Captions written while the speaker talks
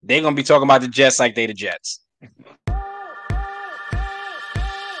they're gonna be talking about the Jets like they the Jets.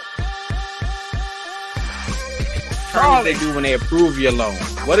 Terms they do when they approve your loan.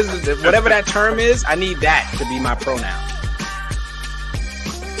 What is it? Whatever that term is, I need that to be my pronoun.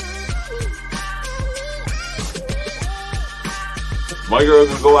 My girl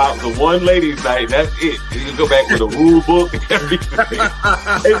can go out to one ladies' night. That's it. You can go back with a rule book and everything.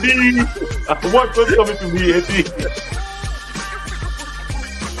 And then what's coming to me? And then.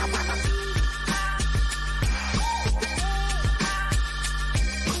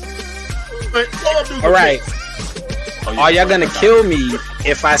 All right. Are y'all gonna kill me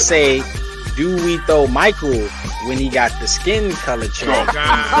if I say, do we throw Michael when he got the skin color change? Nope,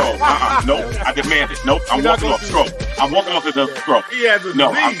 I demand it. Nope, I'm walking off. Scroll. I'm walking off the scroll. He has a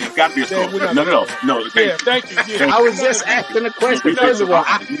no, it's got to be a scroll. No. Yeah, thank you. Yeah. I was just asking a question. First of all,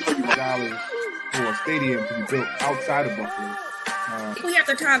 $1 for a stadium to be built outside of Buffalo. We have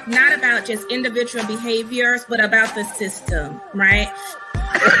to talk not about just individual behaviors, but about the system, right?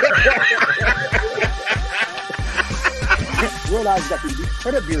 Realize that these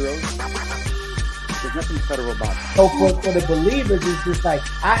credit bureaus, there's nothing federal about it. So for the believers, it's just like,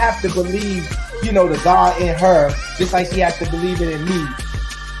 I have to believe, the God in her, just like she has to believe it in me.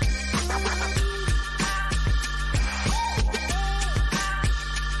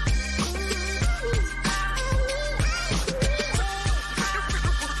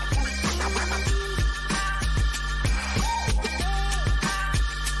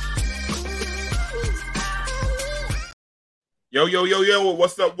 Yo,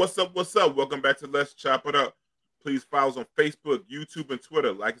 what's up? Welcome back to Let's Chop It Up. Please follow us on Facebook, YouTube, and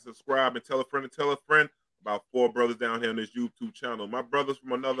Twitter. Like and subscribe and tell a friend. About 4 brothers down here on this YouTube channel. My brothers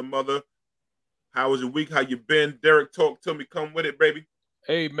from another mother. How was your week? How you been? Derek, talk to me. Come with it, baby.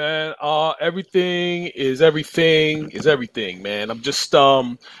 Hey, man. Everything is everything, man. I'm just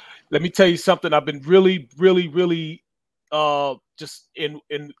let me tell you something. I've been really just in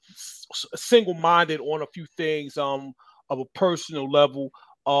single-minded on a few things of a personal level.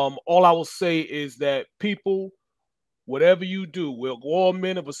 All I will say is that people, whatever you do, we're all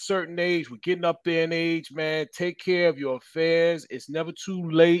men of a certain age. We're getting up there in age, man. Take care of your affairs. It's never too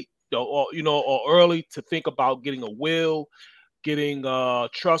late or early to think about getting a will, getting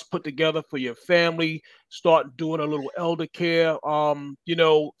trust put together for your family, start doing a little elder care,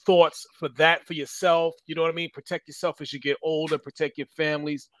 thoughts for that for yourself. You know what I mean? Protect yourself as you get older, protect your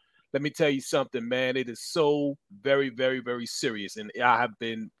families. Let me tell you something, man. It is so very, very, very serious. And I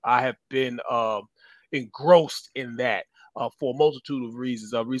have been engrossed in that for a multitude of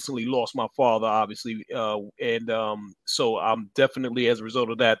reasons. I recently lost my father, obviously. So I'm definitely, as a result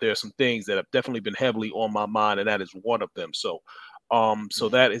of that, there are some things that have definitely been heavily on my mind, and that is one of them. So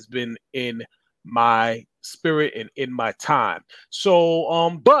that has been in my spirit and in my time. So,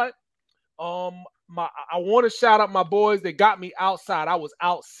 I want to shout out my boys. They got me outside. I was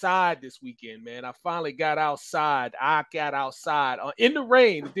outside this weekend, man. I finally got outside. In the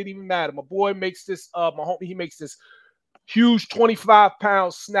rain. It didn't even matter. My boy makes this, my homie, he makes this huge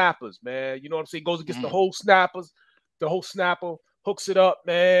 25-pound snappers, man. You know what I'm saying? Goes against the whole snappers. The whole snapper hooks it up,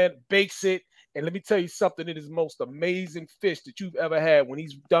 man, bakes it. And let me tell you something. It is the most amazing fish that you've ever had. When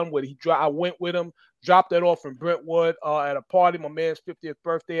he's done with it, I went with him, dropped that off in Brentwood at a party. My man's 50th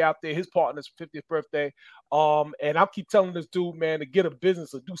birthday out there. His partner's 50th birthday. And I keep telling this dude, man, to get a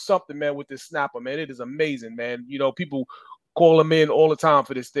business or do something, man, with this snapper, man. It is amazing, man. People call him in all the time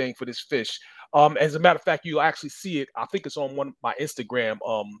for this thing, for this fish. As a matter of fact, you'll actually see it. I think it's on one of my Instagram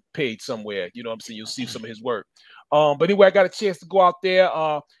page somewhere. You know what I'm saying? You'll see some of his work. But anyway, I got a chance to go out there,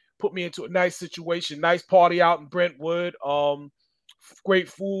 put me into a nice situation, nice party out in Brentwood. Great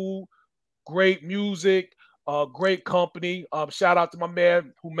food, great music, great company. Shout out to my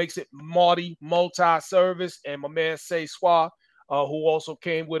man who makes it, Marty Multi-Service, and my man Say Swa, who also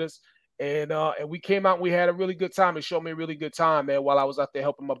came with us. And we came out and we had a really good time. It showed me a really good time, man, while I was out there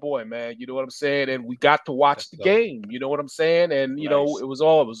helping my boy, man. You know what I'm saying? And we got to watch the game. You know what I'm saying? And, it was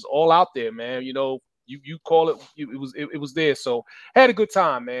all out there, man. You call it, it was there. So had a good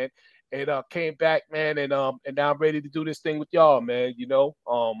time, man. And came back, man, and now I'm ready to do this thing with y'all, man.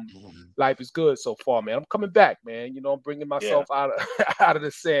 Life is good so far, man. I'm coming back, man. I'm bringing myself out of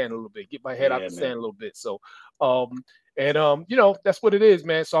the sand a little bit, get my head out the sand a little bit. So, that's what it is,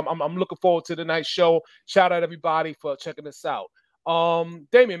 man. So I'm looking forward to the night show. Shout out everybody for checking us out.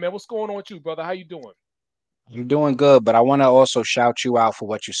 Damien, man, what's going on with you, brother? How you doing? I'm doing good, but I want to also shout you out for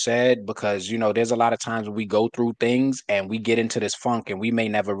what you said, because, there's a lot of times when we go through things and we get into this funk and we may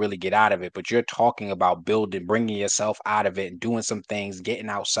never really get out of it, but you're talking about bringing yourself out of it and doing some things, getting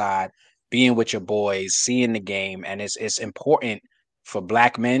outside, being with your boys, seeing the game. And it's important for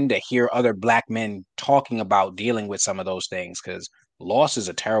Black men to hear other Black men talking about dealing with some of those things, because loss is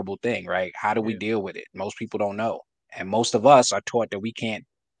a terrible thing, right? How do we deal with it? Most people don't know, and most of us are taught that we can't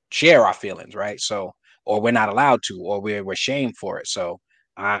share our feelings, right? So, or we're not allowed to, or we're shamed for it. So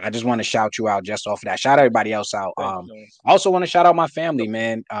I just want to shout you out just off of that. Shout everybody else out. I also want to shout out my family,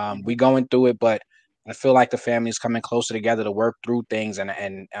 man. We going through it, but I feel like the family is coming closer together to work through things,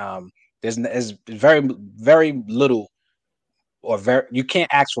 and there's very little, or you can't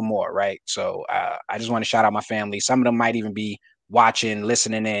ask for more, right? So I just want to shout out my family. Some of them might even be watching,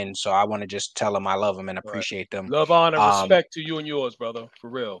 listening in. So I want to just tell them I love them and appreciate them. Love, honor, respect to you and yours, brother. For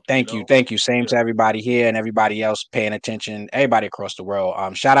real. Thank you. Same to everybody here and everybody else paying attention. Everybody across the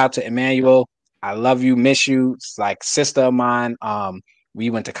world. Shout out to Emmanuel. I love you, miss you. It's like sister of mine. We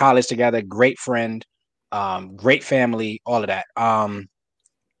went to college together. Great friend. Great family. All of that.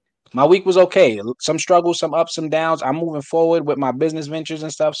 My week was okay. Some struggles, some ups, some downs. I'm moving forward with my business ventures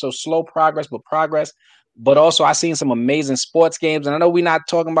and stuff. So slow progress, but progress. But also, I seen some amazing sports games. And I know we're not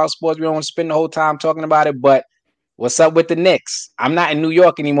talking about sports. We don't want to spend the whole time talking about it. But what's up with the Knicks? I'm not in New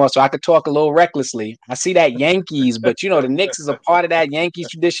York anymore, so I could talk a little recklessly. I see that Yankees, but the Knicks is a part of that Yankees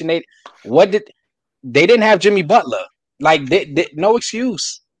tradition. They didn't have Jimmy Butler. Like, no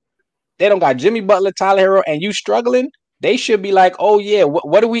excuse. They don't got Jimmy Butler, Tyler Hero, and you struggling. They should be like, oh yeah,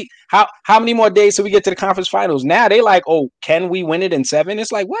 what do we? How many more days till we get to the conference finals? Now they like, oh, can we win it in 7?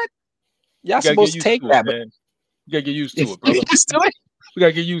 It's like, what? Y'all supposed to take that, man. You gotta get used to it, brother. We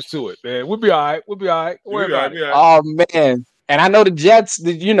gotta get used to it, man. We'll be all right. We'll be all right. Don't worry about it. Oh man. And I know the Jets,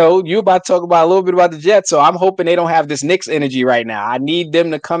 you about to talk about a little bit about the Jets. So I'm hoping they don't have this Knicks energy right now. I need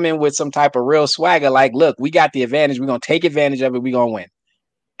them to come in with some type of real swagger. Like, look, we got the advantage. We're gonna take advantage of it. We're gonna win.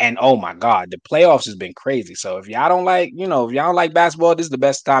 And oh my God, the playoffs has been crazy. So if y'all don't like, if y'all don't like basketball, this is the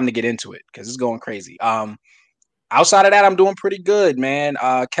best time to get into it because it's going crazy. Outside of that, I'm doing pretty good, man.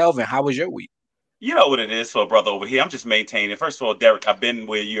 Kelvin, how was your week? You know what it is for a brother over here. I'm just maintaining. First of all, Derek, I've been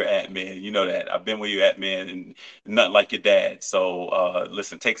where you're at, man. You know that. I've been where you're at, man, and nothing like your dad. So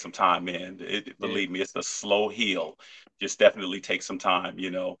listen, take some time, man. Believe me, it's a slow heal. Just definitely take some time,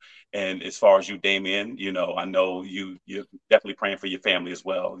 And as far as you, Damien, I know you're definitely praying for your family as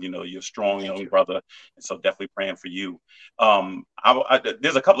well. You're a strong young brother, and so definitely praying for you.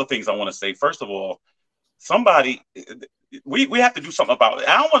 There's a couple of things I want to say. First of all, we have to do something about it.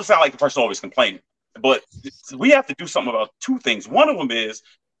 I don't want to sound like the person always complaining, but we have to do something about two things. One of them is,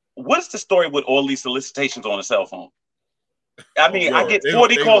 what's the story with all these solicitations on a cell phone? I mean, I get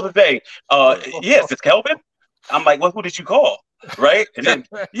 40 calls a day. Yes, it's Kelvin. I'm like, well, who did you call? Right? And then,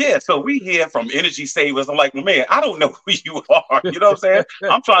 so we hear from Energy Savers. I'm like, well, man, I don't know who you are. You know what I'm saying?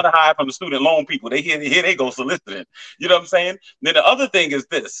 I'm trying to hide from the student loan people. Here they go soliciting. You know what I'm saying? And then the other thing is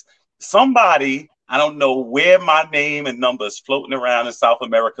this. Somebody, I don't know where my name and number is floating around in South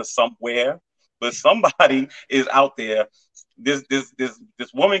America somewhere, but somebody is out there. This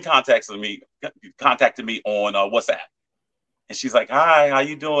woman contacted me on WhatsApp. And she's like, hi, how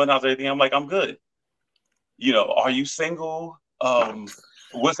you doing? How's everything? I'm like, I'm good. Are you single?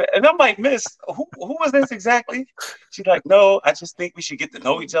 What's that? And I'm like, miss, who was this exactly? She's like, no, I just think we should get to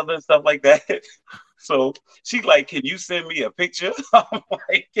know each other and stuff like that. So she's like, can you send me a picture? I'm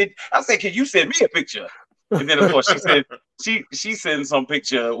like, I said, can you send me a picture? And then of course she said she sends some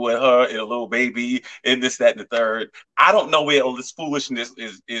picture with her and a little baby and this, that, and the third. I don't know where all this foolishness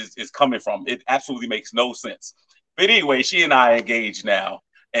is coming from. It absolutely makes no sense. But anyway, she and I are engaged now.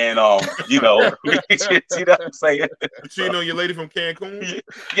 And see what I'm saying? But your lady from Cancun?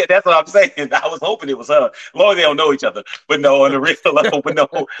 Yeah, that's what I'm saying. I was hoping it was her. Lord, they don't know each other. But no, on the real level, but no,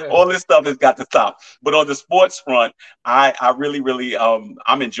 all this stuff has got to stop. But on the sports front, I really, really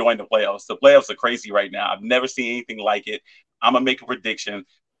I'm enjoying the playoffs. The playoffs are crazy right now. I've never seen anything like it. I'm gonna make a prediction.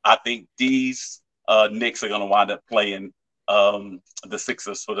 I think these Knicks are gonna wind up playing the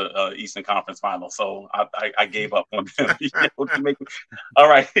Sixers for the Eastern Conference Finals. So I gave up on them. All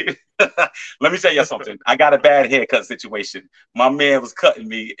right. Let me tell you something. I got a bad haircut situation. My man was cutting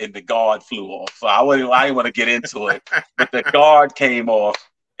me and the guard flew off. So I didn't want to get into it. But the guard came off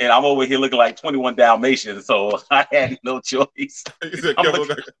and I'm over here looking like 21 Dalmatians. So I had no choice.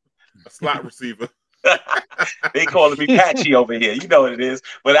 A slot receiver. They calling me Patchy over here. You know what it is.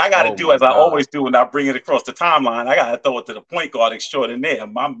 But I got to do as I always do when I bring it across the timeline. I got to throw it to the point guard extraordinaire,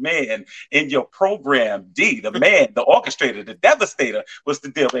 my man in your program, D, the man, the orchestrator, the devastator. What's the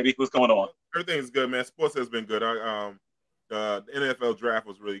deal, baby? What's going on? Everything's good, man. Sports has been good. The NFL draft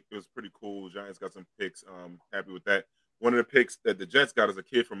was pretty cool. Giants got some picks. Happy with that. One of the picks that the Jets got is a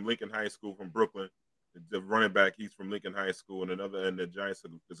kid from Lincoln High School from Brooklyn. The running back, he's from Lincoln High School, and the Giants,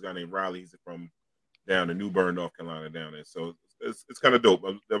 this guy named Riley, he's from down in New Bern, North Carolina, down there. So it's kind of dope.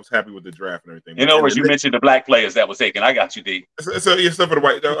 I was happy with the draft and everything. In other words, you mentioned the black players that was taken. I got you, D. So yeah, stuff for the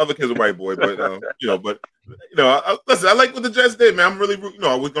white. The other kid's a white boy, but listen, I like what the Jets did, man. I'm really,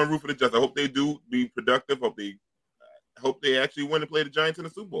 I was gonna root for the Jets. I hope they do be productive. Hope they actually win and play the Giants in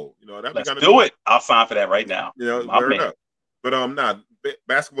the Super Bowl. Let's do it. I'll sign for that right now. Fair enough. But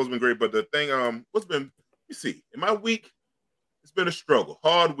basketball's been great. But the thing, what's been? You see, in my week, it's been a struggle,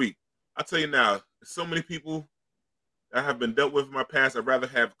 hard week. I tell you now, there's so many people I have been dealt with in my past. I'd rather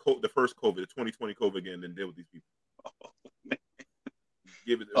have the first COVID, the 2020 COVID again, than deal with these people.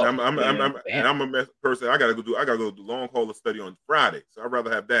 I'm a mess person. I gotta go do long haul of study on Friday. So I'd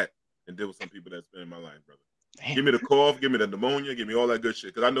rather have that than deal with some people that's been in my life, brother. Damn. Give me the cough, give me the pneumonia, give me all that good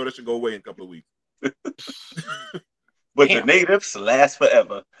shit. Because I know that should go away in a couple of weeks. But the natives last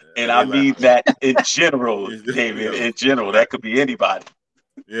forever. And I mean that in general, David. In general, that could be anybody.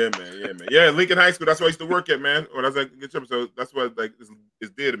 Yeah, man. Yeah, Lincoln High School. That's where I used to work at, man. When I was at so that's what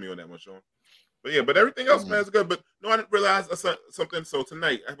it's dear to me on that one, Sean. But everything else, man, is good. But no, I didn't realize something. So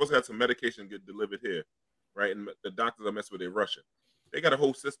tonight, I supposed to have some medication get delivered here, right? And the doctors I mess with, they're Russian. They got a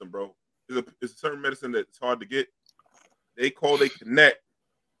whole system, bro. There's a certain medicine that's hard to get. They connect.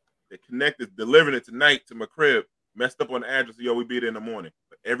 They connect is delivering it tonight to my crib. Messed up on the address. Yo, we be there in the morning.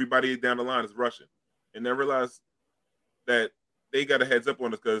 But everybody down the line is Russian, and I realized that they got a heads up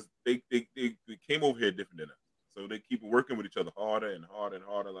on us because they came over here different than us. So they keep working with each other harder and harder and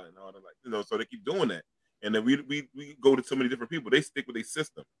harder, so they keep doing that. And then we go to so many different people. They stick with their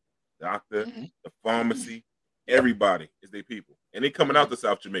system. Doctor, the pharmacy, everybody is their people. And they coming out to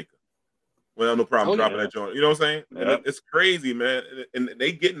South Jamaica. Well, no problem dropping that joint. You know what I'm saying? Yeah. It's crazy, man. And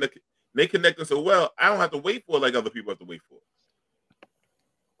they connect us so well. I don't have to wait for it like other people have to wait for it.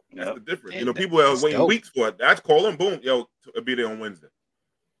 That's the difference. People are waiting weeks for it. I call them, boom, yo, I'll be there on Wednesday.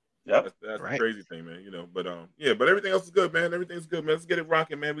 Yeah, that's right. The crazy thing, man. But but everything else is good, man. Everything's good, man. Let's get it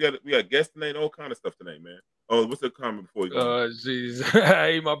rocking, man. We got guests tonight, all kind of stuff tonight, man. Oh, what's the comment before you go? Jeez.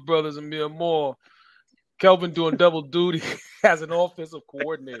 Hey, my brothers, Amir Moore. Kelvin doing double duty as an offensive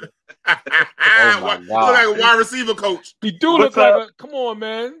coordinator. Oh my God. Look like a wide receiver coach. He do look like come on,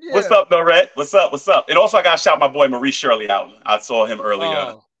 man. Yeah. What's up, Norette? What's up? And also, I got to shout my boy Maurice Shirley out. I saw him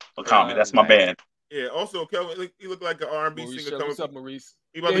earlier. A comment. That's my man. Yeah. Also, Kelvin, he looked like an R&B singer. What's up, Maurice?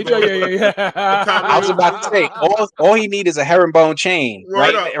 Yeah. I was about to say, all he need is a herringbone chain,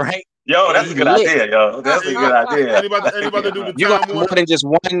 right? Yo, that's a good idea, yo. That's a good idea. Anybody do the you got more than just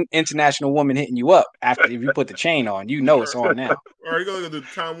one international woman hitting you up after if you put the chain on. It's on now. All right, you're gonna do the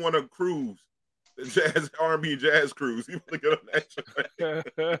Time Warner cruise, the jazz R&B jazz cruise. You want to get on that joint?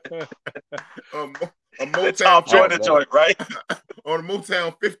 A Motown Tom Jordan joint, right? On a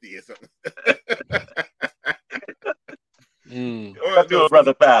Motown 50 or something. You're doing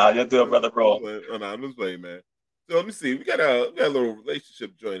brother foul. You're doing brother roll. Oh, no, I'm just playing, man. So let me see. We got a little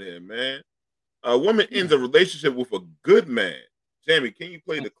relationship joint here, man. A woman ends a relationship with a good man. Jamie, can you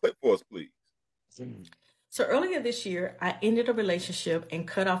play the clip for us, please? So earlier this year, I ended a relationship and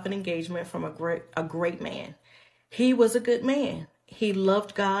cut off an engagement from a great man. He was a good man. He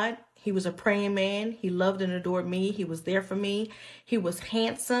loved God. He was a praying man. He loved and adored me. He was there for me. He was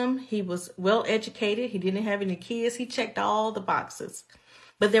handsome. He was well educated. He didn't have any kids. He checked all the boxes.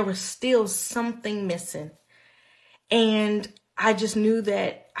 But there was still something missing. And I just knew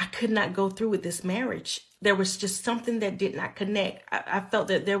that I could not go through with this marriage. There was just something that did not connect. I felt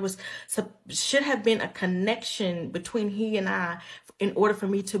that there should have been a connection between he and I in order for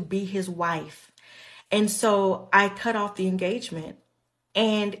me to be his wife. And so I cut off the engagement.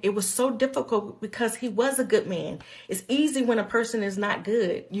 And it was so difficult because he was a good man. It's easy when a person is not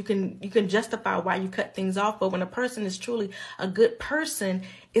good. You can justify why you cut things off. But when a person is truly a good person,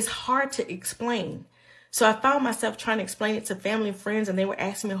 it's hard to explain. So I found myself trying to explain it to family and friends, and they were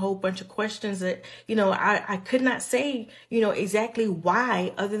asking me a whole bunch of questions that, I could not say, exactly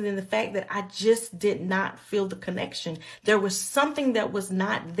why, other than the fact that I just did not feel the connection. There was something that was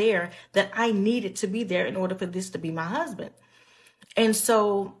not there that I needed to be there in order for this to be my husband. And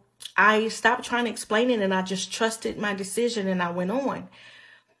so I stopped trying to explain it, and I just trusted my decision, and I went on.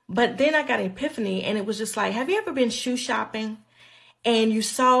 But then I got an epiphany, and it was just like, have you ever been shoe shopping? And you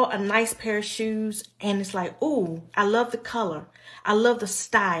saw a nice pair of shoes and it's like, ooh, I love the color. I love the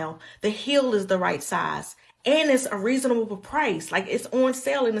style. The heel is the right size and it's a reasonable price. Like it's on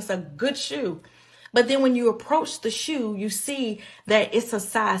sale and it's a good shoe. But then when you approach the shoe, you see that it's a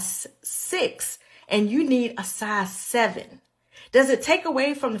size 6 and you need a size 7. Does it take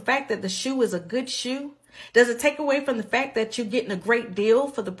away from the fact that the shoe is a good shoe? Does it take away from the fact that you're getting a great deal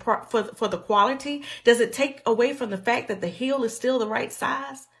for the quality? Does it take away from the fact that the heel is still the right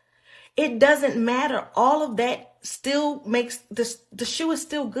size? It doesn't matter. All of that still makes the shoe is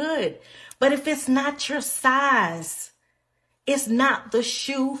still good. But if it's not your size, it's not the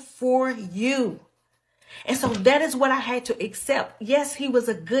shoe for you. And so that is what I had to accept. Yes, he was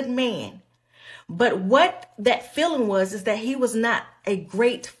a good man. But what that feeling was is that he was not a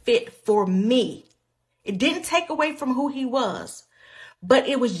great fit for me. It didn't take away from who he was, but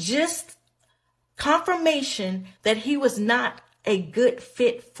it was just confirmation that he was not a good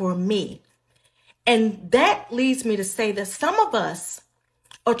fit for me. And that leads me to say that some of us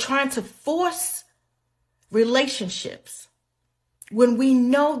are trying to force relationships when we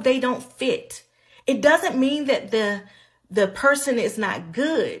know they don't fit. It doesn't mean that the person is not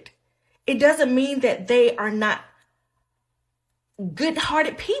good. It doesn't mean that they are not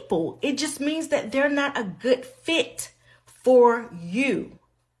good-hearted people. It just means that they're not a good fit for you.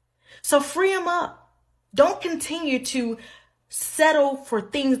 So free them up. Don't continue to settle for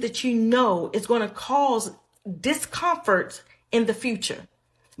things that you know is going to cause discomfort in the future.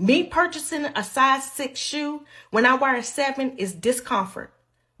 Me purchasing a size 6 shoe when I wear a 7 is discomfort.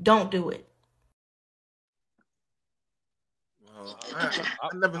 Don't do it. Well, I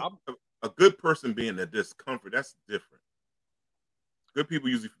never, a good person being a discomfort, that's different. Good people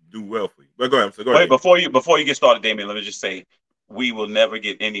usually do well for you. But go ahead. So go ahead. Wait, before you get started, Damien, let me just say, we will never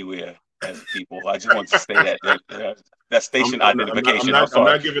get anywhere as people. I just want to say that station identification. I'm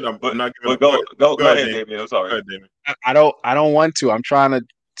sorry. I'm not giving. Go ahead, Damien. I'm sorry. Go ahead, Damien. I don't want to. I'm trying to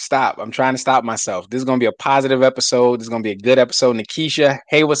stop. I'm trying to stop myself. This is gonna be a positive episode. This is gonna be a good episode. Nikisha,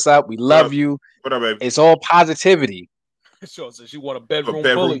 hey, what's up? We love you. What up, baby? It's all positivity. Sure, so she want a bedroom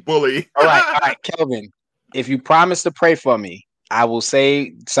bully. All right, Kelvin. If you promise to pray for me, I will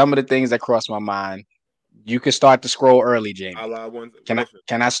say some of the things that cross my mind. You can start to scroll early, Jamie.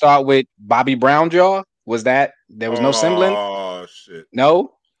 Can I start with Bobby Brownjaw? Was that there was no semblance? Oh shit!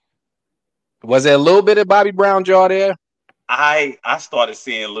 No. Was there a little bit of Bobby Brownjaw there? I started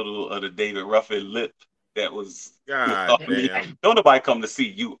seeing a little of the David Ruffin lip that was. God damn. Don't nobody come to see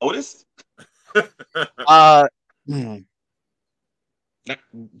you, Otis.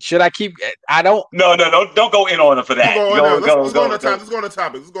 Should I keep? I don't. No, don't go in on him for that. Let's go on the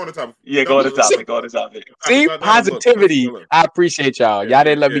topic. Yeah, go on the topic. See, positivity. I appreciate y'all. Y'all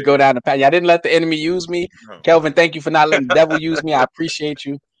didn't let me go down the path. Y'all didn't let the enemy use me. No. Kelvin, thank you for not letting the devil use me. I appreciate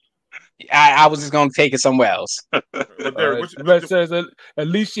you. I was just gonna take it somewhere else. It says that at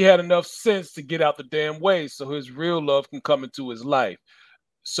least she had enough sense to get out the damn way, so his real love can come into his life.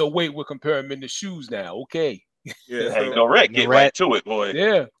 So wait, we're comparing men to shoes now. Okay. Yeah, hey, Norette, get right to it, boy.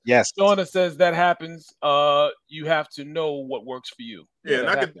 Yeah. Yes. Shauna says that happens. You have to know what works for you. Yeah, and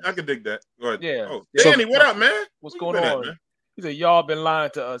I can dig that. Go ahead. Yeah. Oh, Danny, what up, man? What's going on? Man? He said, y'all been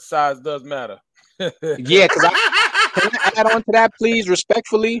lying to us. Size does matter. Yeah, because can I add on to that, please,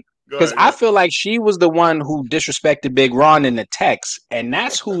 respectfully? Because I feel like she was the one who disrespected Big Ron in the text, and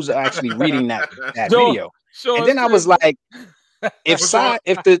that's who's actually reading that video. And then I was like,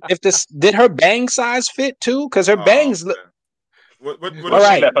 did her bang size fit too? Because her bangs look. All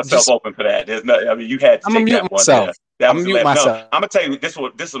right, she left herself open for that. There's no. I mean, you had to take that one. I'm gonna mute myself. I'm gonna tell you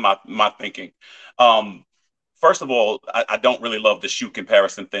this is my thinking. First of all, I don't really love the shoe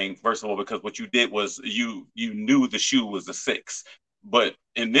comparison thing. First of all, because what you did was you knew the shoe was a 6. But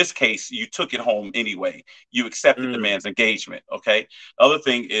in this case, you took it home anyway. You accepted the man's engagement. Okay. Other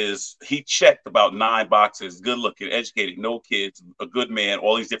thing is he checked about 9 boxes, good looking, educated, no kids, a good man,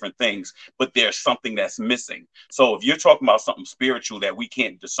 all these different things. But there's something that's missing. So if you're talking about something spiritual that we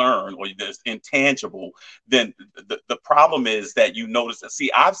can't discern or that's intangible, then the problem is that you notice that.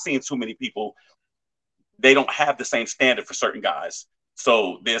 See, I've seen too many people. They don't have the same standard for certain guys.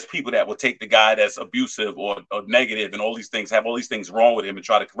 So there's people that will take the guy that's abusive or negative and all these things, have all these things wrong with him and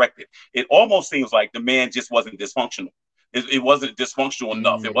try to correct it. It almost seems like the man just wasn't dysfunctional. It wasn't dysfunctional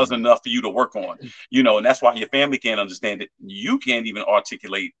enough. It wasn't enough for you to work on, and that's why your family can't understand it. You can't even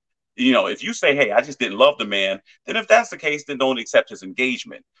articulate, if you say, hey, I just didn't love the man, then if that's the case, then don't accept his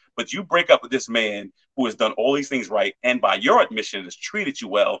engagement. But you break up with this man who has done all these things right, and by your admission has treated you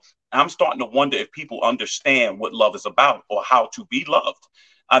well. I'm starting to wonder if people understand what love is about or how to be loved.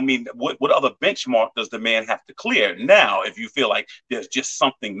 I mean, what other benchmark does the man have to clear? Now, if you feel like there's just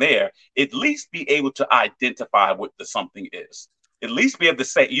something there, at least be able to identify what the something is. At least be able to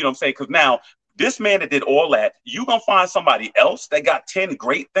say, you know what I'm saying? Because now this man that did all that, you're going to find somebody else that got 10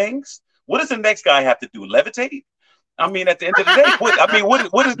 great things. What does the next guy have to do? Levitate? I mean, at the end of the day,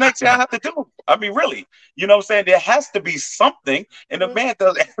 what does next guy have to do? I mean, really, you know what I'm saying? There has to be something, and the man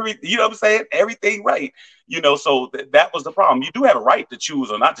does everything right. So that was the problem. You do have a right to choose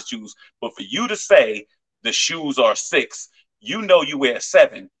or not to choose, but for you to say the shoes are 6, you wear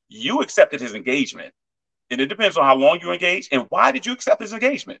 7, you accepted his engagement. And it depends on how long you engaged and why did you accept his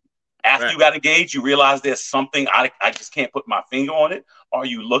engagement? After you got engaged, you realize there's something I just can't put my finger on it. Are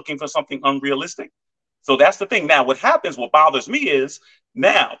you looking for something unrealistic? So that's the thing. Now, what happens, what bothers me is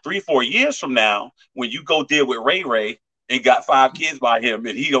now, 3-4 years from now, when you go deal with Ray Ray and got 5 kids by him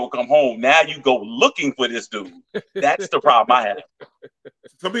and he don't come home, now you go looking for this dude. That's the problem I have.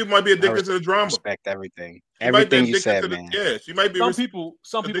 Some people might be addicted to the drama. Respect everything. Everything you said, man. Yeah, she might be.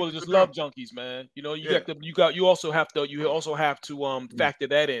 Some people are just love junkies, man. You know, you also have to factor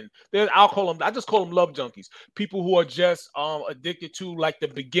that in. I just call them love junkies. People who are just addicted to like the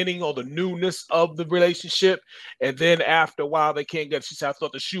beginning or the newness of the relationship, and then after a while they can't get. She said, "I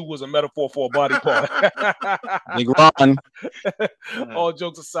thought the shoe was a metaphor for a body part." Big Ron. All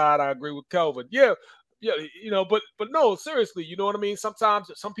jokes aside, I agree with Kelvin. Yeah, you know, but no, seriously, you know what I mean? Sometimes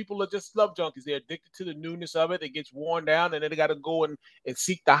some people are just love junkies. They're addicted to the newness of it. It gets worn down, and then they got to go and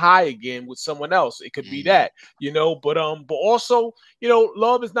seek the high again with someone else. It could be that, you know, but also, you know,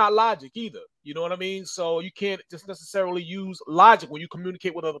 love is not logic either. You know what I mean? So you can't just necessarily use logic when you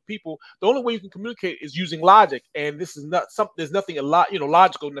communicate with other people. The only way you can communicate is using logic, and this is not something. There's nothing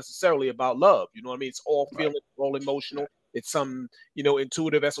logical necessarily about love. You know what I mean? It's all feeling, all emotional. It's some, you know,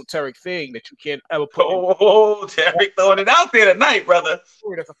 intuitive, esoteric thing that you can't ever put. Oh, Terry throwing it out there tonight, brother.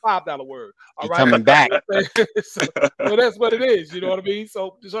 That's a $5 word. All right, coming back. so that's what it is. You know what I mean?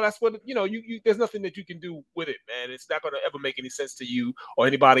 So that's what, you know. You there's nothing that you can do with it, man. It's not going to ever make any sense to you or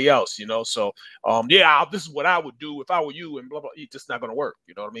anybody else. You know. So this is what I would do if I were you, and blah blah. It's just not going to work.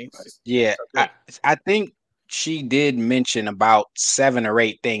 You know what I mean? Yeah, I think she did mention about 7 or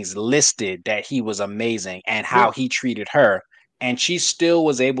 8 things listed that he was amazing and how he treated her. And she still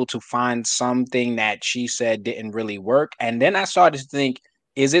was able to find something that she said didn't really work. And then I started to think,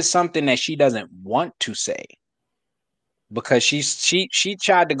 is it something that she doesn't want to say? Because she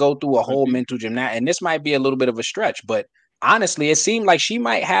tried to go through a whole mental gymnastics, and this might be a little bit of a stretch, but honestly, it seemed like she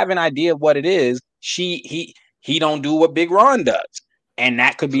might have an idea of what it is. He don't do what Big Ron does. And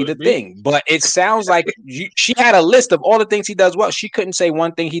that could be the thing. But it sounds like she had a list of all the things he does well. She couldn't say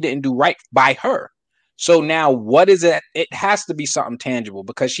one thing he didn't do right by her. So now what is it? It has to be something tangible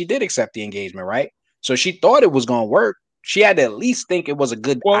because she did accept the engagement, right? So she thought it was going to work. She had to at least think it was a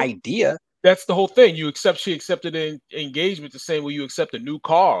good idea. That's the whole thing. She accepted an engagement the same way you accept a new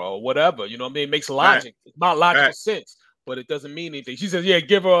car or whatever. You know what I mean? It makes logic. It's not logical sense, but it doesn't mean anything. She says, yeah,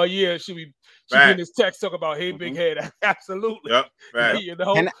 give her a year. She'll be in this text talking about, hey, big head. Absolutely. Yep. You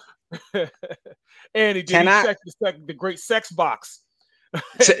know? And he check the great sex box.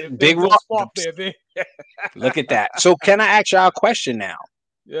 Big Ron. Look at that. So can I ask y'all a question now?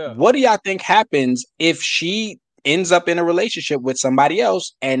 Yeah. What do y'all think happens if she ends up in a relationship with somebody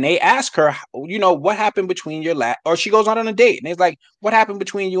else and they ask her, you know, what happened between your last, or she goes on a date and it's like, what happened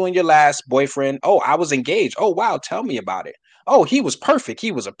between you and your last boyfriend? Oh, I was engaged. Oh, wow. Tell me about it. Oh, he was perfect.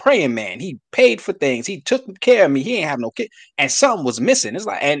 He was a praying man. He paid for things. He took care of me. He ain't have no kid. And something was missing. It's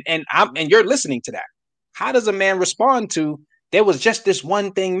like, and you're listening to that. How does a man respond to there was just this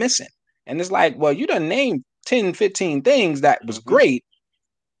one thing missing? And it's like, well, you done named 10, 15 things that was great.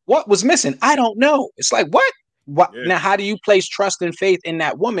 What was missing? I don't know. It's like, what? Now, how do you place trust and faith in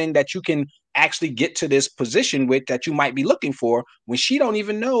that woman that you can actually get to this position with that you might be looking for when she don't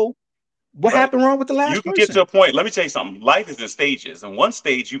even know what happened wrong with the last person? You can get to a point. Let me tell you something. Life is in stages. In one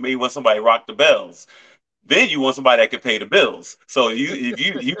stage, you may want somebody to rock the bells. Then you want somebody that can pay the bills. So you're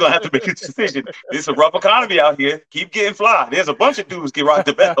gonna have to make a decision. It's a rough economy out here. Keep getting fly. There's a bunch of dudes can rock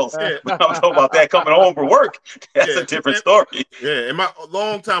the bells. But I'm talking about that coming home from work. That's a different story. Yeah, and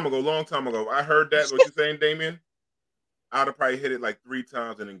long time ago, I heard that. What you're saying, Damien? I'd have probably hit it like 3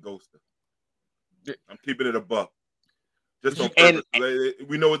 times and then ghosted. I'm keeping it a buck. Just on purpose.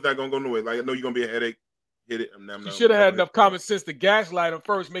 We know it's not gonna go nowhere. Like I know you're gonna be a headache. Hit it. She should have had enough common sense to gaslight him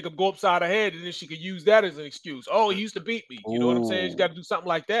first, make him go upside her head, and then she could use that as an excuse. Oh, he used to beat me. You know what I'm saying? You got to do something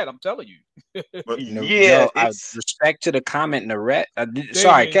like that. I'm telling you. But respect to the comment, Narette.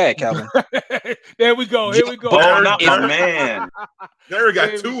 Sorry, okay, Calvin. There we go. Here we go. Man. Jerry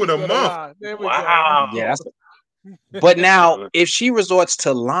got 2 in a month. Wow. Yeah, that's. But now, if she resorts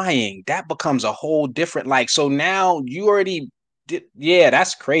to lying, that becomes a whole different. Like, so now you already did. Yeah,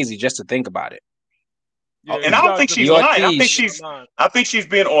 that's crazy just to think about it. Yeah, and I don't think she's lying. I think she's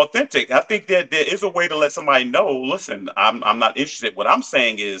being authentic. I think that there is a way to let somebody know, listen, I'm not interested. What I'm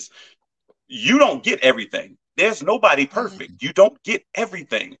saying is you don't get everything. There's nobody perfect. You don't get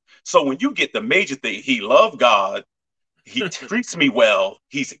everything. So when you get the major thing, he loved God, he treats me well,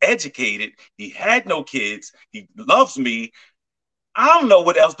 he's educated, he had no kids, he loves me. I don't know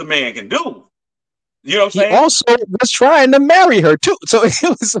what else the man can do. You know what I'm He saying? also was trying to marry her too. So it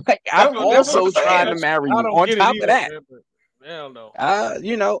was like, I'm That's what also I'm saying. trying to marry you. I don't On get top it of either, that, man, but hell no.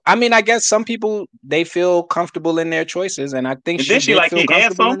 you know, I mean, I guess some people they feel comfortable in their choices, and I think And she then she did like, feel he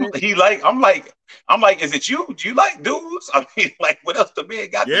comfortable handsome. in it. He like, I'm like, is it you? Do you like dudes? I mean, like, what else the man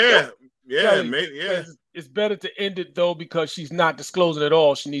got to do? Yeah, maybe, yeah. It's better to end it though because she's not disclosing at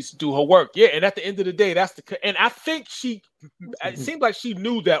all. She needs to do her work. Yeah, and at the end of the day, and I think it seems like she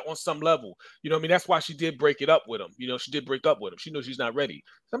knew that on some level. You know what I mean? That's why she did break it up with him. You know, she did break up with him. She knows she's not ready.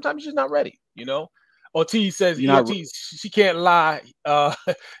 Sometimes she's not ready, you know? Ortiz says, Ortiz, she can't lie.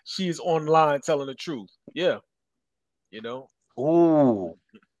 She is online telling the truth. Yeah. You know? Ooh.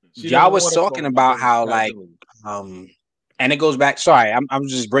 Y'all was talking about how like, and it goes back. Sorry, I'm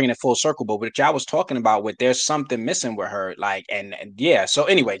just bringing it full circle, but y'all was talking about what there's something missing with her, like, and yeah. So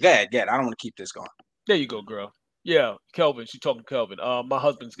anyway, go ahead. I don't want to keep this going. There you go, girl. Yeah, Kelvin. She talking to Kelvin. My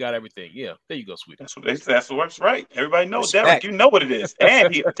husband's got everything. Yeah, there you go, sweetie. That's what's right. Everybody knows, Derek. You know what it is.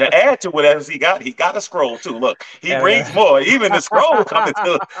 And to add to whatever he got a scroll too. Look, he brings more. Even the scroll coming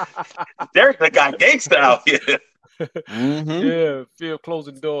to Derek. The guy gangsta out here. Yeah, fear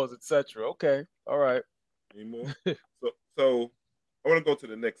closing doors, etc. Okay, all right. Any more? So I want to go to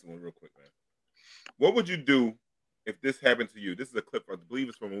the next one real quick, man. What would you do if this happened to you? This is a clip, I believe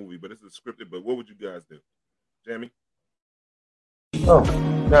it's from a movie, but this is scripted. But what would you guys do? Jamie? Oh,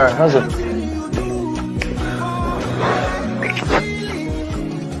 yeah, how's it?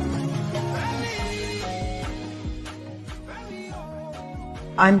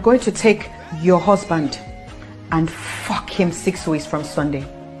 I'm going to take your husband and fuck him 6 weeks from Sunday.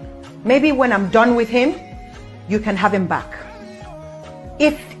 Maybe when I'm done with him, you can have him back.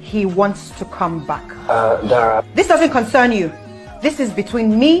 If he wants to come back. Dara. This doesn't concern you. This is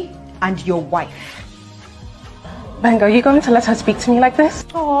between me and your wife. Benga, are you going to let her speak to me like this?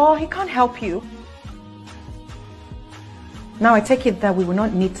 Oh, he can't help you. Now I take it that we will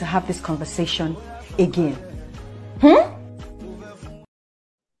not need to have this conversation again. Let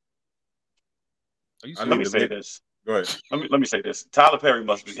me say this. Go ahead. Let me say this. Tyler Perry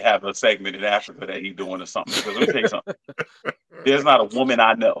must have a segment in Africa that he's doing or something. Because let me tell you something. There's not a woman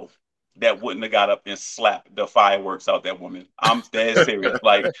I know that wouldn't have got up and slapped the fireworks out that woman. I'm dead serious.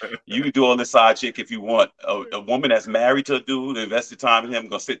 Like, you can do all this side chick if you want. A woman that's married to a dude, invested time in him,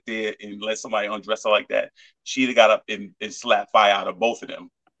 gonna sit there and let somebody undress her like that. She'd have got up and slapped fire out of both of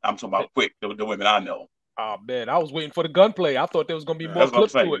them. I'm talking about quick, the women I know. Oh man, I was waiting for the gunplay. I thought there was gonna be more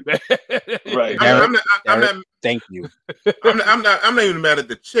clips to it, man. Right. I'm not, thank you. I'm not even mad at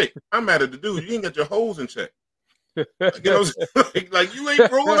the chick. I'm mad at the dude. You ain't got your hoes in check. Like, you know, like you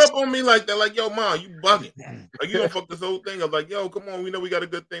ain't rolling up on me like that. Like, yo, mom, you bugging. Like, you don't fuck this whole thing up. Like, yo, come on, we know we got a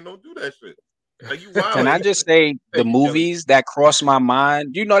good thing. Don't do that shit. Like, you wild. Can I just say the movies that crossed my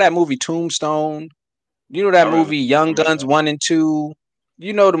mind? You know that movie Tombstone? You know that movie Young Guns 1 and 2?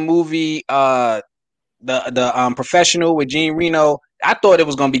 You know the movie the Professional with Jean Reno? I thought it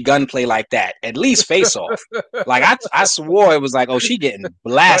was gonna be gunplay like that. At least Face Off. Like I swore it was like, oh, she getting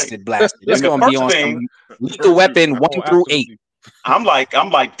blasted. It's gonna be on some Lethal Weapon 1 through 8. I'm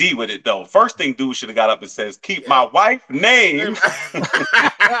like D with it though. First thing dude should have got up and says, keep my wife name.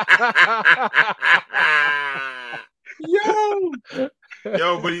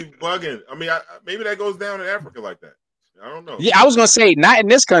 Yo, but he's bugging. I mean, maybe that goes down in Africa like that. I don't know. Yeah, I was gonna say not in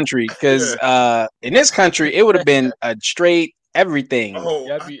this country, because in this country it would have been a straight everything. Oh,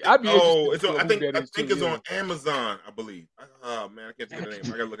 yeah, I'd be interested. I think it's on Amazon, I believe. Oh man, I can't think of the name.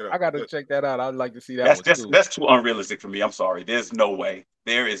 I gotta look it up. I gotta check that out. I'd like to see that. That's too unrealistic for me. I'm sorry. There's no way.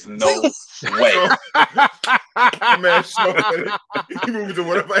 There is no way. Man, he moved to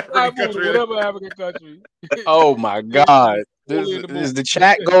whatever African country. Oh my God! Is the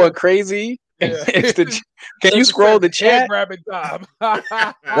chat going crazy? Yeah. Can you scroll the chat? Grabbing time.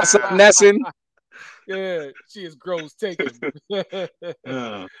 What's up, Nesson? Yeah, she is gross taken.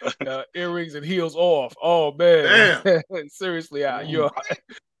 Earrings and heels off. Oh man, seriously, you're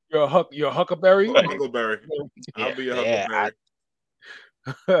a Huckleberry. Huckleberry. I'll be a Huckleberry.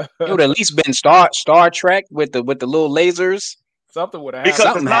 It would at least been Star Trek with the little lasers. Something would have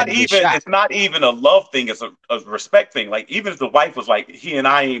happened. Because it's not even a love thing, it's a respect thing. Like, even if the wife was like, he and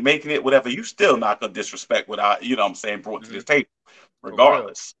I ain't making it, whatever, you still not gonna disrespect what I, you know what I'm saying, brought to this table,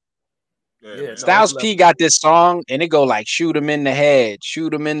 regardless. Yeah, Styles P got this song and it go like, shoot him in the head,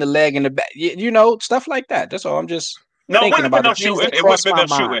 shoot him in the leg, in the back, you know, stuff like that. That's all. I'm just thinking about no shooting. It would have been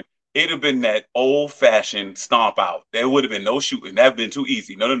no shooting. It'd have been that old-fashioned stomp out. There would have been no shooting. That'd been too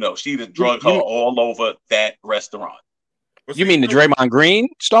easy. No. She'd have drugged her all over that restaurant. You mean the Draymond Green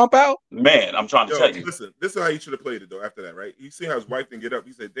stomp out? Man, I'm trying to tell you. Listen, this is how he should have played it though. After that, right? You see how his wife didn't get up.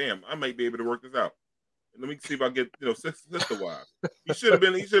 He said, "Damn, I might be able to work this out." Let me see if I get sister wives. He should have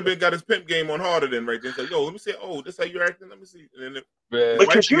been got his pimp game on harder than right then. Like, yo, let me see. Oh, this how you're acting. Let me see. And then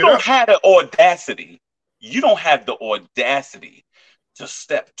because you don't have the audacity. You don't have the audacity to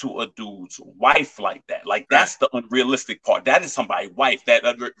step to a dude's wife like that. Like, that's the unrealistic part. That is somebody's wife. That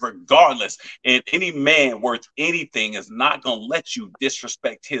regardless, and any man worth anything is not gonna let you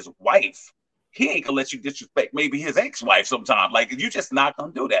disrespect his wife. He ain't gonna let you disrespect maybe his ex-wife sometime. Like, you just not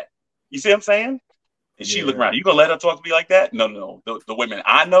gonna do that. You see what I'm saying? And she look around. You gonna let her talk to me like that? No. The women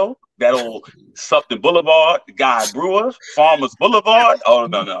I know, that old Supton Boulevard, Guy Brewer, Farmers Boulevard. Oh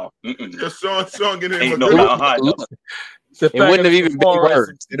no. Sean getting him ain't no look. It wouldn't have even been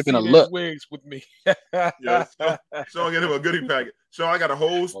words. It'd have been a look. Wigs with me. Yeah, Sean get him a goodie packet. Sean, I got a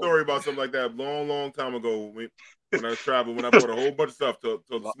whole story about something like that long time ago when I traveled. When I brought a whole bunch of stuff to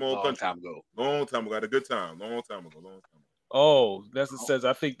a small country. Long time ago. I had a good time. Long time ago. Oh, Nessa says,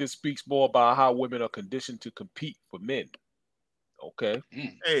 I think this speaks more about how women are conditioned to compete for men. Okay.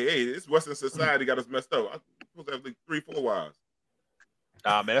 Hey, this Western society got us messed up. I'm supposed to have like 3-4 wives.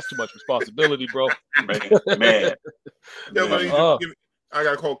 Nah, man, that's too much responsibility, bro. man. I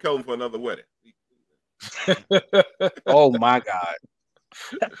gotta call Kelvin for another wedding. Oh my God.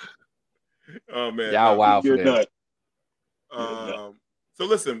 Oh man. Y'all wild for this. So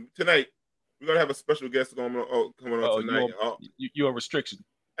listen, tonight we're gonna have a special guest coming on tonight. You're a restriction.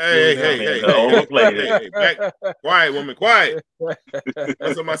 Hey, quiet, woman, quiet.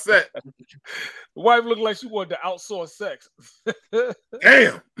 That's on my set. The wife looked like she wanted to outsource sex.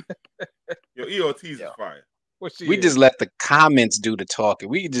 Damn. Your EOT's is fire. We just let the comments do the talking.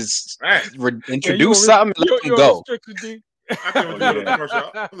 We just introduce something and let them go. I can't do the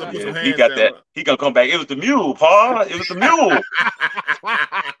commercial. He got that. He gonna come back. It was the mule, Paul. It was the mule.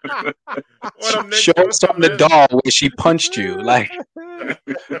 Show us on the doll where she punched you. Like, let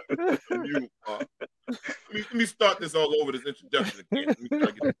me start this all over, this introduction again. Let me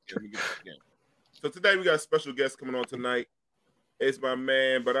get this again. So today we got a special guest coming on tonight. It's my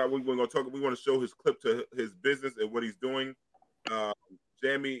man, but we're gonna talk. We want to show his clip to his business and what he's doing.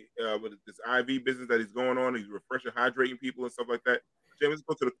 Jamie, with this IV business that he's going on, he's refreshing, hydrating people and stuff like that. Jamie, let's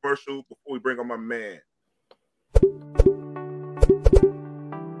go to the commercial before we bring on my man.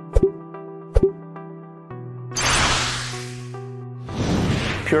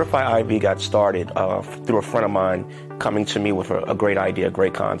 Purify IV got started through a friend of mine coming to me with a great idea, a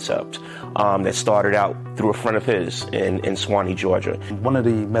great concept that started out through a friend of his in Swanee, Georgia. One of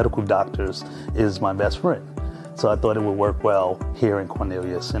the medical doctors is my best friend, so I thought it would work well here in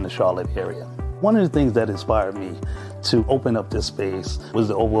Cornelius in the Charlotte area. One of the things that inspired me to open up this space was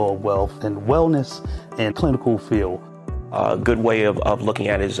the overall wealth and wellness and clinical feel. A good way of looking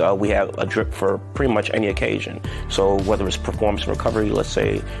at it is we have a drip for pretty much any occasion. So whether it's performance recovery, let's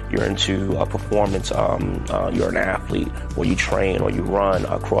say you're into performance, you're an athlete, or you train, or you run,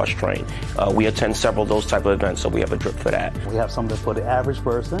 cross-train. We attend several of those type of events, so we have a drip for that. We have something for the average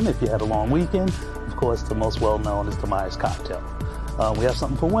person. If you had a long weekend, of course, the most well-known is the Myers cocktail. We have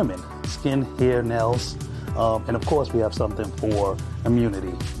something for women, skin, hair, nails, and of course, we have something for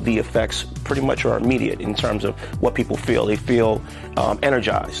immunity. The effects pretty much are immediate in terms of what people feel. They feel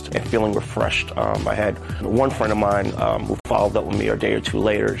energized and feeling refreshed. I had one friend of mine who followed up with me a day or two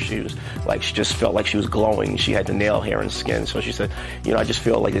later. She just felt like she was glowing. She had the nail hair and skin. So she said, I just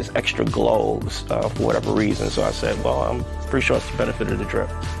feel like there's extra glows for whatever reason. So I said, well, I'm pretty sure it's the benefit of the drip.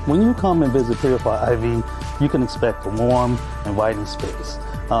 When you come and visit Purify IV, you can expect a warm, inviting space.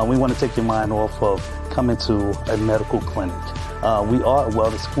 We want to take your mind off of coming to a medical clinic. We are a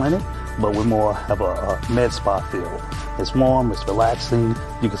wellness clinic, but we more have a med spa feel. It's warm, it's relaxing.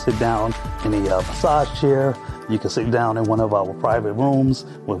 You can sit down in a massage chair. You can sit down in one of our private rooms,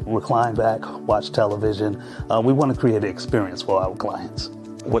 recline back, watch television. We want to create an experience for our clients.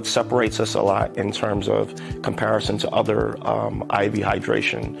 What separates us a lot in terms of comparison to other IV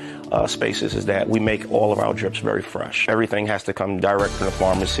hydration spaces is that we make all of our drips very fresh. Everything has to come direct from the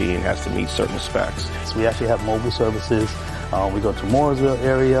pharmacy and has to meet certain specs. So we actually have mobile services. We go to Mooresville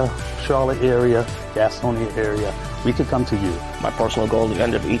area, Charlotte area, Gastonia area. We could come to you. My personal goal at the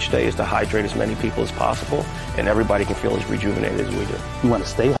end of each day is to hydrate as many people as possible, and everybody can feel as rejuvenated as we do. You want to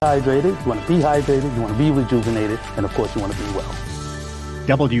stay hydrated, you want to be hydrated, you want to be rejuvenated, and of course you want to be well.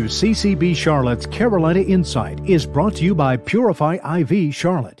 WCCB Charlotte's Carolina Insight is brought to you by Purify IV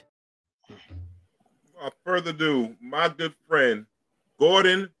Charlotte. Without further ado, my good friend,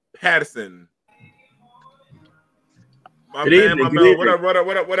 Gordon Patterson. What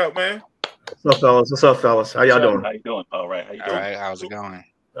up, man? What's up, fellas? How y'all doing? How you doing? All right. How you doing? All right. How's it going?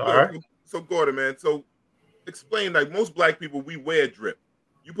 All right. So Gordon, man. So explain, like most black people, we wear drip.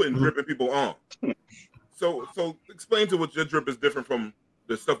 You putting drip in people on. So explain to what your drip is different from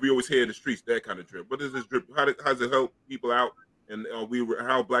the stuff we always hear in the streets. That kind of drip. What is this drip? How does it help people out? And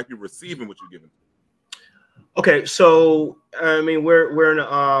how Black people receiving what you're giving? Okay, so I mean, we're in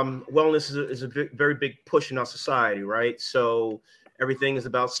wellness is a very big push in our society, right? So everything is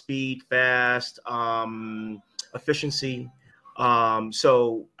about speed, fast, efficiency.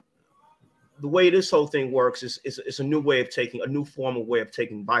 So the way this whole thing works is a new formal way of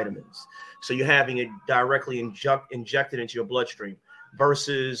taking vitamins. So you're having it directly injected into your bloodstream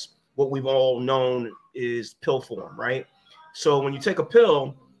versus what we've all known is pill form, right? So when you take a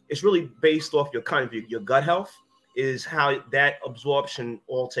pill, it's really based off your gut health is how that absorption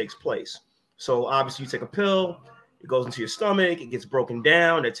all takes place. So obviously you take a pill, it goes into your stomach, it gets broken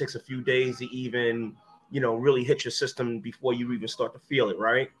down. It takes a few days to even, really hit your system before you even start to feel it,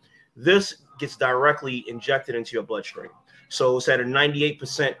 right? This gets directly injected into your bloodstream. So it's at a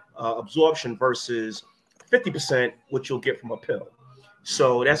 98% absorption versus 50%, which you'll get from a pill.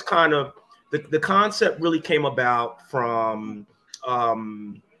 So that's kind of the concept really came about from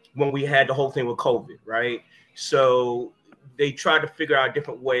when we had the whole thing with COVID, right? So they tried to figure out a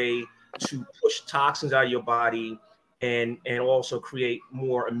different way to push toxins out of your body and also create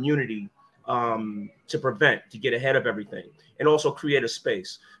more immunity to get ahead of everything, and also create a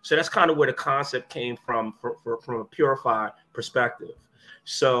space. So that's kind of where the concept came from a Purify perspective.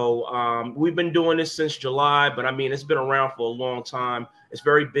 So we've been doing this since July, but I mean, it's been around for a long time. It's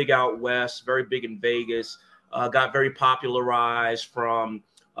very big out west, very big in Vegas, got very popularized from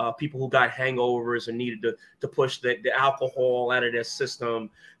people who got hangovers and needed to push the alcohol out of their system.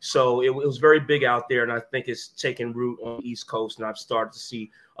 So it was very big out there, and I think it's taken root on the East Coast, and I've started to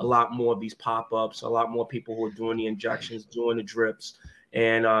see a lot more of these pop-ups, a lot more people who are doing the injections, doing the drips.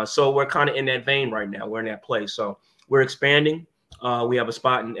 And so we're kind of in that vein right now. We're in that place. So we're expanding. We have a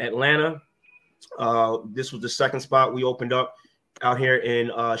spot in Atlanta. This was the second spot we opened up out here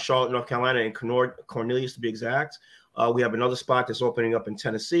in Charlotte, North Carolina, and Cornelius to be exact. We have another spot that's opening up in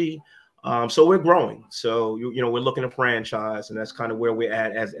Tennessee. So we're growing. So, we're looking to franchise, and that's kind of where we're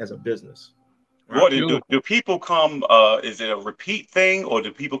at as a business. What do people come? Is it a repeat thing, or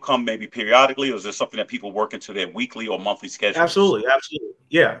do people come maybe periodically, or is there something that people work into their weekly or monthly schedule? Absolutely.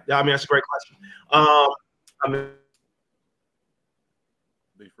 Yeah. I mean, that's a great question.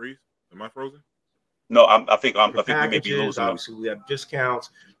 They freeze? Am I frozen? No, I think we may be losing. Obviously, we have discounts,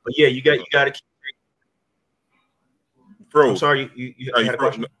 but yeah, you got to keep. Froze. I'm sorry, you had a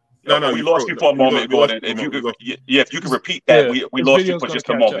question. No, we lost you for a moment, Gordon. If you could repeat that, we lost you for just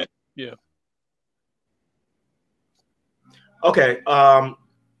a moment. Yeah. Okay.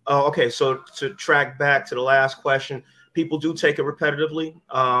 Okay. So to track back to the last question, people do take it repetitively.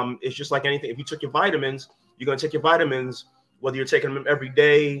 It's just like anything. If you took your vitamins, you're going to take your vitamins, whether you're taking them every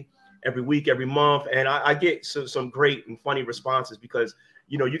day, every week, every month. And I get some great and funny responses because,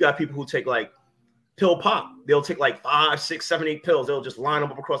 you got people who take like pill pop. They'll take like 5, 6, 7, 8 pills. They'll just line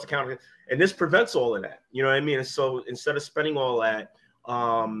them up across the counter. And this prevents all of that. You know what I mean? And so instead of spending all that,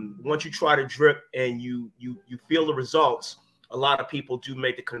 once you try to drip and you feel the results, a lot of people do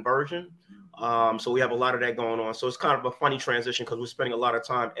make the conversion. So we have a lot of that going on. So it's kind of a funny transition because we're spending a lot of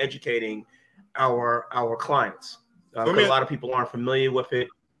time educating our clients. A lot of people aren't familiar with it.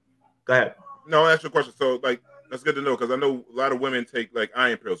 Go ahead. No, I'll ask you a question. So that's good to know because I know a lot of women take like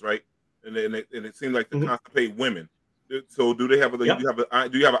iron pills, right? And it seems like they constipate women. So do they have do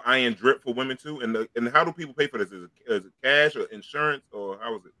you have an iron drip for women too? And how do people pay for this? Is it cash or insurance or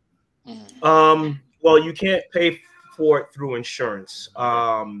how is it? Well, you can't pay for it through insurance.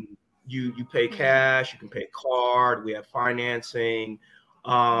 You pay cash, you can pay card, we have financing.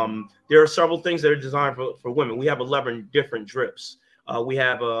 There are several things that are designed for women. We have 11 different drips. We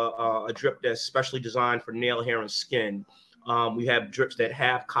have a drip that's specially designed for nail, hair, and skin. We have drips that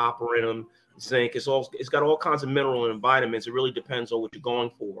have copper in them, zinc. It's got all kinds of mineral and vitamins. It really depends on what you're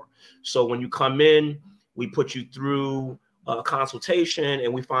going for. So when you come in, we put you through a consultation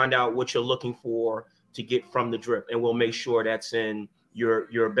and we find out what you're looking for to get from the drip, and we'll make sure that's in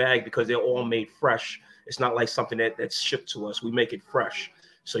your bag because they're all made fresh. It's not like something that's shipped to us. We make it fresh,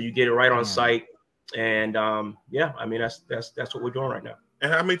 so you get it right on site. And yeah, I mean that's what we're doing right now.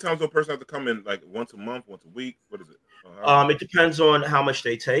 And how many times will a person have to come in? Like once a month, once a week? What is it? It depends on how much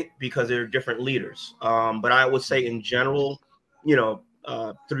they take because there are different liters. But I would say in general,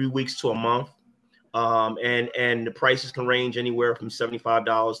 3 weeks to a month. And the prices can range anywhere from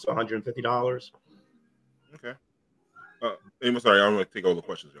 $75 to $150. Okay. I'm sorry, I don't want to take all the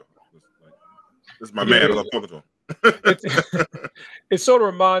questions, y'all. This is my man. I love talking to him. It sort of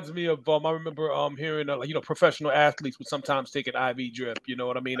reminds me of I remember hearing professional athletes would sometimes take an IV drip, you know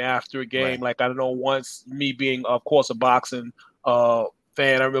what I mean, after a game. Right. Like I don't know, once me being of course a boxing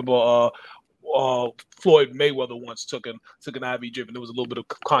fan, I remember Floyd Mayweather once took an IV drip, and there was a little bit of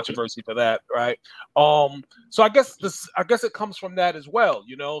controversy for that, right? So I guess it comes from that as well,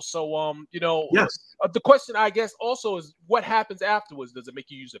 you know. So yes. The question I guess also is what happens afterwards. Does it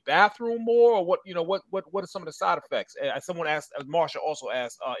make you use the bathroom more, or what? You know, what are some of the side effects? Someone asked, Marsha also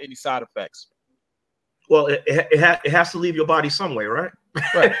asked, any side effects? Well, it has to leave your body some way, right?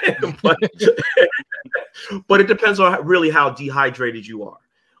 Right. but it depends on really how dehydrated you are.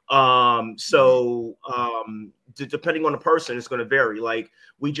 Depending on the person, it's going to vary. Like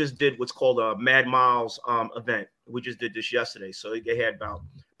we just did what's called a Mad Miles event. We just did this yesterday. So they had about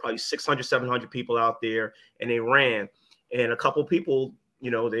probably 600, 700 people out there, and they ran. And a couple people, you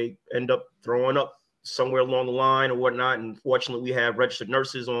know, they end up throwing up somewhere along the line or whatnot. And fortunately, we have registered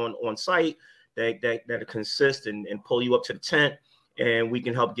nurses on site that consist and pull you up to the tent, and we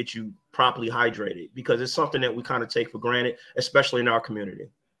can help get you properly hydrated, because it's something that we kind of take for granted, especially in our community.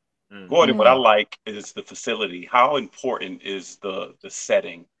 Gordon, what I like is the facility. How important is the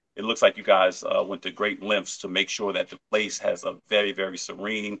setting? It looks like you guys went to great lengths to make sure that the place has a very, very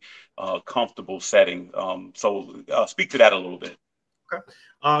serene, comfortable setting. So speak to that a little bit.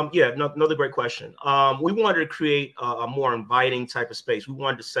 Okay. Another great question. We wanted to create a more inviting type of space. We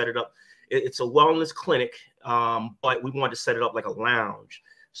wanted to set it up. It's a wellness clinic, but we wanted to set it up like a lounge.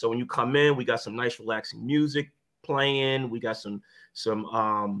 So when you come in, we got some nice relaxing music playing. We got some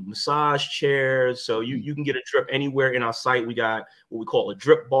massage chairs, so you can get a drip anywhere in our site. We got what we call a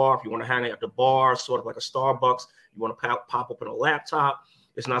drip bar. If you want to hang out at the bar, sort of like a Starbucks, you want to pop open a laptop.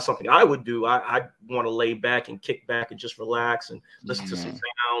 It's not something I would do. I want to lay back and kick back and just relax and listen to some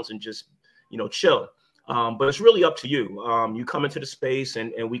sounds and just, you know, chill. But it's really up to you. You come into the space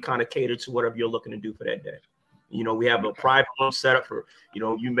and we kind of cater to whatever you're looking to do for that day. You know, we have a private room set up for, you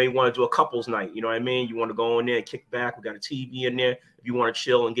know, you may want to do a couples night. You know what I mean? You want to go in there and kick back. We got a TV in there. If you want to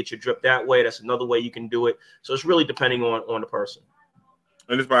chill and get your drip that way, that's another way you can do it. So it's really depending on the person.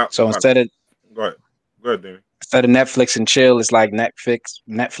 And it's about, so instead of go ahead, Danny. Instead of Netflix and chill, it's like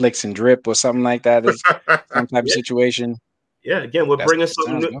Netflix and drip or something like that. Is some type of situation. Yeah, again, we're bringing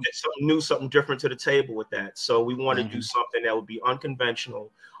something new, something different to the table with that. So we want to do something that would be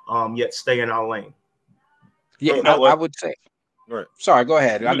unconventional, yet stay in our lane. Yeah, I would say. Right. Sorry, go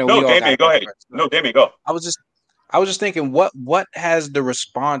ahead. I know. No, Damien, go ahead. No, Damien, go. I was just thinking, what has the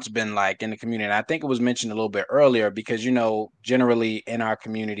response been like in the community? And I think it was mentioned a little bit earlier, because you know, generally in our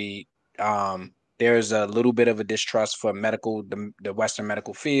community, there's a little bit of a distrust for the Western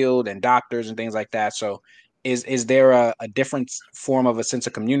medical field and doctors and things like that. So, is there a different form of a sense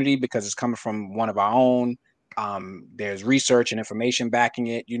of community because it's coming from one of our own? There's research and information backing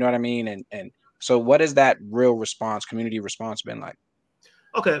it. You know what I mean? And so what has that real response, community response been like?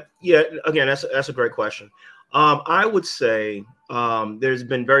 Okay. Yeah. Again, that's a great question. I would say there's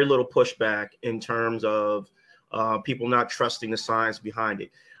been very little pushback in terms of people not trusting the science behind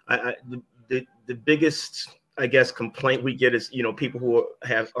it. The biggest, I guess, complaint we get is, you know, people who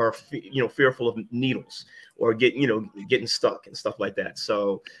are fearful of needles or getting stuck and stuff like that.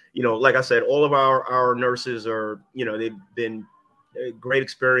 So, you know, like I said, all of our nurses are, you know, they've been a great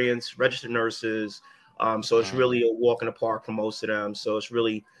experience, registered nurses. So it's really a walk in the park for most of them. So it's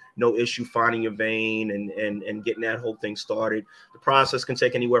really no issue finding your vein and getting that whole thing started. The process can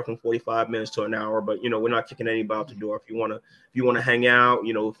take anywhere from 45 minutes to an hour, but, you know, we're not kicking anybody out the door. If you want to hang out,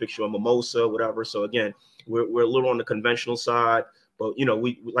 you know, we'll fix you a mimosa, whatever. So again, we're a little on the conventional side, but, you know,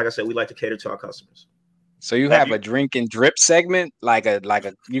 we, like I said, we like to cater to our customers. So you have a drink and drip segment, like a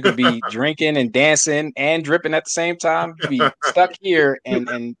you could be drinking and dancing and dripping at the same time. You be stuck here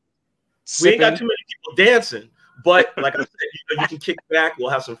and sipping. We ain't got too many people dancing, but like I said, you can kick back.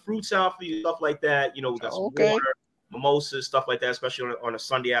 We'll have some fruits out for you, stuff like that. You know, we got some water, mimosas, stuff like that, especially on a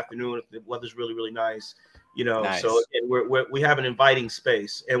Sunday afternoon if the weather's really, really nice. You know, so again, we have an inviting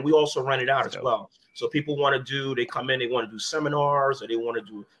space, and we also rent it out as well. So people they come in, they want to do seminars, or they want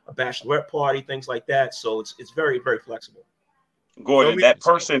to do a bachelorette party, things like that. So it's very, very flexible. Gordon, that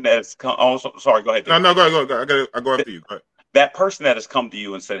person that's come. Oh, sorry, go ahead. No, go. I go after you. Go ahead. That person that has come to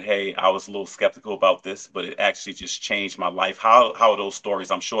you and said, "Hey, I was a little skeptical about this, but it actually just changed my life." How are those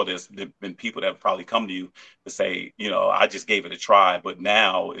stories? I'm sure there's been people that have probably come to you to say, you know, I just gave it a try, but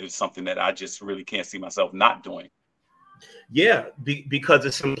now it's something that I just really can't see myself not doing. Yeah, because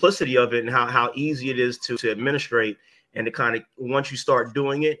the simplicity of it and how easy it is to administrate, and to kind of, once you start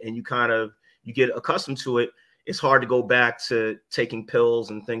doing it and you get accustomed to it, it's hard to go back to taking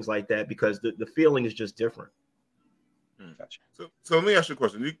pills and things like that, because the feeling is just different. So let me ask you a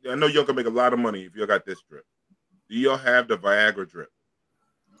question. I know y'all can make a lot of money if y'all got this drip. Do y'all have the Viagra drip?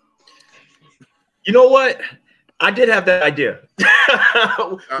 You know what? I did have that idea.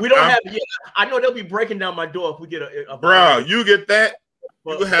 We don't have it yet. I know they'll be breaking down my door if we get a bro. You get that?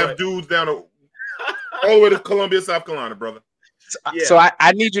 You have dudes down all the way to Columbia, South Carolina, brother. So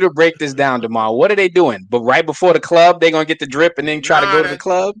I need you to break this down, Demar. What are they doing? But right before the club, they're gonna get the drip and then try to go to the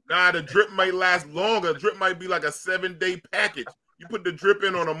club? Nah, the drip might last longer. The drip might be like a 7-day package. You put the drip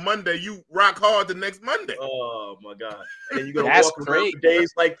in on a Monday, you rock hard the next Monday. Oh my God. And then you're gonna walk around for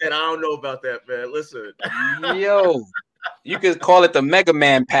days like that. I don't know about that, man. Listen. Yo, you could call it the Mega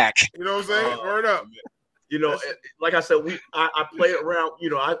Man pack. You know what I'm saying? Word up. You know, like I said, I played around. You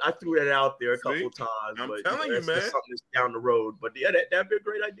know, I threw that out there a couple of times. I'm but, telling you, man, that's something that's down the road. But yeah, that'd be a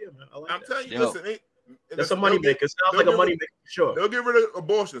great idea, man. I'm telling you, listen, that's a money maker. Sounds like a money maker, sure. They'll get rid of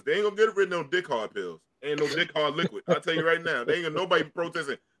abortions. They ain't gonna get rid of no dick hard pills. Ain't no dick hard liquid. I'll tell you right now. They ain't gonna nobody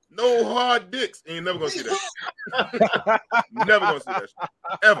protesting. No hard dicks. Ain't never gonna see that. Never gonna see that shit.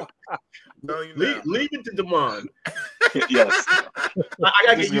 Ever. Leave it to Demond. Yes. I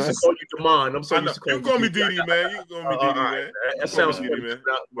gotta get used to calling you Demond. I'm so used to calling you. You call me Didi, man. You call me Didi, man. That sounds funny, man.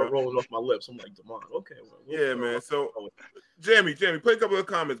 Rolling off my lips. I'm like, Demond. Okay. Well, yeah, man. So, Jamie, play a couple of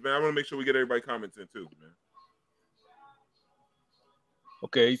comments, man. I want to make sure we get everybody comments in too, man.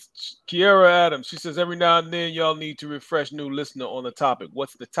 Okay, Kiara Adams. She says every now and then y'all need to refresh new listener on the topic.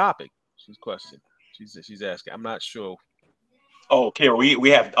 What's the topic? She's questioning. She's asking. I'm not sure. Oh, Kiara, we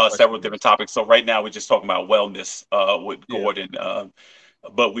have several different topics. So right now we're just talking about wellness with Gordon,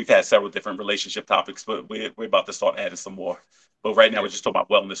 but we've had several different relationship topics. But we're about to start adding some more. But right now we're just talking about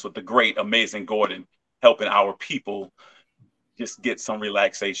wellness with the great, amazing Gordon, helping our people just get some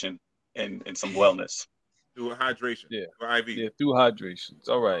relaxation and some wellness. Through hydration. Yeah. For IV. Yeah, through hydration.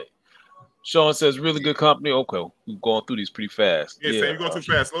 All right. Sean says, really good company. Okay, we're going through these pretty fast. Yeah, Sam, you're going too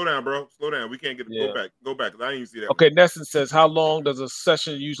fast. Slow down, bro. Slow down. We can't get go back. Go back. I didn't even see that. Okay, Nesson says, how long does a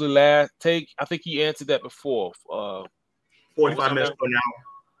session usually take? I think he answered that before. 45 minutes to an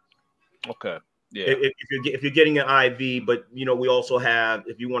hour. Okay. Yeah. If you're getting an IV, but you know, we also have,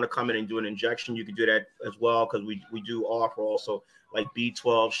 if you want to come in and do an injection, you can do that as well, because we do offer also like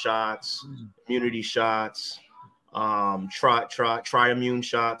B12 shots, immunity shots, Triimmune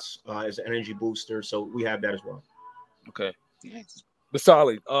shots as an energy booster. So we have that as well. Okay.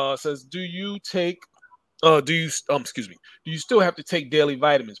 Basali says, do you still have to take daily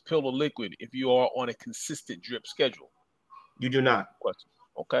vitamins, pill or liquid, if you are on a consistent drip schedule? You do not. Question.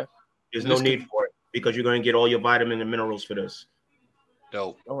 Okay. There's no need for it because you're going to get all your vitamin and minerals for this.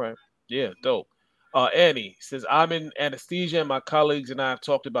 Dope. All right. Yeah, dope. Annie says, I'm in anesthesia and my colleagues and I have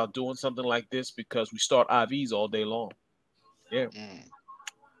talked about doing something like this because we start IVs all day long. Yeah.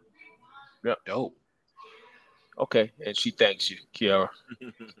 Yeah. Dope. Okay. And she thanks you, Kiara.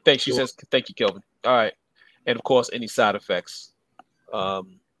 She says, thank you, Kelvin. All right. And of course, any side effects.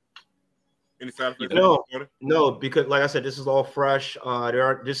 Any side effects? No, because like I said, this is all fresh.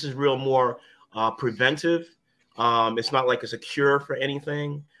 This is real more preventive. It's not like it's a cure for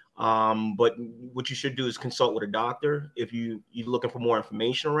anything. But what you should do is consult with a doctor if you're looking for more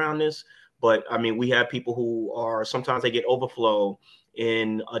information around this. But I mean, we have people who are sometimes they get overflow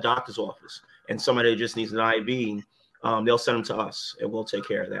in a doctor's office, and somebody just needs an IV. They'll send them to us, and we'll take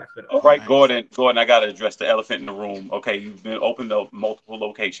care of that. All right, Gordon, I got to address the elephant in the room. Okay, you've been opened up multiple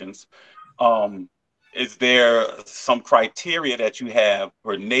locations. Is there some criteria that you have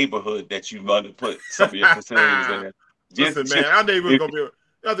per neighborhood that you want to put some of your facilities in? Listen, man, our neighborhood's gonna be.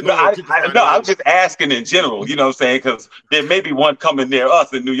 I'm just asking in general, you know what I'm saying? Because there may be one coming near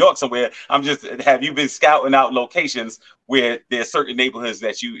us in New York somewhere. Have you been scouting out locations where there are certain neighborhoods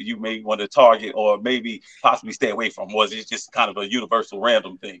that you may want to target or maybe possibly stay away from? Was it just kind of a universal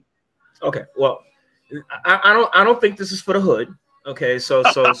random thing? Okay, well, I don't think this is for the hood. Okay, so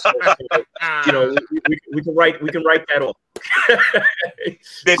you know, we can write that off.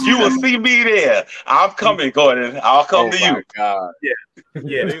 That you will see me there. I'm coming, Gordon. I'll come to you. God. Yeah.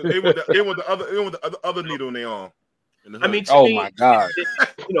 They want the other needle in their arm. I mean, my God.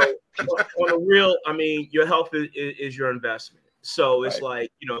 You know, on the real, I mean, your health is your investment. So it's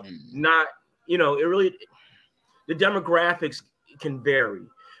like, you know, not, you know, it really, the demographics can vary.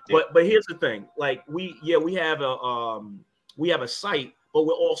 But here's the thing, like we have a site, but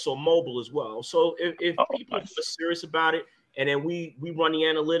we're also mobile as well. So if people are serious about it, and then we run the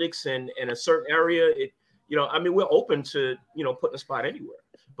analytics in a certain area, you know, I mean, we're open to, you know, putting a spot anywhere.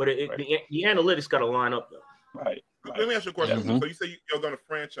 But the analytics got to line up though. Right. Let me ask you a question. So you say you're going to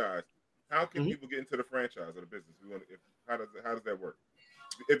franchise. How can people get into the franchise of the business? How does that work?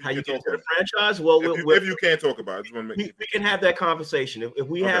 If How you you can get talk to the about it. franchise? Well, If you can't talk about it, I just want to make we can have that conversation. If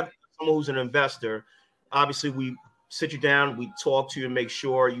we Okay. have someone who's an investor, obviously we sit you down, we talk to you and make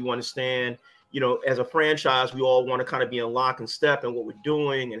sure you understand, you know, as a franchise, we all want to kind of be in lock and step in what we're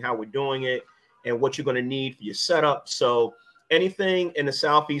doing and how we're doing it and what you're going to need for your setup. So anything in the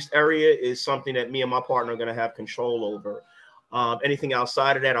Southeast area is something that me and my partner are going to have control over. Anything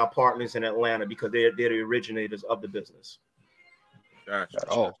outside of that, our partners in Atlanta, because they're the originators of the business. Gotcha.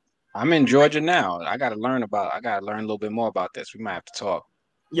 Oh, I'm in Georgia now. I gotta learn a little bit more about this. We might have to talk.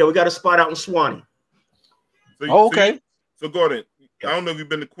 Yeah, we got a spot out in Swanee. Okay. So Gordon, I don't know if you've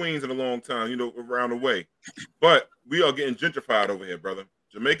been to Queens in a long time, you know, around the way, but we are getting gentrified over here, brother.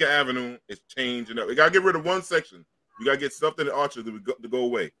 Jamaica Avenue is changing up. We gotta get rid of one section. You gotta get something in Archer to go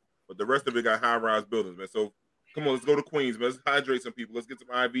away, but the rest of it got high-rise buildings, man. So come on, let's go to Queens, man. Let's hydrate some people. Let's get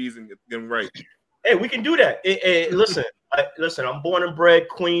some IVs and get them right. Hey, we can do that. Listen, I'm born and bred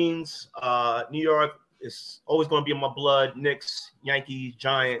Queens, New York. It's always going to be in my blood. Knicks, Yankees,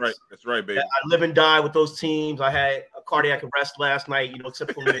 Giants. That's right, baby. I live and die with those teams. I had a cardiac arrest last night. You know,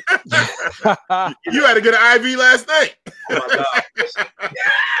 typical Knicks. You had to get an IV last night. Oh my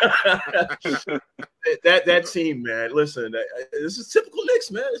God! that team, man. Listen, this is typical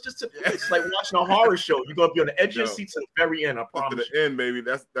Knicks, man. It's just typical Knicks. It's like watching a horror show. You're gonna be on the edge of your seat to the very end. I promise. To the end, baby.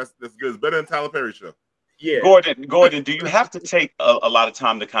 That's good. It's better than Tyler Perry show. Yeah. Gordon, do you have to take a lot of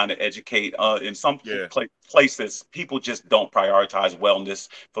time to kind of educate? In some places, people just don't prioritize wellness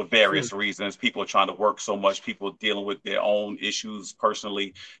for various reasons. People are trying to work so much. People are dealing with their own issues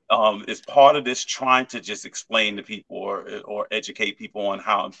personally. Is part of this trying to just explain to people or educate people on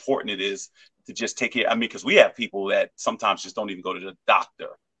how important it is to just take care? I mean, because we have people that sometimes just don't even go to the doctor.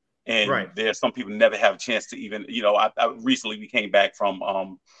 And there's some people never have a chance to even, you know, I recently we came back from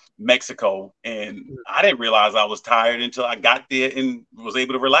Mexico, and I didn't realize I was tired until I got there and was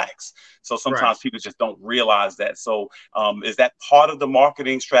able to relax. So sometimes people just don't realize that. So is that part of the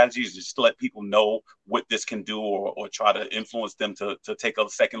marketing strategy, is just to let people know what this can do, or try to influence them to take a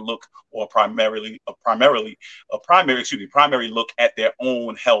second look, or primary look at their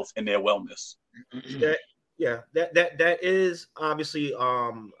own health and their wellness? That is obviously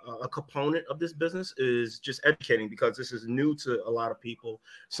a component of this business, is just educating, because this is new to a lot of people.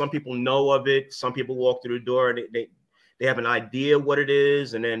 Some people know of it. Some people walk through the door and they have an idea what it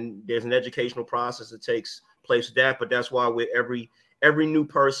is, and then there's an educational process that takes place with that. But that's why every new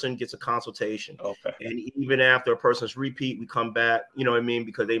person gets a consultation. Okay. And even after a person's repeat, we come back, you know what I mean?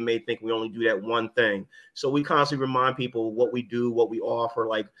 Because they may think we only do that one thing. So we constantly remind people what we do, what we offer.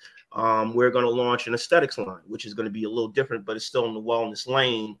 Like we're going to launch an aesthetics line, which is going to be a little different, but it's still in the wellness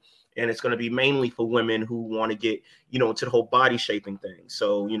lane. And it's going to be mainly for women who want to get, you know, into the whole body shaping thing.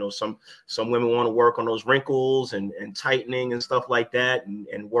 So, you know, some women want to work on those wrinkles and tightening and stuff like that,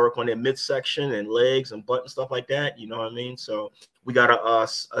 and work on their midsection and legs and butt and stuff like that. You know what I mean? So we got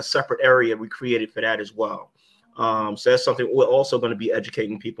a separate area we created for that as well. So that's something we're also going to be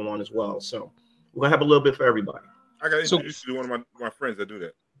educating people on as well. So we're going to have a little bit for everybody. I got introduced to one of my friends that do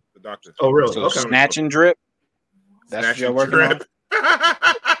that, the doctors. Oh, really? So snatch and drip. That's what you're working on.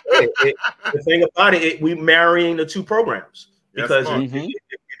 The thing about it, we marrying the two programs, because if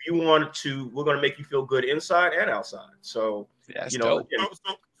you wanted to, we're going to make you feel good inside and outside. So you know,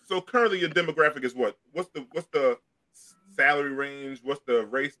 so currently your demographic is what? What's the salary range? What's the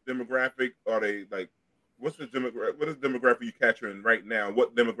race demographic? Are they like? What is demographic you capturing right now?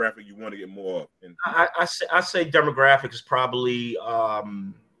 What demographic you want to get more of? I say demographic is probably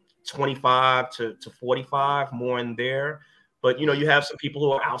 25 to 45, more in there. But, you know, you have some people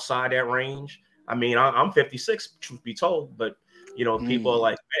who are outside that range. I mean, I'm 56, truth be told. But, you know, people are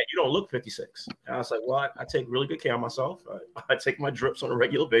like, man, you don't look 56. And I was like, well, I take really good care of myself. I take my drips on a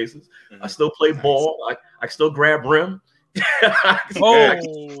regular basis. I still play ball. I still grab rim. That's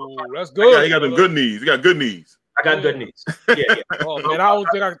good. You got the good knees. You got good knees. I got good knees. Yeah. Oh, man, I don't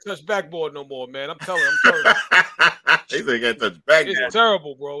think I can touch backboard no more, man. I'm telling you. They say you can't touch backboard. It's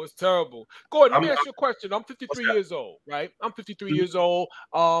terrible, bro. It's terrible. Gordon, let me ask you a question. I'm 53 years old, right? I'm 53 years old.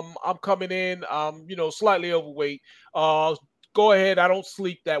 I'm coming in, you know, slightly overweight. Go ahead. I don't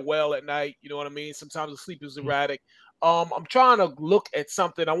sleep that well at night. You know what I mean? Sometimes the sleep is erratic. I'm trying to look at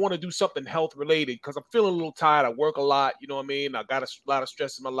something. I want to do something health related because I'm feeling a little tired. I work a lot. You know what I mean? I got a lot of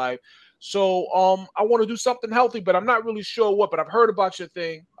stress in my life. So I want to do something healthy, but I'm not really sure what. But I've heard about your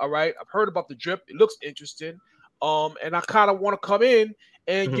thing. All right. I've heard about the drip. It looks interesting. And I kind of want to come in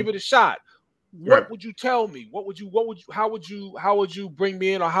and give it a shot. What would you tell me? How would you bring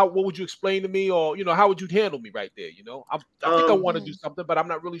me in, or what would you explain to me, or, you know, how would you handle me right there? You know, I think I want to do something, but I'm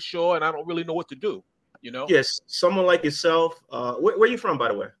not really sure, and I don't really know what to do. You know? Yes, someone like yourself. Where are you from, by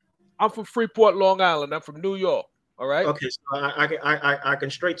the way? I'm from Freeport, Long Island. I'm from New York. All right. Okay, so I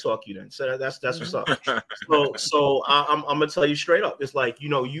can straight talk you then. So that's what's up. So I'm gonna tell you straight up. It's like, you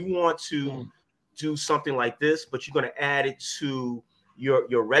know, you want to do something like this, but you're gonna add it to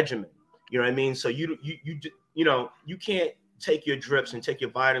your regimen. You know what I mean? So you know, you can't take your drips and take your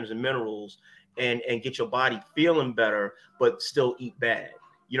vitamins and minerals and get your body feeling better, but still eat bad.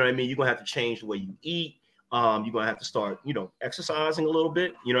 You know what I mean? You're gonna have to change the way you eat. You're gonna have to start, you know, exercising a little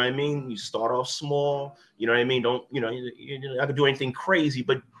bit. You know what I mean? You start off small. You know what I mean? Don't, you know, you're not gonna do anything crazy,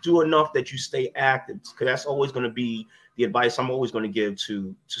 but do enough that you stay active. Because that's always gonna be the advice I'm always gonna give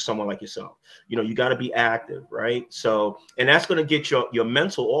to someone like yourself. You know, you got to be active, right? So, and that's gonna get your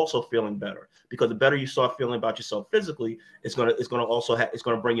mental also feeling better. Because the better you start feeling about yourself physically, it's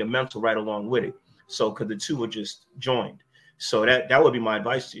gonna bring your mental right along with it. So, because the two are just joined. So that would be my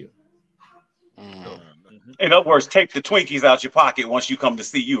advice to you. In other words, take the Twinkies out your pocket once you come to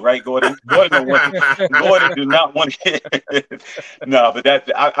see you, right, Gordon? Gordon do not want to. No, but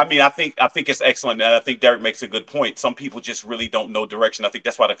I think it's excellent, and I think Derek makes a good point. Some people just really don't know direction. I think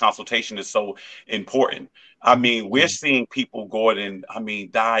that's why the consultation is so important. I mean, we're seeing people, Gordon,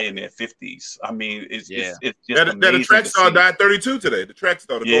 die in their 50s. I mean, it's just amazing. The track star died 32 today. The track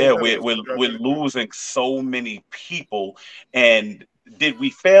star. Yeah, we're losing so many people, and did we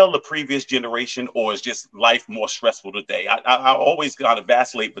fail the previous generation, or is just life more stressful today? I always got to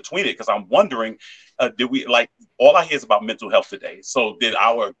vacillate between it, because I'm wondering, did we, like, all I hear is about mental health today. So did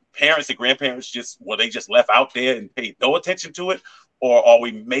our parents and grandparents were they just left out there and paid no attention to it? Or are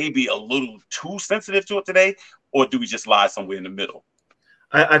we maybe a little too sensitive to it today? Or do we just lie somewhere in the middle?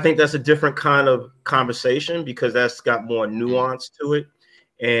 I think that's a different kind of conversation, because that's got more nuance to it.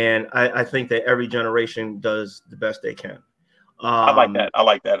 And I think that every generation does the best they can. I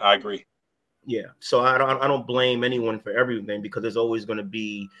like that. I agree. Yeah. So I don't blame anyone for everything, because there's always going to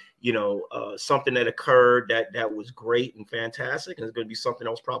be, you know, something that occurred that was great and fantastic, and there's going to be something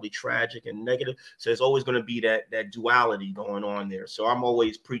else probably tragic and negative. So there's always going to be that duality going on there. So I'm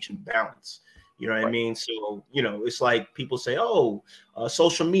always preaching balance. You know what I mean? So, you know, it's like people say,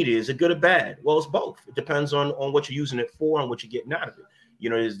 social media, is it good or bad? Well, it's both. It depends on what you're using it for and what you're getting out of it.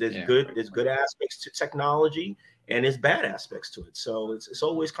 You know, there's good aspects to technology, and there's bad aspects to it. So it's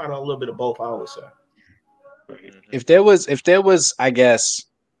always kind of a little bit of both, I always say. If there was, I guess,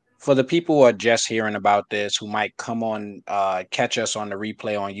 for the people who are just hearing about this, who might come on, catch us on the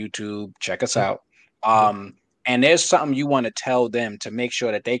replay on YouTube, check us out. And there's something you want to tell them to make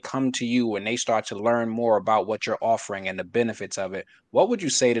sure that they come to you and they start to learn more about what you're offering and the benefits of it. What would you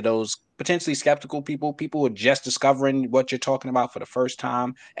say to those potentially skeptical people who are just discovering what you're talking about for the first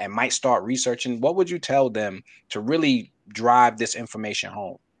time and might start researching? What would you tell them to really drive this information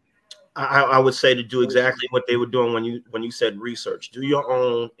home? I would say to do exactly what they were doing when you said research. Do your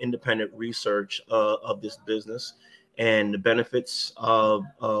own independent research of this business and the benefits of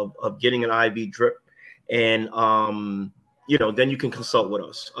getting an IV drip. And, you know, then you can consult with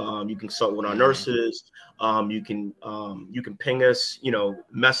us. You can consult with our nurses. You can ping us, you know,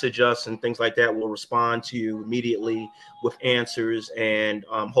 message us and things like that. We'll respond to you immediately with answers, and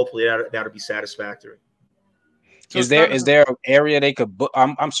hopefully that'll be satisfactory. So is there an area they could book?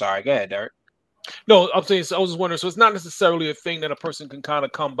 I'm sorry. Go ahead, Derek. No, I'm saying, so I was just wondering. So it's not necessarily a thing that a person can kind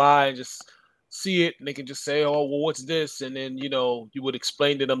of come by and just see it, and they can just say, "Oh, well, what's this?" And then, you know, you would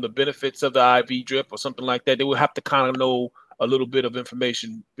explain to them the benefits of the IV drip or something like that. They would have to kind of know a little bit of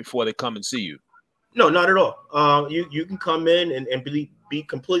information before they come and see you. No, not at all. You can come in and be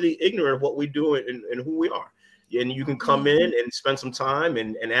completely ignorant of what we do and who we are, and you can come in and spend some time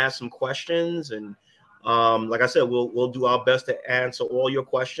and ask some questions. And like I said, we'll do our best to answer all your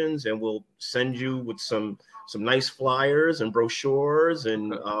questions, and we'll send you with some nice flyers and brochures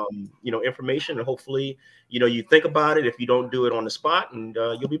and you know, information, and hopefully, you know, you think about it if you don't do it on the spot, and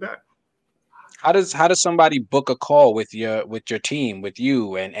you'll be back. How does somebody book a call with your team, with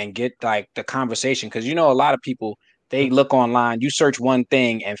you, and get like the conversation? Because, you know, a lot of people, they look online, you search one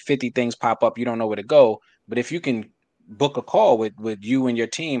thing and 50 things pop up, you don't know where to go. But if you can book a call with you and your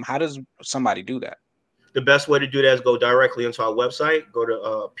team, how does somebody do that? The best way to do that is go directly into our website. Go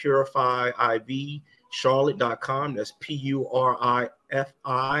to PurifyIVCharlotte.com. That's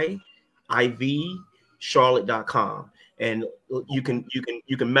PurifyIV Charlotte.com. And you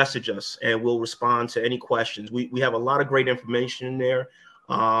can message us, and we'll respond to any questions. We have a lot of great information in there.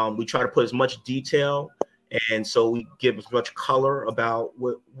 We try to put as much detail, and so we give as much color about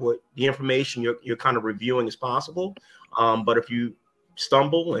what the information you're kind of reviewing as possible. But if you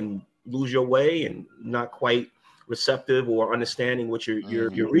stumble and lose your way and not quite receptive or understanding what you're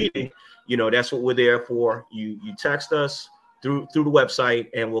reading, you know, that's what we're there for. You text us through the website,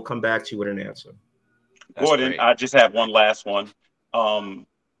 and we'll come back to you with an answer. Gordon, I just have one last one.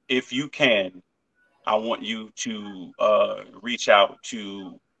 If you can, I want you to reach out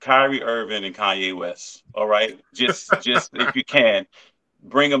to Kyrie Irving and Kanye West. All right, just if you can,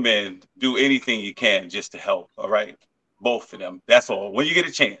 bring them in. Do anything you can just to help. All right, both of them. That's all. When you get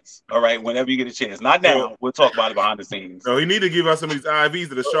a chance. All right, whenever you get a chance. Not now. We'll talk about it behind the scenes. No, he need to give us some of these IVs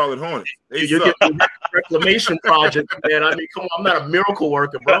to the Charlotte Hornets. You're getting a reclamation project, man. I mean, come on, I'm not a miracle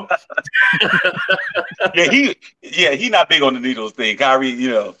worker, bro. he not big on the needles thing. Kyrie, you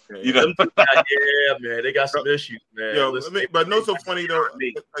know. Yeah, man, they got some issues, man. Yo, but no, so funny though.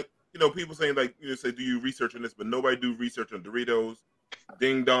 Like, you know, people saying like, you know, say, do you research on this? But nobody do research on Doritos,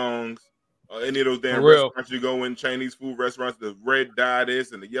 Ding Dongs, any of those damn restaurants you go in, Chinese food restaurants, the red dye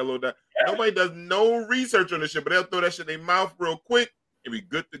this and the yellow dye. Yeah. Nobody does no research on this shit, but they'll throw that shit in their mouth real quick and be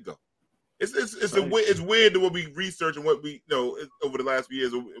good to go. It's weird what we research and what we over the last few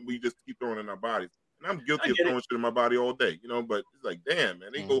years we just keep throwing in our bodies. And I'm guilty of throwing shit in my body all day, you know. But it's like, damn, man,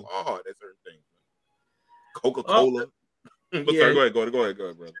 they go hard at certain things. Coca-Cola. Sorry, go ahead,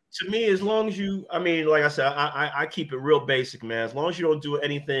 brother. To me, as long as you, I mean, like I said, I keep it real basic, man. As long as you don't do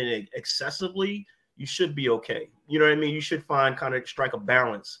anything excessively, you should be okay. You know what I mean? You should strike a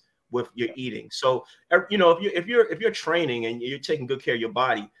balance with your eating. So, you know, if you're training and you're taking good care of your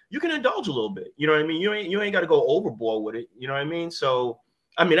body, you can indulge a little bit. You know what I mean? You ain't got to go overboard with it. You know what I mean? So,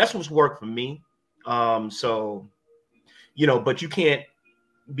 I mean, that's what's worked for me. So, you know, but you can't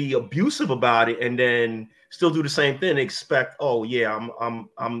be abusive about it and then still do the same thing and expect, oh yeah,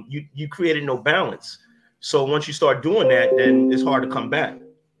 you created no balance. So once you start doing that, then it's hard to come back.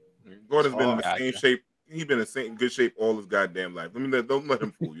 Gordon's been in the same shape. He's been in good shape all his goddamn life. Don't let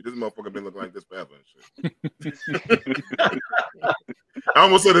him fool you. This motherfucker been looking like this forever and shit. I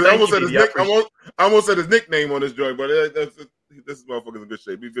almost said his nickname on this joint, but this motherfucker's in good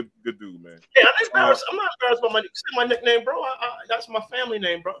shape. He's a good dude, man. Yeah, I'm not embarrassed by my nickname, bro. That's my family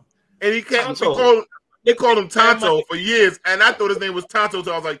name, bro. And he can't. They called him Tonto for years, and I thought his name was Tonto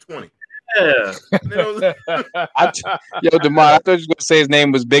until I was like 20. Yeah. Yo, DeMar, I thought you were going to say his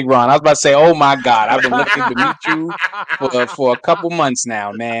name was Big Ron. I was about to say, oh my God, I've been looking to meet you for a couple months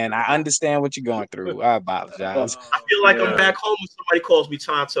now, man. I understand what you're going through. I apologize. I feel like I'm back home when somebody calls me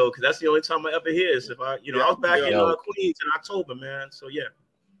Tonto, because that's the only time I ever hear is if I was back in Queens in October, man. So yeah.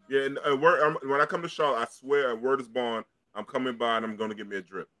 Yeah, and when I come to Charlotte, I swear, word is bond, I'm coming by and I'm going to get me a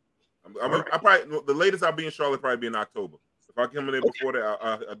drip. I probably the latest I'll be in Charlotte probably be in October. If I come in there before that,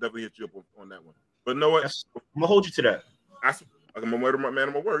 I'll definitely hit you up on that one. But know what? I'm gonna hold you to that. I'm a word, man.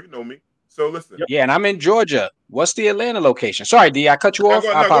 I'm a word. You know me. So listen. Yeah, and I'm in Georgia. What's the Atlanta location? Sorry, D, I cut you off.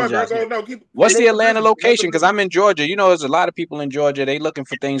 I apologize. What's the Atlanta location? Because I'm in Georgia. You know, there's a lot of people in Georgia. They looking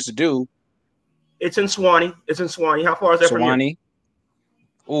for things to do. It's in Swanee. How far is that from here?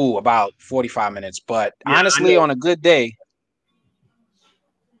 Ooh, about 45 minutes. But honestly, on a good day.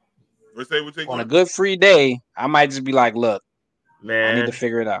 On a good free day, I might just be like, look, man, I need to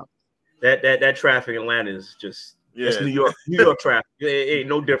figure it out. That traffic in Atlanta is just it's New York traffic. It ain't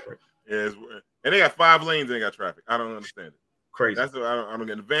no different. Yeah, and they got 5 lanes. They got traffic. I don't understand it. Crazy. That's what I don't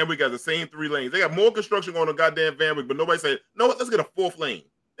get. The Van Wyck got the same 3 lanes. They got more construction going on goddamn Van Wyck, but nobody said, no, let's get a 4th lane.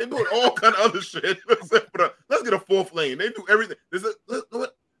 They doing all kind of other shit. Let's get a 4th lane. They do everything.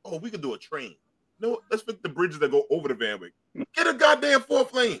 Oh, we could do a train. No, let's fix the bridges that go over the Van Wyck. Get a goddamn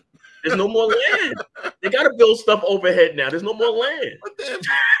 4th lane. There's no more land. They got to build stuff overhead now. There's no more land.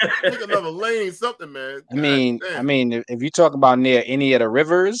 Make another lane, something, man. I mean, if you talk about near any of the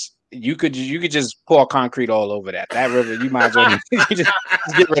rivers, you could just pour concrete all over that river. You might as well just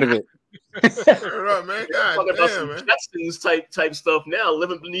get rid of it. Right, man. God damn, about man. Jetsons type stuff now,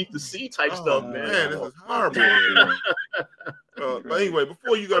 living beneath the sea type stuff, man. Man, this is horrible. But anyway,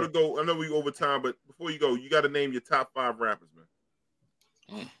 before you got to go, I know we over time, but before you go, you got to name your top 5 rappers,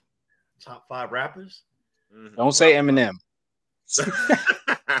 man. Top 5 rappers? Mm-hmm. Don't say Eminem.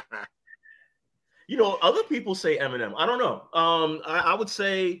 You know, other people say Eminem. I don't know. I would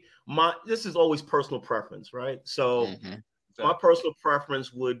say this is always personal preference, right? So my personal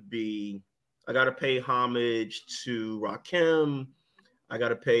preference would be I got to pay homage to Rakim. I got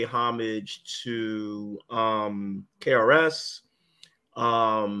to pay homage to KRS.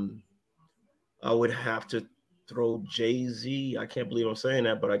 I would have to throw Jay-Z. I can't believe I'm saying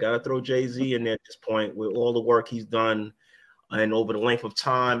that, but I got to throw Jay-Z in there at this point with all the work he's done and over the length of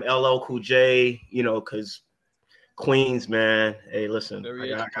time. LL Cool J, you know, because Queens, man. Hey, listen, I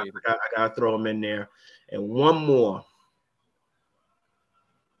got to throw him in there. And one more.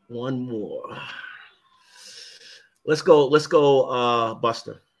 Let's go,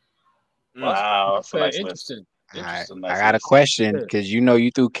 Buster. Wow, that's a Okay, nice list. interesting. Interesting. I got a question because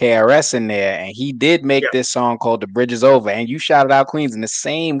you threw KRS in there, and he did make this song called "The Bridge Is Over," and you shouted out Queens in the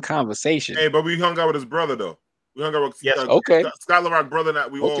same conversation. Hey, but we hung out with his brother though. We hung out with Scott LaRock brother.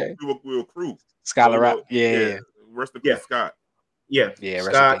 That we were crew. Scott LaRock, yeah. Rest in peace, Scott. Yeah, yeah.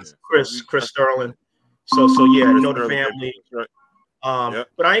 Scott, Chris Sterling. So yeah, you know the family. Right.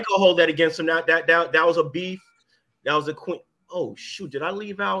 But I ain't gonna hold that against him. That was a beef. That was a queen. Oh shoot, did I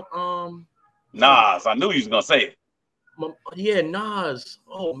leave out Nas? I knew he was gonna say it. Yeah, Nas.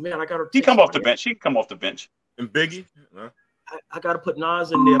 Oh man, I gotta. He come off the bench. He can come off the bench. And Biggie. I gotta put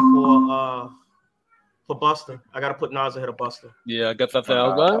Nas in there for Buster. I gotta put Nas ahead of Buster. Yeah, I got that.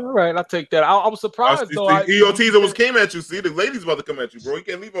 All right, I'll take that. I was surprised though. EOTs almost came at you. See, the ladies about to come at you, bro. You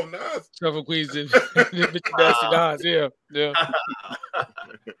can't leave on Nas. Trevor Queens and Nasty Nas. Yeah.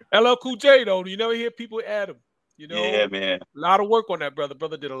 LL Cool J though. You never hear people add him. Yeah, man. A lot of work on that, brother.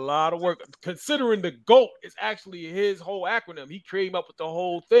 Brother did a lot of work. Considering the GOAT is actually his whole acronym. He came up with the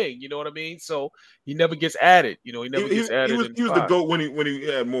whole thing. You know what I mean? So he never gets added. He never gets added. He was the GOAT when he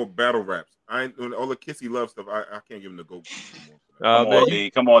had more battle raps. All the Kissy Love stuff, I can't give him the GOAT.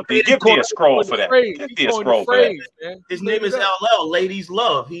 Come on, D. Give me a scroll for that. Give me a scroll for that. His name is LL, Ladies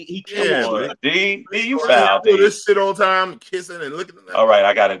Love. He killed D. You foul, D. This shit all the time, kissing and looking at that. All right,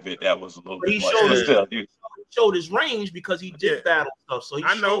 I got to admit that was a little bit much. He showed his range because he did battle stuff. So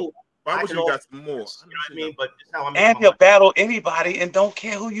I know. Why would you got some more? You know what I mean? But this how and he'll battle anybody and don't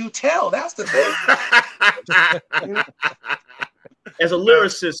care who you tell. That's the thing. As a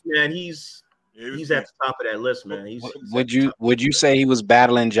lyricist, man, he's at the top of that list, man. Would you say he was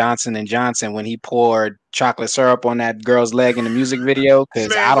battling Johnson & Johnson when he poured chocolate syrup on that girl's leg in the music video?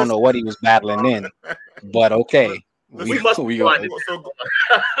 Because I don't know what he was battling then. But okay. We go. So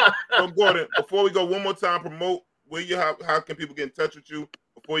Gordon, before we go, one more time, promote where you have. How can people get in touch with you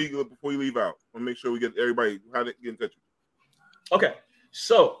before you leave out? I'll make sure we get everybody how to get in touch with you. Okay,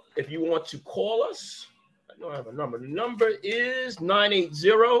 so if you want to call us, I know I have a number. The number is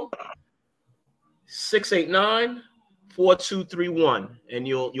 980-689-4231, and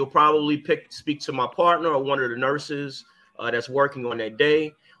you'll probably speak to my partner or one of the nurses that's working on that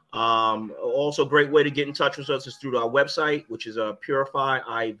day. Also, great way to get in touch with us is through our website, which is Purify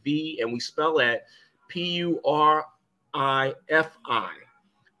IV, and we spell that PURIFI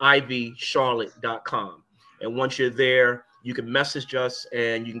IV-Charlotte.com. And once you're there, you can message us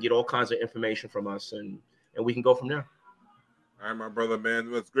and you can get all kinds of information from us, and we can go from there. All right, my brother,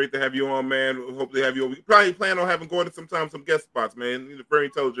 man. It's great to have you on, man. We hope to have you on. We probably plan on having Gordon sometimes some guest spots, man. He's a very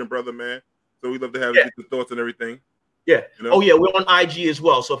intelligent brother, man. So we'd love to have get the thoughts and everything. Yeah. Oh, yeah. We're on IG as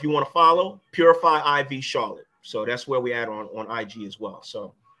well. So if you want to follow, Purify IV Charlotte. So that's where we at on IG as well.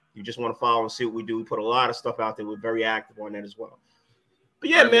 So you just want to follow and see what we do. We put a lot of stuff out there. We're very active on that as well. But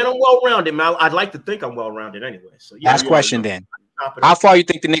yeah, man, I'm well-rounded, man. I'd like to think I'm well-rounded anyway. So yeah. Last question then. How far you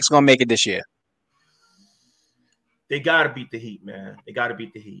think the Knicks going to make it this year? They got to beat the Heat, man. They got to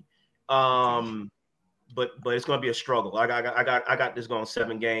beat the Heat. But it's going to be a struggle. I got this going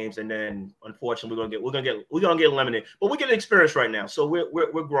 7 games, and then unfortunately we're gonna get eliminated. But we're getting experience right now, so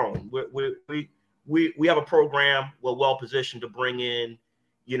we're growing. We have a program. We're well positioned to bring in,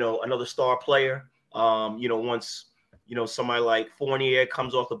 another star player. Once somebody like Fournier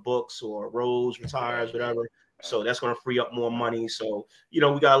comes off the books or Rose retires, whatever. So that's going to free up more money. So we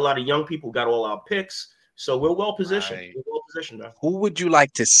got a lot of young people. Got all our picks. So we're well positioned. Right. We're well positioned now. Who would you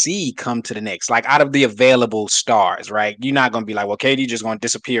like to see come to the Knicks? Like out of the available stars, right? You're not going to be like, well, KD just going to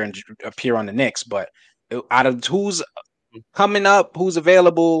disappear and appear on the Knicks. But out of who's coming up, who's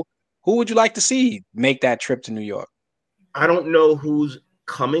available, who would you like to see make that trip to New York? I don't know who's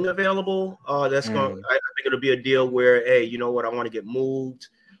coming available. That's going. I think it'll be a deal where, hey, you know what? I want to get moved.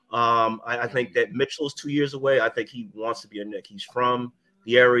 I think that Mitchell's 2 years away. I think he wants to be a Knick. He's from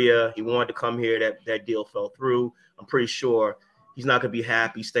the area. He wanted to come here. That deal fell through. I'm pretty sure he's not going to be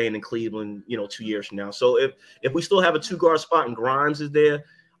happy staying in Cleveland, 2 years from now. So if we still have a 2-guard spot and Grimes is there,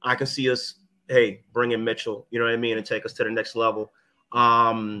 I can see us, hey, bring in Mitchell, you know what I mean, and take us to the next level.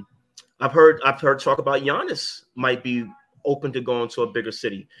 I've heard talk about Giannis might be open to going to a bigger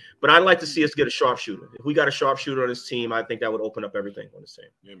city, but I'd like to see us get a sharpshooter. If we got a sharpshooter on this team, I think that would open up everything on this team.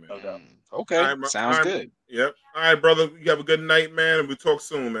 Yeah, man. Okay, sounds good. Yep. All right, brother. You have a good night, man, and we'll talk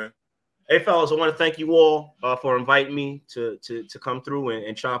soon, man. Hey, fellas, I want to thank you all for inviting me to come through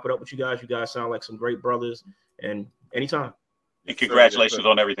and chop it up with you guys. You guys sound like some great brothers, and anytime. And congratulations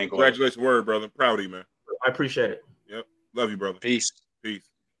on everything. Congratulations, word, brother. Proud of you, man. I appreciate it. Yep. Love you, brother. Peace.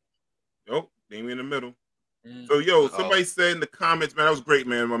 Yo, Damien in the middle. So, somebody said in the comments, man, that was great,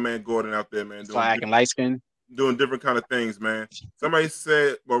 man. My man Gordon out there, man. Black and light skin. doing different kind of things, man. Somebody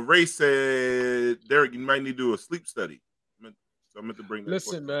said, well, Ray said, Derek, you might need to do a sleep study. So I meant to bring that.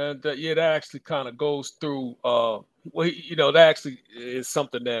 Listen, man, that actually kind of goes through. Well, that actually is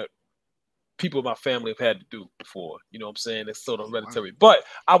something that people in my family have had to do before. You know what I'm saying? It's sort of hereditary. But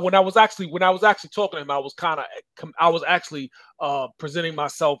when I was actually talking to him, I was actually presenting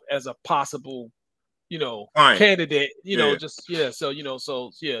myself as a possible, candidate.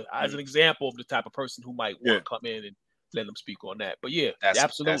 So as an example of the type of person who might want to come in and let them speak on that. But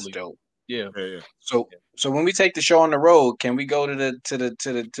absolutely. That's dope. Yeah. So when we take the show on the road, can we go to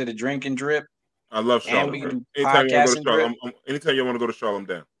the drink and drip? I love Charlotte. And we can do anytime podcast and drip. Anytime you want to go to Charlotte, I'm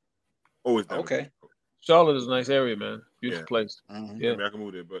down. Always down. Okay. Charlotte is a nice area, man. Beautiful place. Mm-hmm. Yeah, I can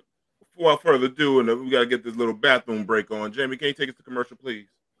move there. But without further ado, and we gotta get this little bathroom break on. Jamie, can you take us to commercial, please?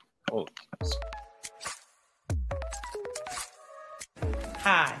 Oh.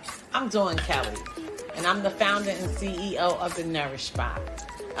 Hi, I'm Dawn Kelly, and I'm the founder and CEO of The Nourish Spot,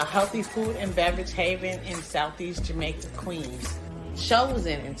 a healthy food and beverage haven in Southeast Jamaica, Queens.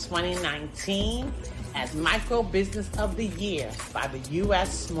 Chosen in 2019 as Micro Business of the Year by the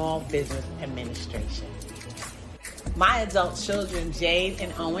U.S. Small Business Administration. My adult children, Jade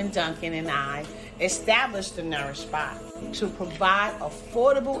and Owen Duncan, and I established the Nourish Spot to provide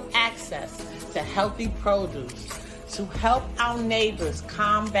affordable access to healthy produce, to help our neighbors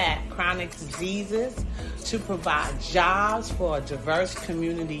combat chronic diseases, to provide jobs for a diverse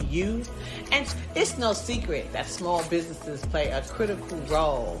community youth. And it's no secret that small businesses play a critical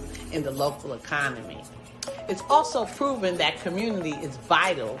role in the local economy. It's also proven that community is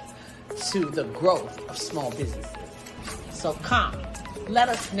vital to the growth of small businesses. So come, let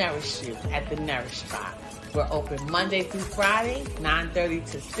us nourish you at the Nourish Spot. We're open Monday through Friday,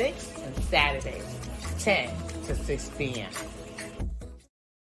 9:30 to 6, and Saturdays, 10 to 6 p.m.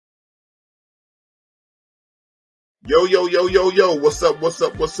 Yo, what's up?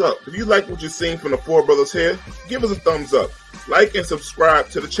 If you like what you're seeing from the Four Brothers here, give us a thumbs up. Like and subscribe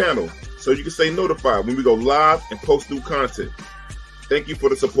to the channel so you can stay notified when we go live and post new content. Thank you for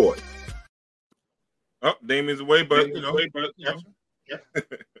the support. Oh, Damien's away, but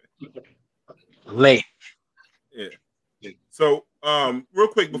late. Yeah. So, real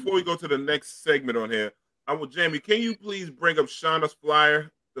quick before we go to the next segment on here, Jamie, can you please bring up Shauna's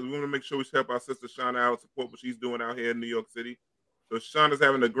flyer? Because we want to make sure we help our sister Shauna out, support what she's doing out here in New York City. So Shauna's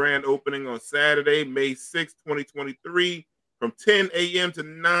having a grand opening on Saturday, May 6th, 2023, from 10 a.m. to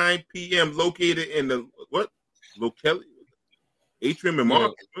 9 p.m. located in the locality? Atrium and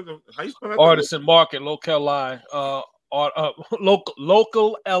Market. How you spell that? Artisan Market, Local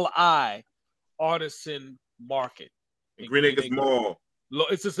LI, Artisan Market. Green Acres Mall.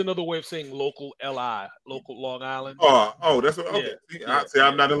 It's just another way of saying local LI, local Long Island. Oh, that's what. Okay. See,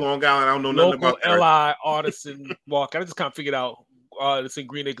 I'm not in Long Island. I don't know nothing about local LI Artisan Market. I just kind of figured out. It's in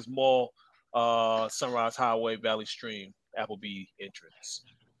Green Acres Mall, Sunrise Highway, Valley Stream, Applebee entrance.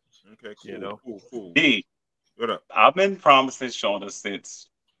 Okay, cool. Cool. D, what up? I've been promising Shauna since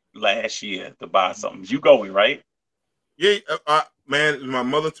last year to buy something. You going, right? Yeah, man. My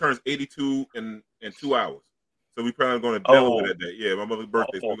mother turns 82 in 2 hours. So we probably going to Delaware that day. Yeah, my mother's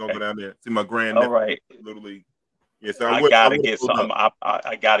birthday. So we're going to go down there, see my granddad. All right. Little League. Yeah, so I got to get something.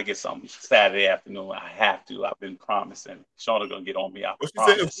 I got to get something Saturday afternoon. I have to. I've been promising. Shauna going to get on me. What she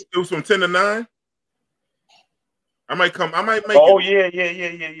said? It was from 10 to 9? I might come. I might make it.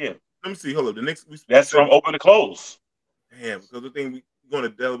 Yeah. Let me see. Hold up. The Knicks. That's from open to close. Damn. Because the thing, we're going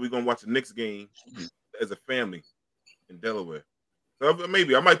to Delaware. We're going to watch the Knicks game as a family in Delaware. So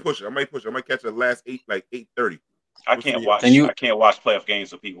maybe I might push it. I might catch the last 8:30. I can't watch playoff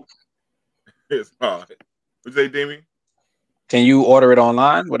games with people. It's hard. What'd you say, Damien? Can you order it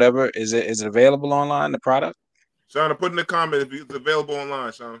online? Whatever. Is it available online, the product? Shauna, put in the comment if it's available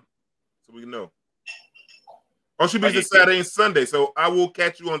online, Shauna. So we know. Oh, should be Saturday and Sunday. So I will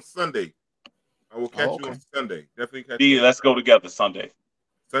catch you on Sunday. You on Sunday. Definitely catch you. Let's go together Sunday.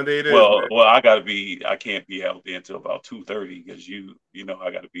 Sunday it is. Well, I can't be out there until about 2:30 because you know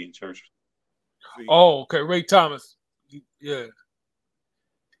I got to be in church. Oh, okay. Ray Thomas. Yeah.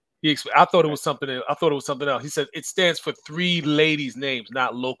 I thought it was something else. He said it stands for 3 ladies' names,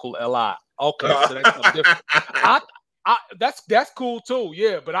 not local LI. Okay, so that's something different. That's cool too.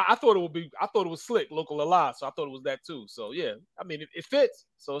 Yeah, but I thought it was slick, local LI. So I thought it was that too. So yeah, I mean it fits.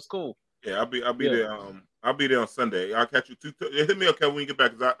 So it's cool. Yeah, I'll be there. I'll be there on Sunday. I'll catch you. Hit me up, Kevin, when you get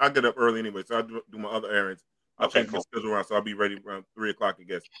back because I get up early anyway. So I do my other errands. I'll check my schedule around, so I'll be ready around 3:00, I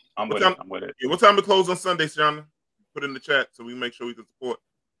guess. I'm with it. Yeah, what time to close on Sunday, Shauna? Put in the chat so we make sure we can support.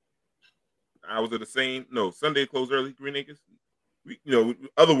 Hours are the same. No, Sunday close early. Green Acres.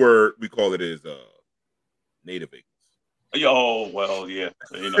 Other word we call it is Native Vegas. Yo, well, yeah.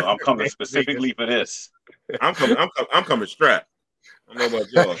 I'm coming specifically for this. I'm coming strapped. I don't know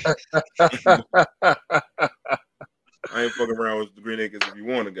about y'all. I ain't fucking around with the Green Acres if you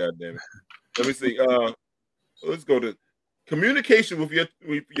want to, goddamn it. Let me see. Let's go to communication with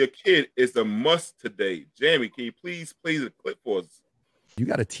your kid is a must today. Jamie, can you please play the clip for us? You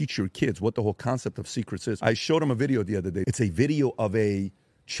got to teach your kids what the whole concept of secrets is. I showed them a video the other day. It's a video of a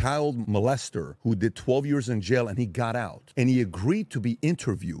child molester who did 12 years in jail, and he got out. And he agreed to be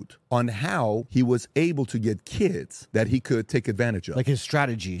interviewed on how he was able to get kids that he could take advantage of. Like his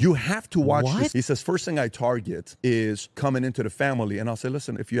strategy. You have to watch What? this. He says, first thing I target is coming into the family. And I'll say,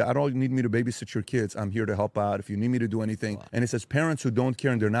 listen, if you at all need me to babysit your kids, I'm here to help out. If you need me to do anything. Wow. And he says, parents who don't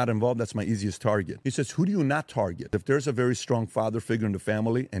care and they're not involved, that's my easiest target. He says, who do you not target? If there's a very strong father figure in the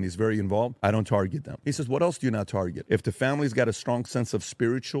family and he's very involved, I don't target them. He says, what else do you not target? If the family's got a strong sense of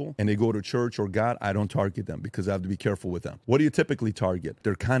spiritual and they go to church or God, I don't target them because I have to be careful with them. What do you typically target?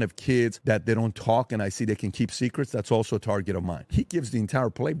 They're kind of kids that they don't talk and I see they can keep secrets. That's also a target of mine. He gives the entire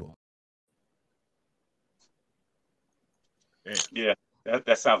playbook. Yeah,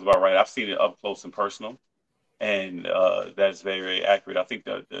 that sounds about right. I've seen it up close and personal, and that's very, very accurate. I think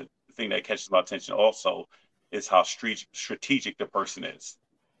the thing that catches my attention also is how strategic the person is.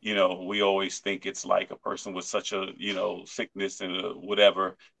 We always think it's like a person with such a, sickness and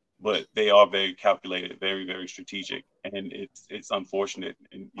whatever, but they are very calculated, very, very strategic. And it's unfortunate.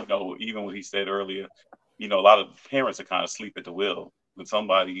 And, even what he said earlier, a lot of parents are kind of asleep at the wheel. When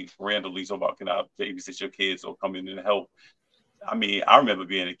somebody randomly about, can I babysit your kids or come in and help? I mean, I remember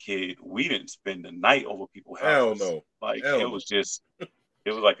being a kid, we didn't spend the night over people's houses. Hell no. Like, Hell it no. was just,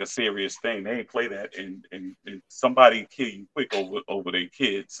 it was like a serious thing. They ain't play that, and somebody kill you quick over their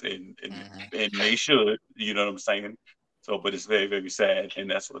kids, and they should. You know what I'm saying? So, but it's very, very sad,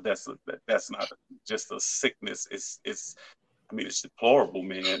 and that's not just a sickness. It's deplorable,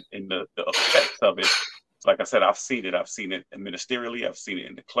 man, and the effects of it. Like I said, I've seen it. I've seen it ministerially. I've seen it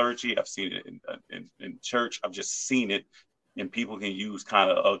in the clergy. I've seen it in church. I've just seen it. And people can use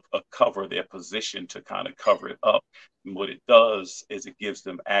kind of a cover, their position to kind of cover it up. And what it does is it gives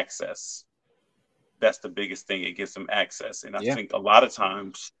them access. That's the biggest thing. It gives them access. And I think a lot of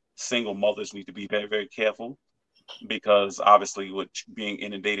times single mothers need to be very, very careful, because obviously with being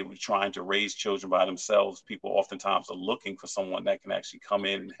inundated with trying to raise children by themselves, people oftentimes are looking for someone that can actually come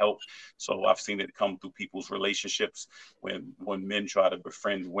in and help. So I've seen it come through people's relationships when men try to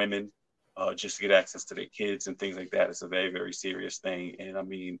befriend women, just to get access to their kids and things like that. It's a very, very serious thing. And I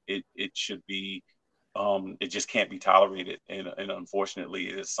mean, it should be, it just can't be tolerated. And unfortunately,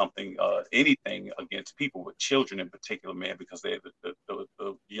 it is something, anything against people with children in particular, man, because they're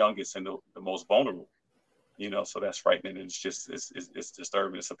the youngest and the most vulnerable, so that's frightening. And it's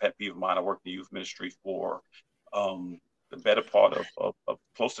disturbing. It's a pet peeve of mine. I worked in youth ministry for the better part of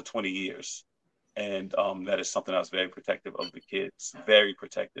close to 20 years. And that is something I was very protective of the kids, very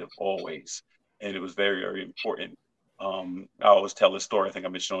protective always. And it was very, very important. I always tell this story. I think I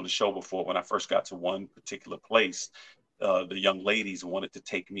mentioned on the show before, when I first got to one particular place, the young ladies wanted to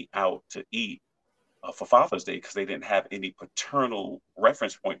take me out to eat for Father's Day because they didn't have any paternal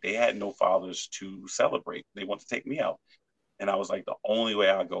reference point. They had no fathers to celebrate. They wanted to take me out. And I was like, the only way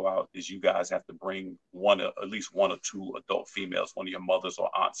I go out is you guys have to bring at least one or two adult females, one of your mothers or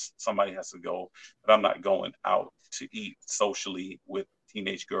aunts. Somebody has to go, but I'm not going out to eat socially with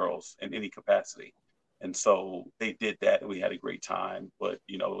teenage girls in any capacity. And so they did that, and we had a great time. But,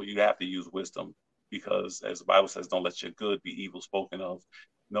 you have to use wisdom, because as the Bible says, don't let your good be evil spoken of.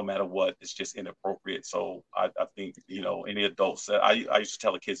 No matter what, it's just inappropriate. So I think, any adults, I used to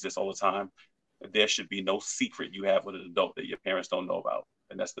tell the kids this all the time. There should be no secret you have with an adult that your parents don't know about.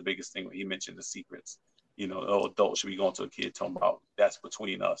 And that's the biggest thing when he mentioned the secrets. No adult should be going to a kid talking about that's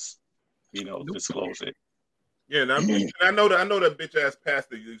between us, disclose it. Yeah, and I know that bitch ass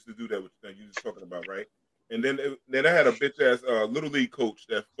pastor used to do that, what you was talking about, right? And then I had a bitch ass little league coach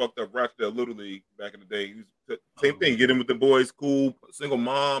that fucked up Rochdale Little League back in the day. He was same thing, get him with the boys, school, single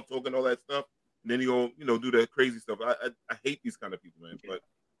mom, talking all that stuff. And then he go, do that crazy stuff. I hate these kind of people, man. But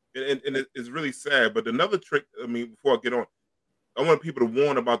and it's really sad. But another trick, before I get on, I want people to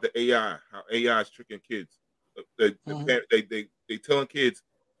warn about the AI, how AI is tricking kids. They telling kids,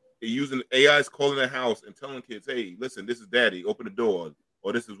 they're using AI's calling their house and telling kids, hey, listen, this is daddy, open the door,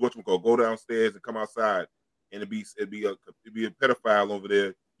 or this is whatchamacallit, go downstairs and come outside, and it'd be a pedophile over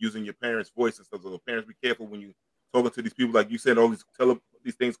there using your parents' voice and stuff. So parents, be careful when you talking to these people, like you said, all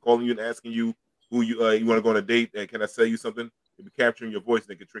these things, calling you and asking you who you want to go on a date, and can I sell you something? They'll be capturing your voice and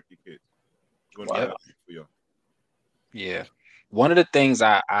they can trick your kids. Wow. Yeah. One of the things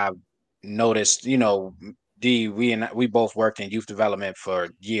I've noticed, D, we both worked in youth development for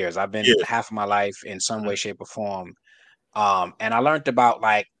years. I've been half of my life in some way, shape, or form. And I learned about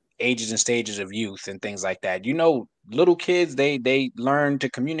like ages and stages of youth and things like that. You know, little kids, they learn to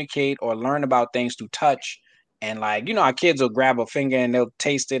communicate or learn about things through touch. And like, you know, our kids will grab a finger and they'll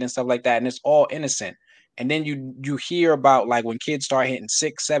taste it and stuff like that. And it's all innocent. And then you hear about like when kids start hitting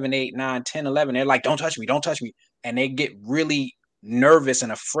 6, 7, 8, 9, 10, 11, they're like, don't touch me, don't touch me. And they get really nervous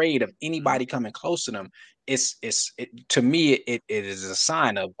and afraid of anybody coming close to them. To me, it is a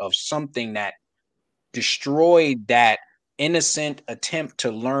sign of something that destroyed that innocent attempt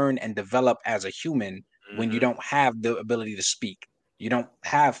to learn and develop as a human when you don't have the ability to speak. You don't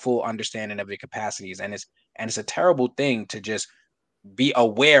have full understanding of your capacities. And it's a terrible thing to just be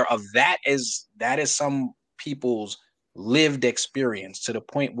aware of. That is some people's lived experience, to the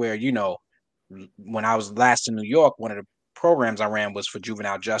point where, you know, when I was last in New York, one of the programs I ran was for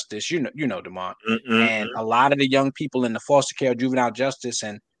juvenile justice, you know, Demont. And a lot of the young people in the foster care, juvenile justice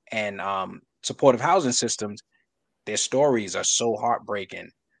and supportive housing systems, their stories are so heartbreaking.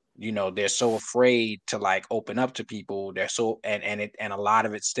 You know, they're so afraid to like open up to people. They're so and a lot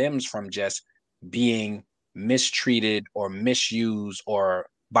of it stems from just being mistreated or misused or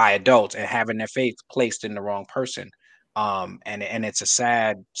by adults and having their faith placed in the wrong person. And it's a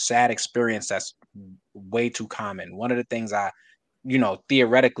sad experience that's way too common. One of the things I, you know,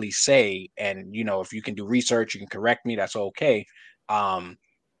 theoretically say, and you know, if you can do research, you can correct me, that's okay.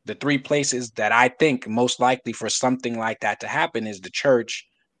 The three places that I think most likely for something like that to happen is the church,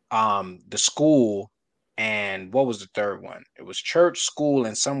 the school, and what was the third one? It was church, school,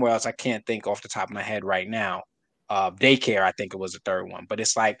 and somewhere else I can't think off the top of my head right now. Daycare, I think it was the third one. But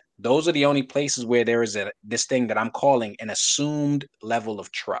it's like those are the only places where there is this thing that I'm calling an assumed level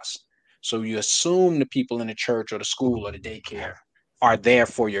of trust. So you assume the people in the church or the school or the daycare are there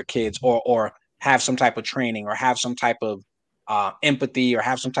for your kids, or have some type of training, or have some type of empathy, or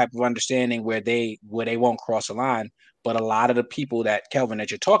have some type of understanding where they won't cross a line. But a lot of the people that Kelvin that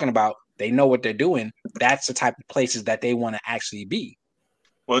you're talking about, they know what they're doing. That's the type of places that they want to actually be.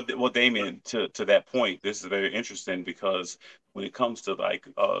 Well, Damien, to that point, this is very interesting, because when it comes to like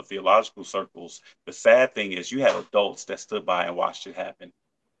theological circles, the sad thing is you have adults that stood by and watched it happen,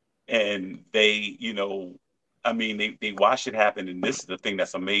 and they, you know, I mean, they watched it happen. And this is the thing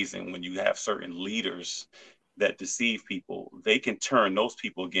that's amazing: when you have certain leaders that deceive people, they can turn those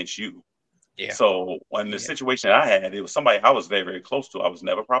people against you. Yeah. So when the situation I had, it was somebody I was very, very close to. I was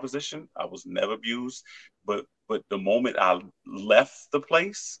never propositioned. I was never abused. But the moment I left the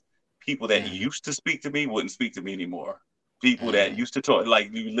place, people that used to speak to me wouldn't speak to me anymore. People that used to talk, like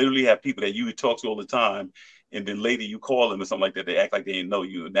you literally have people that you would talk to all the time, and then later you call them or something like that, they act like they didn't know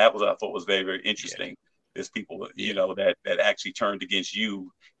you. And that was, I thought, was very, very interesting. There's people, you know, that actually turned against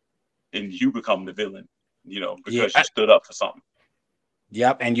you, and you become the villain, you know, because you stood up for something.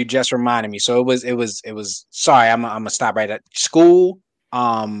 Yep, and you just reminded me. So it was. Sorry, I'm gonna stop right at school,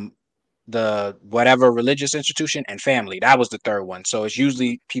 the whatever religious institution, and family. That was the third one. So it's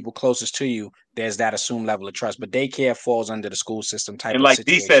usually people closest to you. There's that assumed level of trust, but daycare falls under the school system type. And like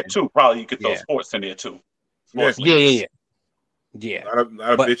D said too, probably you could throw sports in there too. Yeah. A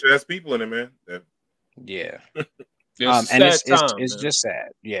lot of bitch ass people in it, man. Yeah. And it's just sad.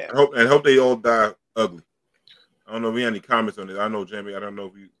 Yeah. I hope they all die ugly. I don't know if we have any comments on this. I know, Jamie. I don't know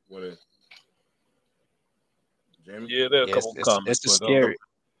if you want to. Jamie? Yeah, there are a couple comments. It's scary.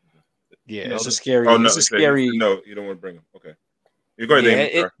 Yeah, it's a scary. Oh no, it's a scary. No, you don't want to bring them. Okay. You're going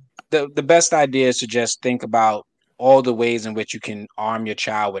to the best idea is to just think about all the ways in which you can arm your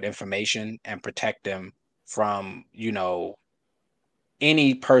child with information and protect them from, you know,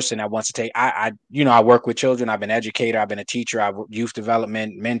 any person that wants to take. I work with children. I've been an educator. I've been a teacher. I've youth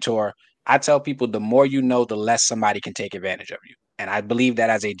development mentor. I tell people the more you know, the less somebody can take advantage of you. And I believe that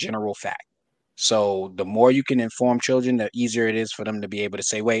as a general fact. So the more you can inform children, the easier it is for them to be able to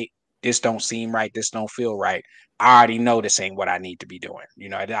say, wait, this don't seem right. This don't feel right. I already know this ain't what I need to be doing. You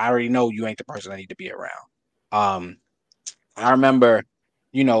know, I already know you ain't the person I need to be around. I remember,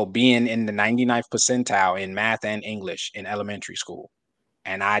 you know, being in the 99th percentile in math and English in elementary school.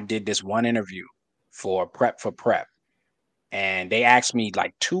 And I did this one interview for prep. And they asked me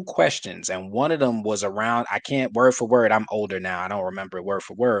like 2 questions, and one of them was around, I can't word for word, I'm older now, I don't remember it word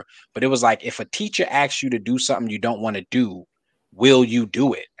for word, but it was like, if a teacher asks you to do something you don't want to do, will you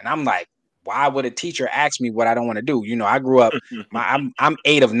do it? And I'm like, why would a teacher ask me what I don't want to do? You know, I grew up, I'm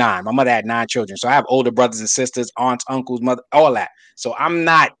 8 of 9. My mother had 9 children, so I have older brothers and sisters, aunts, uncles, mother, all that. So I'm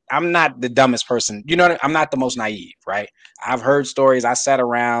not the dumbest person. You know, I'm not the most naive, right? I've heard stories. I sat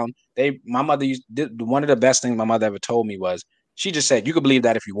around. My mother one of the best things my mother ever told me was, she just said, you can believe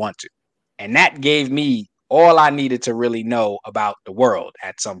that if you want to. And that gave me all I needed to really know about the world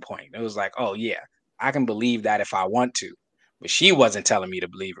at some point. It was like, oh yeah, I can believe that if I want to. But she wasn't telling me to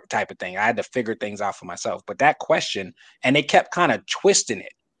believe it, type of thing. I had to figure things out for myself. But that question, and they kept kind of twisting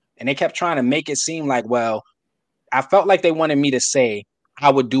it. And they kept trying to make it seem like, well, I felt like they wanted me to say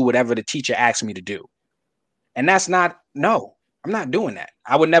I would do whatever the teacher asked me to do. And that's not, no, I'm not doing that.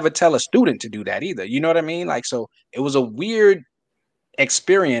 I would never tell a student to do that either. You know what I mean? Like, so it was a weird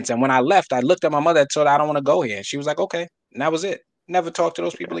experience. And when I left, I looked at my mother and told her I don't want to go here. And she was like, okay. And that was it. Never talked to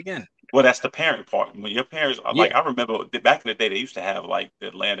those people again. Well, that's the parent part. When your parents, like, I remember back in the day, they used to have like the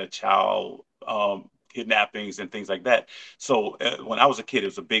Atlanta child kidnappings and things like that. So when I was a kid, it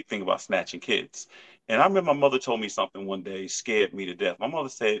was a big thing about snatching kids. And I remember my mother told me something one day, scared me to death. My mother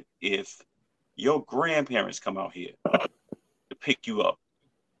said, if your grandparents come out here to pick you up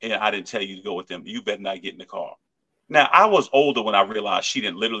and I didn't tell you to go with them, you better not get in the car. Now, I was older when I realized she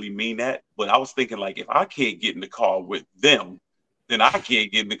didn't literally mean that, but I was thinking, like, if I can't get in the car with them, then I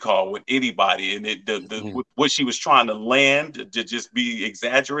can't get in the car with anybody. And what she was trying to land to just be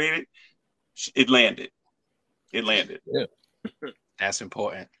exaggerated, it landed. It landed. Yeah. That's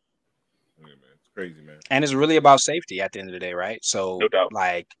important. Yeah, man. It's crazy, man. And it's really about safety at the end of the day, right? So,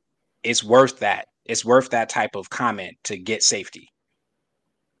 like, it's worth that. It's worth that type of comment to get safety.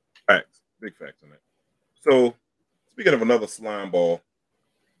 Facts. Big facts on that. So, speaking of another slime ball,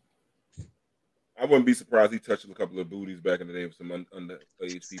 I wouldn't be surprised he touched a couple of booties back in the day with some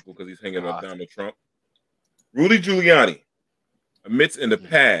underage people because he's hanging with Donald Trump. Rudy Giuliani admits in the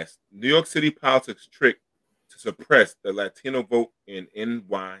past New York City politics trick to suppress the Latino vote in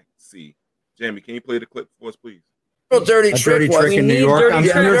NYC. Jamie, can you play the clip for us, please? Dirty trick in New York.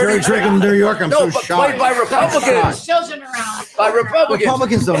 Dirty trick in New York. I'm so shocked. Played by Republicans. Children around. By Republicans.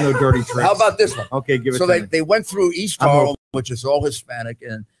 Republicans don't know dirty tricks. How about this one? Okay, give it. So they went through East Harlem, which is all Hispanic,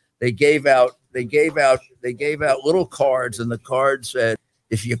 and they gave out little cards, and the card said,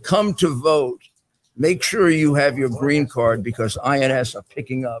 if you come to vote, make sure you have your green card because INS are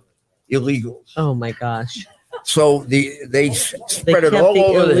picking up illegals. Oh my gosh. So they spread it all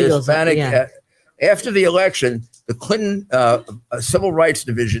over the Hispanic. Yeah. After the election, the Clinton Civil Rights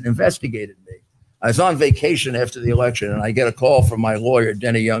Division investigated me. I was on vacation after the election, and I get a call from my lawyer,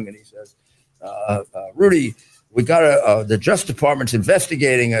 Denny Young, and he says, Rudy, we got the Justice Department's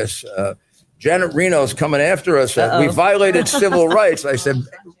investigating us. Janet Reno's coming after us. We violated civil rights. I said,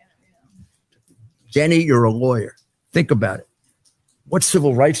 Denny, you're a lawyer. Think about it. What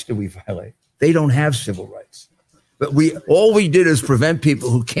civil rights do we violate? They don't have civil rights. But all we did is prevent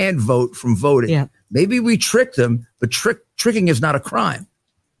people who can't vote from voting. Yeah. Maybe we tricked them, but tricking is not a crime.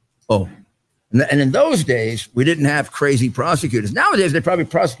 Oh, and in those days, we didn't have crazy prosecutors. Nowadays, they probably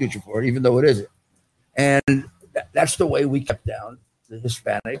prosecute you for it, even though it isn't. And that's the way we kept down the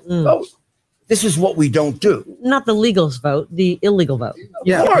Hispanic vote. This is what we don't do. Not the legal vote, the illegal vote.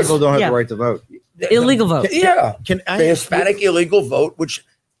 Yeah, people don't have the right to vote. Illegal vote. Yeah. The Hispanic illegal vote, which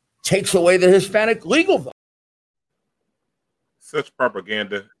takes away the Hispanic legal vote. Such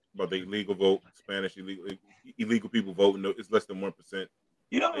propaganda about the illegal vote, Spanish illegal people voting. It's less than 1%.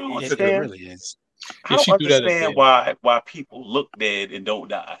 You know, I don't It understand. really is. I don't understand why people look dead and don't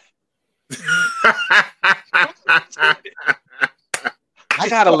die. I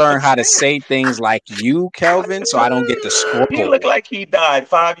gotta learn how to say things like you, Kelvin, so I don't get the score. He looked like he died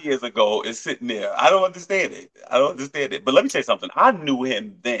 5 years ago and sitting there. I don't understand it. But let me say something. I knew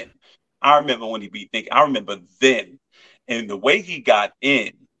him then. I remember when he beat Dinkins. I remember then. And the way he got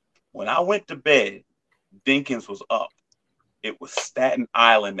in, when I went to bed, Dinkins was up. It was Staten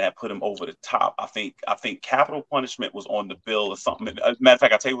Island that put him over the top. I think capital punishment was on the bill or something. As a matter of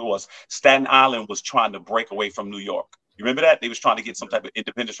fact, I'll tell you what it was. Staten Island was trying to break away from New York. You remember that? They was trying to get some type of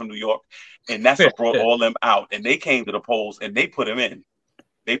independence from New York. And that's what brought all them out. And they came to the polls and they put him in.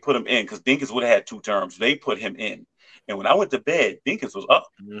 They put him in because Dinkins would have had 2 terms. They put him in. And when I went to bed, Dinkins was up.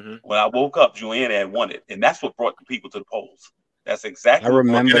 Mm-hmm. When I woke up, Giuliani had won it. And that's what brought the people to the polls. That's exactly. I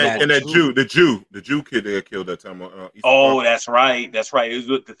remember that. And the Jew kid that got killed that time. That's right. That's right. It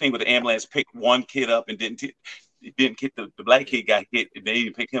was the thing with the ambulance picked one kid up and didn't get the black kid got hit. And they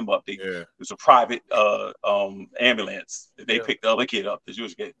didn't pick him up. It was a private ambulance. They picked the other kid up, the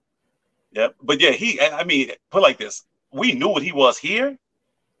Jewish kid. Yeah, but yeah, put it like this: we knew what he was here,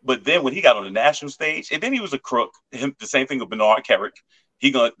 but then when he got on the national stage, and then he was a crook. The same thing with Bernard Kerik.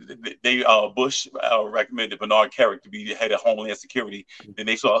 Bush recommended Bernard Kerik to be head of Homeland Security. Then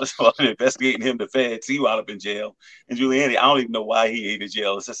they started investigating him. The feds. He wound up in jail. And Giuliani, I don't even know why he ain't in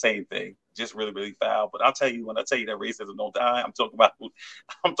jail. It's the same thing. just really, really foul. But I'll tell you, when I tell you that racism don't die, I'm talking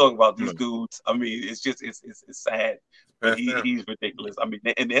about these dudes. I mean, it's just it's sad. He's ridiculous. I mean,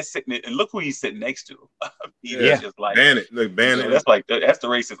 and they're sitting, and look who he's sitting next to. I mean, it's just like Bannon. Look, Bannon. That's the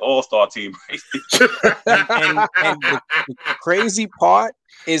racist all-star team. and the crazy part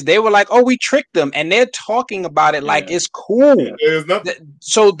is they were like, "Oh, we tricked them," and they're talking about it like it's cool.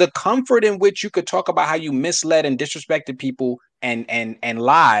 So the comfort in which you could talk about how you misled and disrespected people and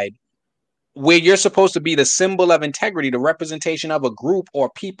lied, where you're supposed to be the symbol of integrity, the representation of a group or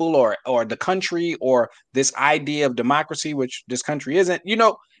people or the country or this idea of democracy, which this country isn't,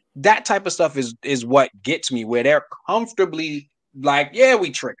 that type of stuff is what gets me, where they're comfortably like, yeah, we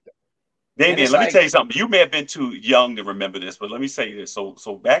tricked them. Damien, let me tell you something. You may have been too young to remember this, but let me say this.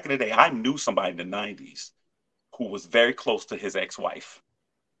 So back in the day, I knew somebody in the 90s who was very close to his ex-wife.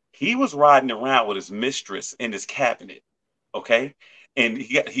 He was riding around with his mistress in his cabinet, okay? And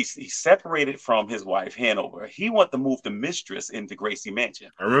he separated from his wife, Hanover. He wanted to move the mistress into Gracie Mansion.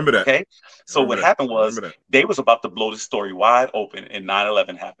 I remember that. Okay? So what happened was they was about to blow the story wide open, and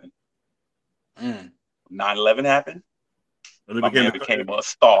 9/11 happened. 9/11 happened. My man became a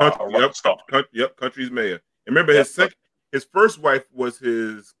star, a rock star. Country's mayor. And remember, his first wife was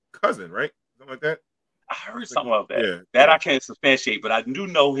his cousin, right? Something like that. I heard something about that. Yeah, I can't substantiate, but I do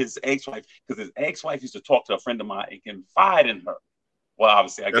know his ex-wife, because his ex-wife used to talk to a friend of mine and confide in her. Well,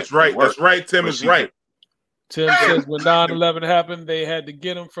 obviously, I guess that's right. That's right. Tim is right. Tim says when 9/11 happened, they had to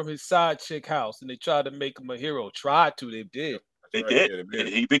get him from his side chick house, and they tried to make him a hero. Tried to, they did. They did. And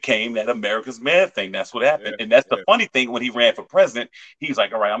he became that America's man thing. That's what happened. And that's the funny thing. When he ran for president, he was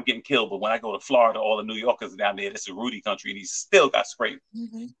like, all right, I'm getting killed. But when I go to Florida, all the New Yorkers are down there. This is Rudy country. And he still got scraped.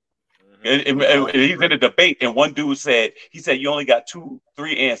 And he's in a debate. And one dude said, you only got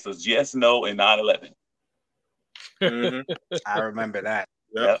 3 answers. Yes, no, and 9/11. I remember that.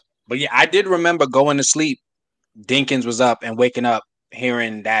 Yep. But yeah, I did remember going to sleep. Dinkins was up and waking up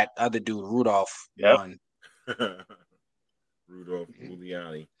hearing that other dude, Rudolph, won. Rudolph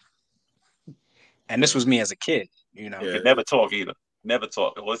Giuliani. And this was me as a kid, He could never talk either. Never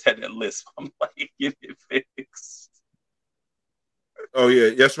talk. I always had that list. I'm like, get it fixed. Oh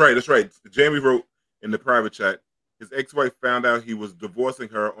yeah, that's right. That's right. Jamie wrote in the private chat, his ex-wife found out he was divorcing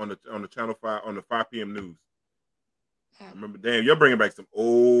her on the Channel 5 on the 5 p.m. news. I remember, damn, you're bringing back some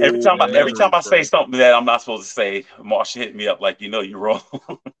old. Every time I say something that I'm not supposed to say, Marsha hit me up like, you're wrong.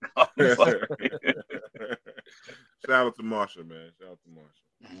 Shout out to Marsha, man. Shout out to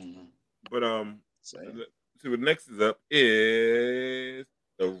Marsha. But see what next is up is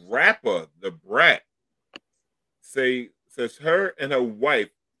the rapper, The Brat. Says her and her wife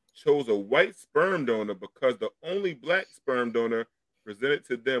chose a white sperm donor because the only black sperm donor presented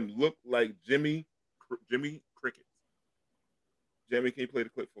to them looked like Jimmy Cricket. Jamie, can you play the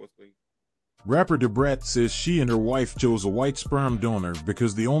clip for us, please? Rapper Da Brat says she and her wife chose a white sperm donor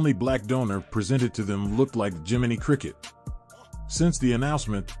because the only black donor presented to them looked like Jiminy Cricket. Since the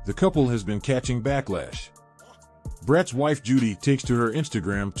announcement, the couple has been catching backlash. Brat's wife Judy takes to her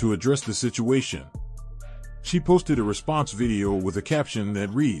Instagram to address the situation. She posted a response video with a caption that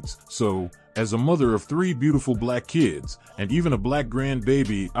reads, "So, as a mother of 3 beautiful black kids, and even a black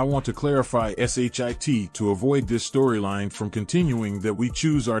grandbaby, I want to clarify SHIT to avoid this storyline from continuing that we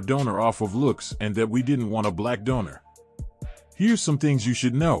choose our donor off of looks and that we didn't want a black donor. Here's some things you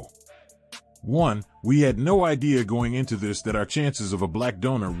should know. 1, we had no idea going into this that our chances of a black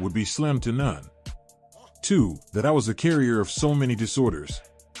donor would be slim to none. 2, that I was a carrier of so many disorders.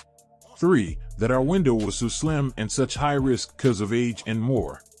 3, that our window was so slim and such high risk because of age and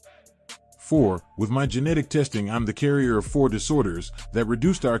more. 4, with my genetic testing I'm the carrier of 4 disorders that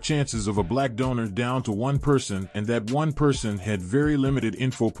reduced our chances of a black donor down to 1 person, and that 1 person had very limited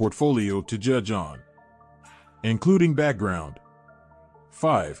info portfolio to judge on, including background.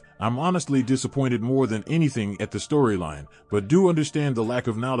 5, I'm honestly disappointed more than anything at the storyline, but do understand the lack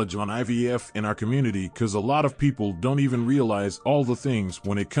of knowledge on IVF in our community because a lot of people don't even realize all the things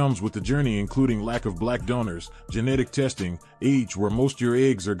when it comes with the journey, including lack of black donors, genetic testing, age where most your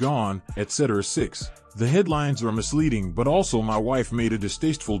eggs are gone, etc. 6, the headlines are misleading, but also my wife made a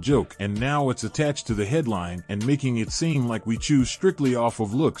distasteful joke and now it's attached to the headline and making it seem like we choose strictly off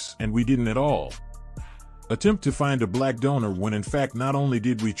of looks and we didn't at all. Attempt to find a black donor when in fact not only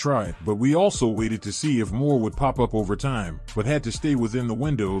did we try, but we also waited to see if more would pop up over time, but had to stay within the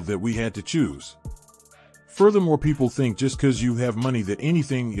window that we had to choose. Furthermore, people think just because you have money that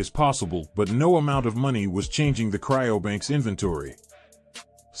anything is possible, but no amount of money was changing the cryobank's inventory.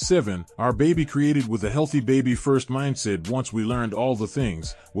 7. Our baby created with a healthy baby first mindset once we learned all the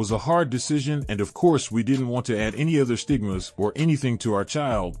things was a hard decision, and of course we didn't want to add any other stigmas or anything to our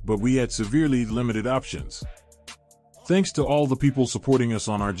child, but we had severely limited options. Thanks to all the people supporting us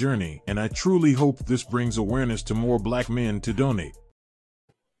on our journey, and I truly hope this brings awareness to more black men to donate.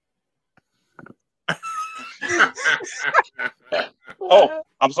 Oh,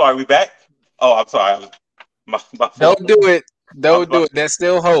 I'm sorry. We back? Oh, I'm sorry. Don't do it. Don't do it. There's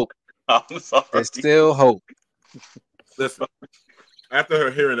still hope. I'm sorry. There's still hope. Listen, after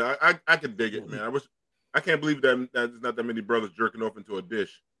her hearing it, I can dig it, man. I can't believe that there's not that many brothers jerking off into a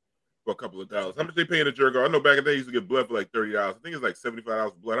dish for a couple of dollars. How much they paying a jerk off? I know back in the day you used to get blood for like $30. I think it's like $75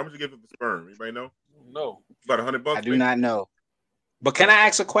 for blood. How much you get for the sperm? Anybody know? No. About $100. I do not know. But can I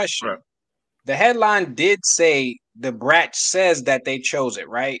ask a question? Right. The headline did say the brat says that they chose it,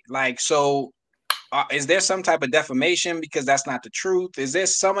 right? Like, so is there some type of defamation because that's not the truth? Is there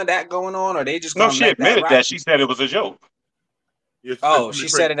some of that going on, or they just no? She admitted that. She said it was a joke. Yeah, she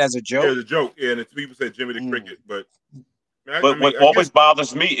said it as a joke. Yeah, it's a joke. Yeah, and people said Jimmy the Cricket, but. What always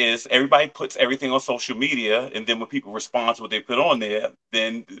bothers me is everybody puts everything on social media, and then when people respond to what they put on there,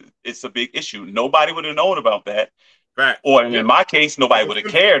 then it's a big issue. Nobody would have known about that. Fact. Or in my case, nobody would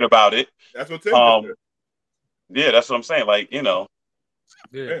have cared about it. That's what Tim said. Yeah, that's what I'm saying. Like, you know,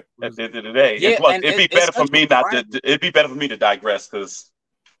 yeah. At the end of the day, and plus, it'd be better for me it'd be better for me to digress because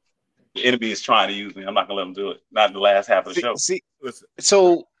the enemy is trying to use me. I'm not gonna let them do it. Not in the last half of the show.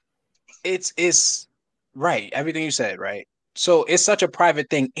 So it's right. Everything you said, right? So it's such a private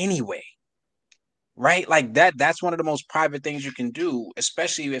thing anyway, right? Like that's one of the most private things you can do,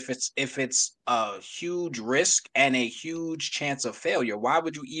 especially if it's a huge risk and a huge chance of failure. Why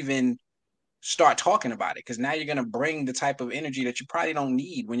would you even start talking about it? Because now you're going to bring the type of energy that you probably don't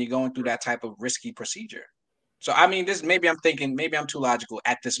need when you're going through that type of risky procedure. So, I mean, maybe I'm too logical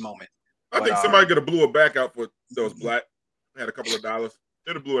at this moment. I think somebody could have blew it back out for those black, had a couple of dollars.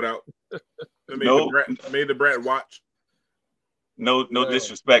 They'd have blew it out. Made the brat watch. No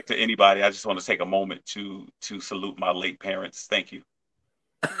disrespect to anybody. I just want to take a moment to salute my late parents. Thank you.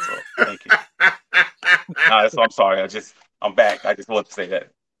 So, thank you. So I'm sorry. I'm back. I just want to say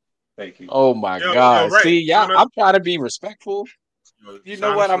that. Thank you. Oh my God. Right. See, y'all, I'm trying to be respectful. You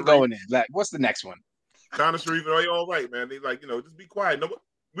know what? I'm going in. Like, what's the next one? China Sharif, are you all right, man? They like, just be quiet. No,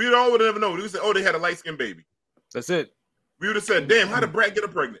 we all would never know. We would say, oh, they had a light-skinned baby. That's it. We would have said, damn, how did Brad get her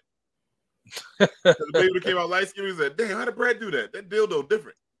pregnant? The baby that came out light-skinned, we said, damn, how did Brad do that? That dildo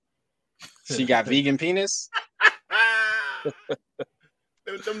different. She got vegan penis?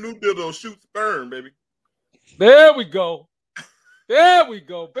 Them new dildos shoot sperm, baby. There we go. There we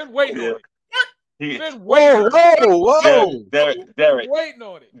go. Been waiting on it. Been waiting. Whoa. Derek. Waiting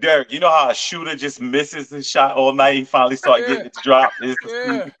on it. Derek, you know how a shooter just misses his shot all night? He finally started getting it dropped. He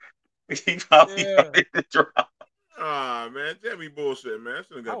finally got it to drop. Ah, man. That be bullshit, man.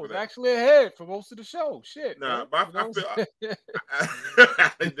 I was actually ahead for most of the show. Shit. Nah, but I feel I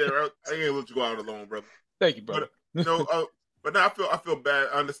ain't let you go out alone, brother. Thank you, brother. But now I feel bad.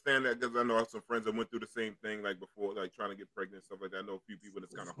 I understand that because I know I have some friends that went through the same thing like before, like trying to get pregnant and stuff like that. I know a few people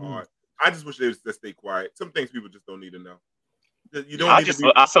that's kind of hard. I just wish they would just stay quiet. Some things people just don't need to know. You don't.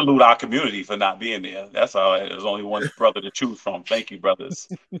 I salute our community for not being there. That's all. There's only one brother to choose from. Thank you, brothers.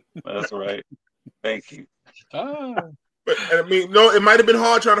 That's right. Thank you. But I mean, no, it might have been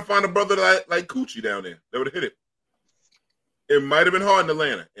hard trying to find a brother like Coochie down there that would have hit it. It might have been hard in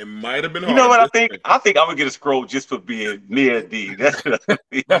Atlanta. It might have been hard. You know what I think? I think I'm gonna get a scroll just for being near D.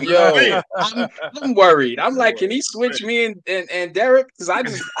 Yo, I'm worried. I'm like, can he switch me and Derek? Because I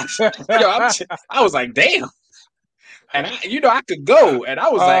was like, damn. And I could go, and I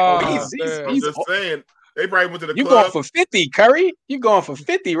was like, I'm just saying. They probably went to the club. You going for 50, Curry? You going for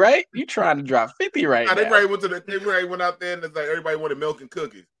 50, right? You trying to drop 50 right now. They probably went out there and it's like everybody wanted milk and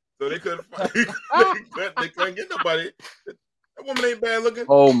cookies. So they couldn't they couldn't get nobody. That woman ain't bad looking.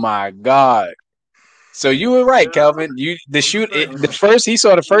 Oh my God. So you were right, Kelvin. He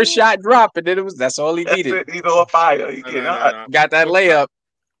saw the first shot drop, and then that's all he needed. He's on fire. Got that layup.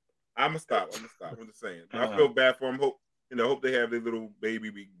 I'm gonna stop. I'm just saying. I feel bad for him. Hope they have their little baby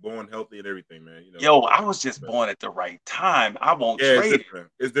be born healthy and everything, man. Yo, I was just born at the right time. I won't trade it.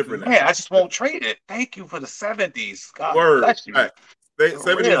 It's different. Man, I just won't trade it. Thank you for the 70s. God bless you. Right. 70s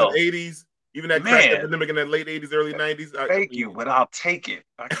and 80s, even that crack epidemic in the late 80s, early 90s. Thank you, but I'll take it.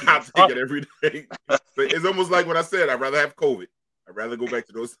 I'll take it every day. But it's almost like what I said. I'd rather have COVID. I'd rather go back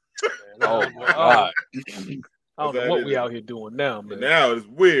to those. Oh my God. I don't know what we out here doing now, man. Now it's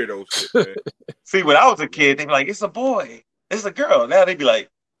weirdo shit, man. See, when I was a kid, they'd be like, it's a boy, it's a girl. Now they'd be like,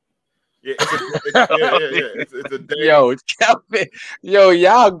 Yeah, it's a day. Yo, Kelvin. Yo,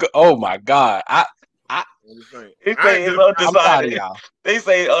 y'all. Oh my God. They say it's undecided. y'all. They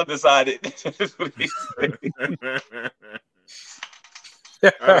say undecided. That's what he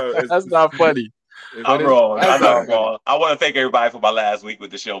That's not funny. I'm wrong. I know I'm wrong. I want to thank everybody for my last week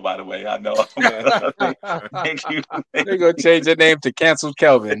with the show, by the way. I know. Thank you. They're going to change their name to Cancel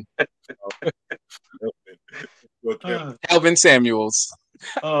Kelvin. Kelvin Samuels.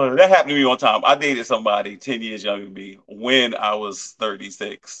 Oh, that happened to me one time. I dated somebody 10 years younger than me when I was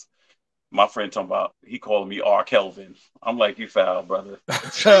 36. My friend talking about, he called me R. Kelvin. I'm like, you foul, brother.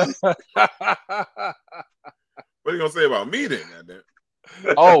 What are you going to say about me then?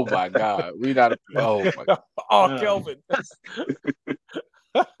 Oh my God. We not. Oh my God. Oh, Kelvin.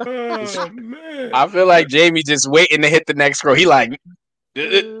 Oh, man. I feel like Jamie just waiting to hit the next scroll. He like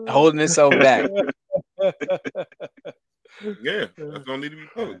holding himself back. Yeah, that's gonna need to be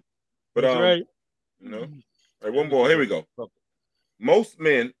public. But That's right. you know, all right, one more. Here we go. Most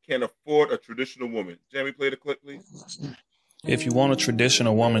men can't afford a traditional woman. Jamie, play the clip, please. If you want a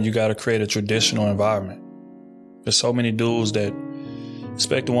traditional woman, you got to create a traditional environment. There's so many dudes that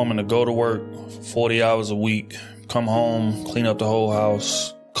expect a woman to go to work 40 hours a week, come home, clean up the whole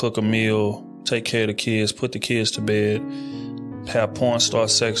house, cook a meal, take care of the kids, put the kids to bed, have porn star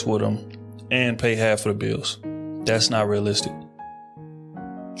sex with them, and pay half of the bills. That's not realistic.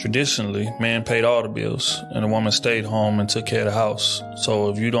 Traditionally, man paid all the bills and the woman stayed home and took care of the house. So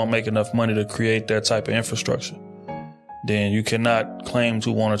if you don't make enough money to create that type of infrastructure, then you cannot claim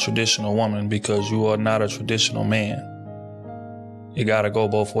to want a traditional woman because you are not a traditional man. It gotta go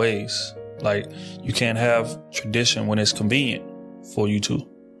both ways. Like, you can't have tradition when it's convenient for you to.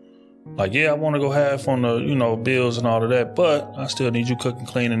 Like, yeah, I want to go half on the, bills and all of that, but I still need you cooking,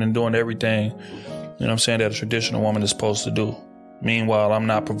 cleaning, and doing everything, you know what I'm saying, that a traditional woman is supposed to do. Meanwhile, I'm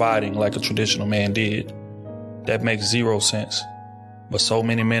not providing like a traditional man did. That makes zero sense. But so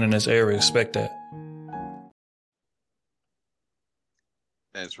many men in this area expect that.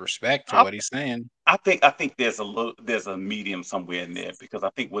 There's respect for what he's saying. I think there's a medium somewhere in there, because I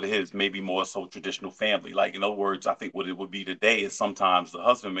think what it is maybe more so traditional family. Like, in other words, I think what it would be today is sometimes the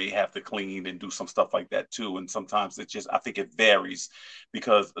husband may have to clean and do some stuff like that too. And sometimes I think it varies,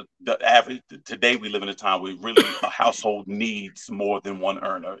 because the average today we live in a time where really a household needs more than one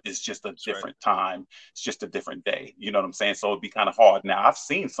earner. It's just a different time. It's just a different day. You know what I'm saying? So it'd be kind of hard. Now, I've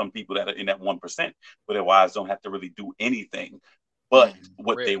seen some people that are in that 1%, where their wives don't have to really do anything but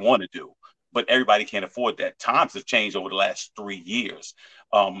what they want to do. But everybody can't afford that. Times have changed over the last 3 years.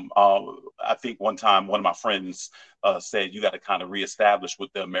 I think one time one of my friends said, you got to kind of reestablish what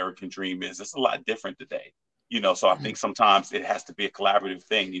the American dream is. It's a lot different today. So I think sometimes it has to be a collaborative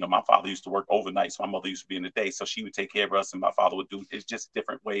thing. My father used to work overnight, so my mother used to be in the day. So she would take care of us and my father would do, it's just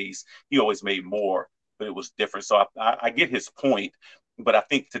different ways. He always made more, but it was different. So I get his point. But I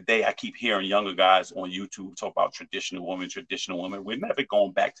think today I keep hearing younger guys on YouTube talk about traditional women. We're never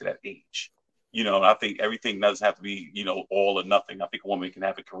going back to that age. I think everything doesn't have to be, all or nothing. I think a woman can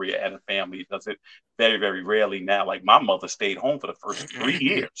have a career and a family. It does it very, very rarely now. Like, my mother stayed home for the first 3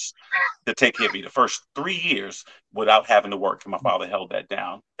 years to take care of me, the first 3 years without having to work. And my father held that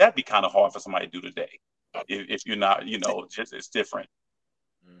down. That'd be kind of hard for somebody to do today. If you're not, it's different.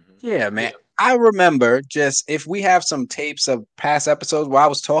 Yeah, man. I remember just if we have some tapes of past episodes where I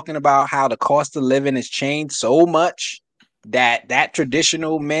was talking about how the cost of living has changed so much that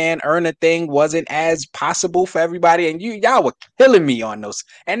traditional man earner thing wasn't as possible for everybody. And y'all were killing me on those.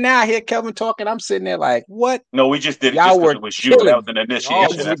 And now I hear Kelvin talking. I'm sitting there like, what? No, we just did it just because it was you. That was an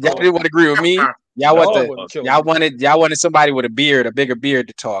initiation. Y'all didn't want to agree with me. Y'all wanted somebody with a bigger beard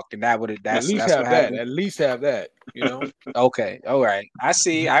to talk, and that would at least have that. At least have that. Okay, all right. I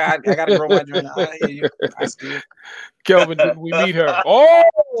see. I gotta grow my dream. I hear you. I see. Kelvin, did we meet her?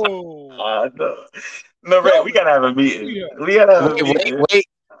 Oh, no, Ray, we gotta have a meeting. We gotta have a meeting. Wait.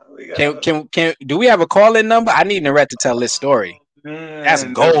 Can do we have a call-in number? I need Narette to tell this story. That's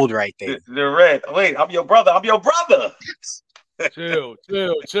gold right there. Narette, wait, I'm your brother. Chill,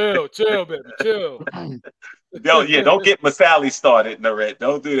 baby, chill. Yo, yeah, don't get Masali started, Narette.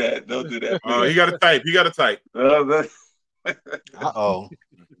 Don't do that. You gotta type. Uh-oh.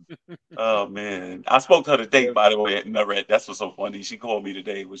 Oh, man. I spoke to her today, by the way, Narette. That's what's so funny. She called me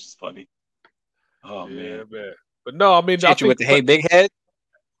today, which is funny. Oh, yeah, man. But no, I mean, she hit you with the hey, big head?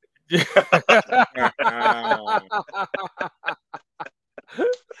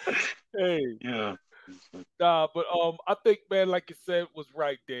 Hey. Yeah. Nah, but I think, man, like you said, was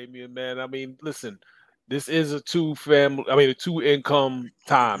right, Damien, man. I mean, listen, this is a two income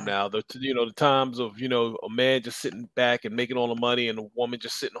time now. The times of a man just sitting back and making all the money, and a woman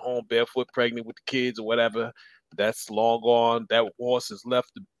just sitting home barefoot, pregnant with the kids or whatever. That's long gone. That horse has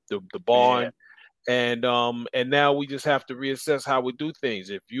left the barn. And now we just have to reassess how we do things.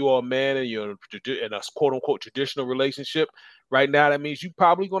 If you are a man and you're in a quote unquote traditional relationship right now, that means you're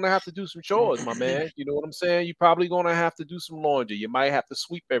probably going to have to do some chores, my man. You know what I'm saying? You're probably going to have to do some laundry. You might have to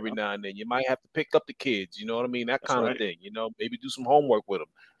sweep every now and then. You might have to pick up the kids. You know what I mean? That kind of thing. Maybe do some homework with them.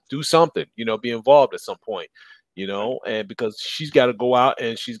 Do something. Be involved at some point. And because she's got to go out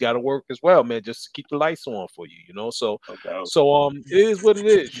and she's got to work as well, man, just to keep the lights on for you, So it is what it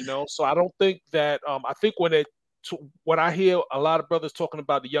is, So I don't think that I think when I hear a lot of brothers talking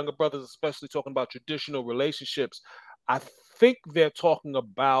about, the younger brothers especially talking about traditional relationships, I think they're talking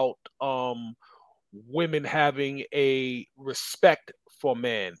about women having a respect for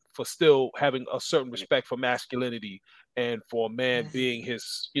man, for still having a certain respect for masculinity, and for a man being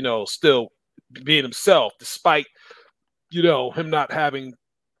his, still being himself, despite him not having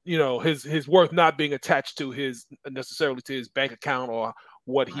his worth not being attached to necessarily to his bank account or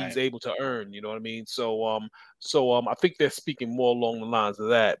what he's able to earn. You know what I mean? So I think they're speaking more along the lines of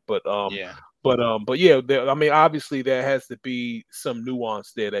that. But obviously there has to be some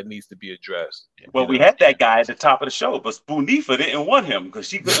nuance there that needs to be addressed. Well, we had that guy at the top of the show, but Spoonifa didn't want him because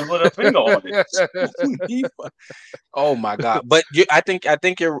she couldn't put her finger on it. Oh my God! But I think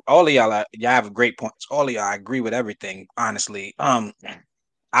you're all of y'all have great points. All of y'all, I agree with everything. Honestly, I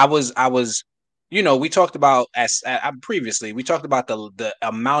was. We talked about previously. We talked about the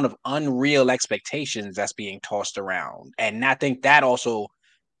amount of unreal expectations that's being tossed around, and I think that also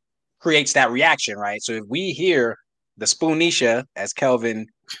creates that reaction, right? So if we hear the Spoonisha, as Kelvin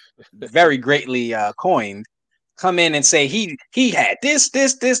very greatly coined, come in and say he had this,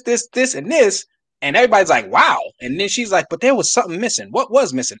 and this, and everybody's like, wow, and then she's like, but there was something missing. What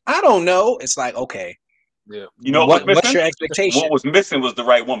was missing? I don't know. It's like, okay. Yeah. What's your expectation? What was missing was the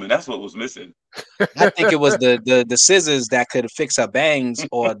right woman. That's what was missing. I think it was the scissors that could fix her bangs,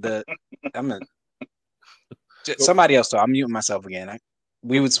 or somebody else. So I'm muting myself again.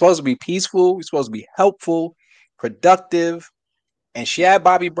 We were supposed to be peaceful. We were supposed to be helpful, productive, and she had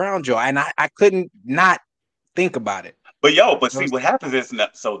Bobby Brown jaw, and I couldn't not think about it. But see what happens is now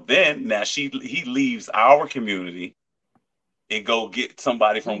he leaves our community and go get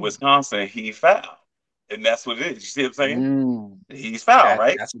somebody from Wisconsin. He fouled. And that's what it is. You see what I'm saying? He's foul,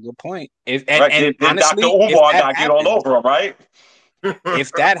 right? That's a good point. And honestly, Dr. Umar got to get all over him, right?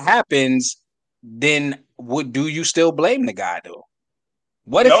 If that happens, then do you still blame the guy, though?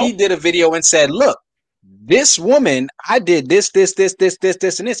 What if he did a video and said, look, this woman, I did this, and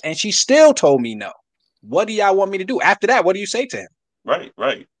this, and she still told me no. What do y'all want me to do? After that, what do you say to him? Right.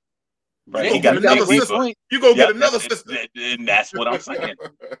 You go get another sister. You go get another sister. And that's what I'm saying.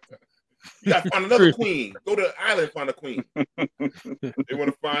 You gotta find another queen. Go to the island, find a queen. They want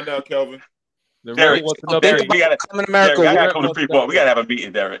to find out, Kelvin. Derek, we gotta come to America. We gotta come to Freeport. We gotta have a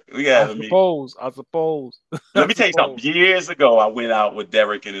meeting, Derek. We gotta have a meeting. I suppose. Let me tell you something. Years ago, I went out with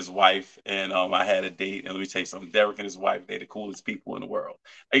Derek and his wife, and I had a date. And let me tell you something. Derek and his wife, they're the coolest people in the world,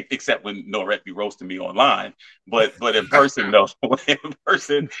 except when Norette be roasting me online. But in person, no. In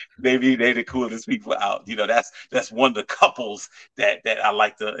person, they the coolest people out. That's one of the couples that I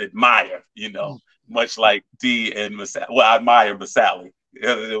like to admire. Much like D and Masali. Well, I admire Masali.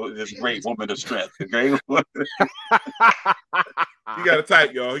 This great woman of strength. A great woman. You got to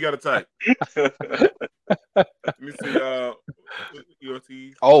type, y'all. You got to type. Let me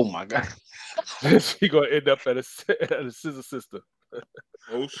see. Oh my God. She gonna end up at a scissor sister.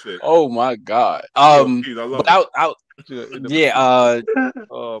 Oh shit. Oh my God. So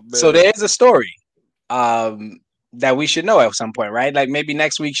there is a story that we should know at some point, right? Like maybe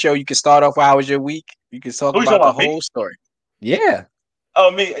next week's show, you can start off with how was your week. You can talk about the whole story. Yeah. Oh,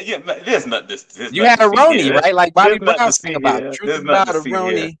 there's not this. You had a Roni, right? Like Bobby Brown's thing about truth about a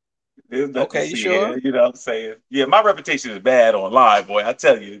Roni. Okay, you sure? You know what I'm saying? Yeah, my reputation is bad online, boy. I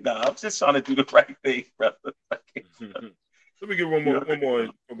tell you. No, I'm just trying to do the right thing, brother. Let me get one more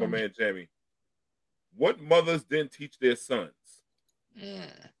from my man Jamie. What mothers didn't teach their sons?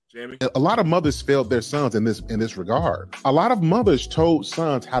 Jamie? A lot of mothers failed their sons in this regard. A lot of mothers told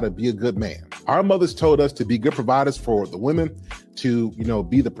sons how to be a good man. Our mothers told us to be good providers for the women, to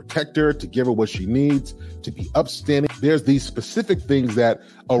be the protector, to give her what she needs, to be upstanding. There's these specific things that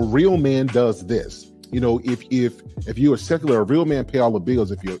a real man does this. If you're secular, a real man pay all the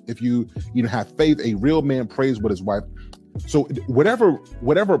bills. If you have faith, a real man prays with his wife. So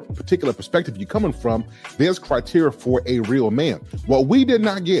whatever particular perspective you're coming from, there's criteria for a real man. What we did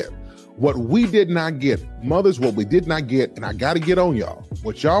not get What we did not get, mothers, what we did not get, and I got to get on y'all,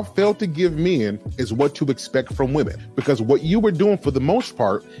 what y'all failed to give men is what to expect from women. Because what you were doing for the most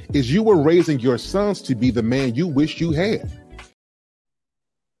part is you were raising your sons to be the man you wish you had.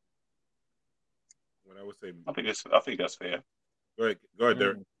 What I would say, I think that's fair. Go ahead,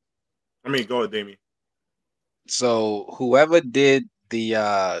 Derek. Go ahead, Damien. So whoever did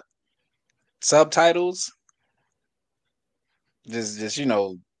the subtitles, just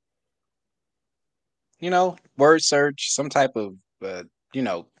word search, some type of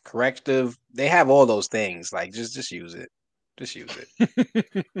corrective. They have all those things. Like just use it. Just use it.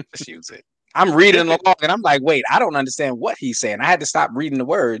 Just use it. I'm reading along and I'm like, wait, I don't understand what he's saying. I had to stop reading the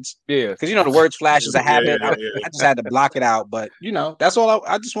words. Yeah. Because the words flash is a habit. Yeah. I just had to block it out. But that's all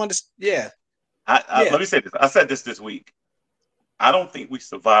I just wanted to. Yeah. Let me say this. I said this week. I don't think we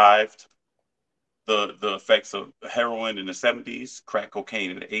survived the effects of heroin in the 70s, crack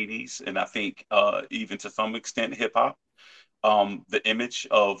cocaine in the 80s, and I think even to some extent hip hop. The image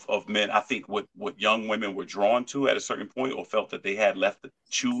of men, I think what young women were drawn to at a certain point or felt that they had left to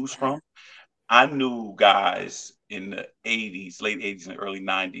choose from. I knew guys in the 80s, late 80s and early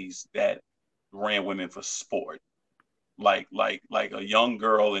 90s that ran women for sport. Like a young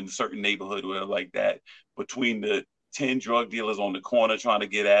girl in a certain neighborhood or like that, between the 10 drug dealers on the corner trying to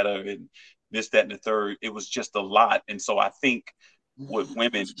get at her and this, that, and the third, it was just a lot. And so I think what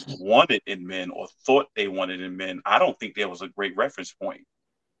women wanted in men or thought they wanted in men, I don't think there was a great reference point.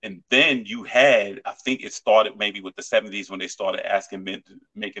 And then you had, I think it started maybe with the 70s when they started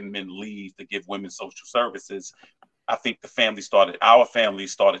making men leave to give women social services. I think our family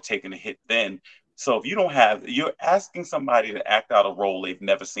started taking a hit then. So if you're asking somebody to act out a role they've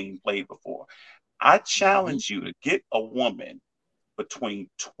never seen played before. I challenge you to get a woman between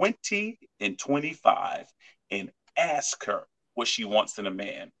 20 and 25 and ask her what she wants in a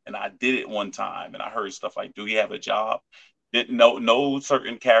man. And I did it one time and I heard stuff like, do you have a job? Didn't know no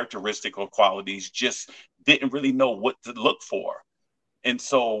certain characteristic or qualities, just didn't really know what to look for. And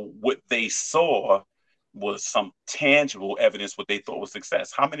so what they saw was some tangible evidence what they thought was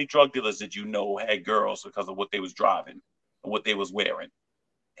success. How many drug dealers did you know had girls because of what they was driving and what they was wearing?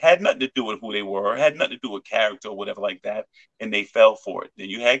 Had nothing to do with who they were, had nothing to do with character or whatever like that, and they fell for it. Then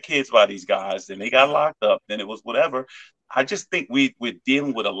you had kids by these guys, then they got locked up, then it was whatever. I just think we're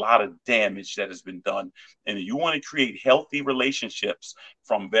dealing with a lot of damage that has been done. And if you want to create healthy relationships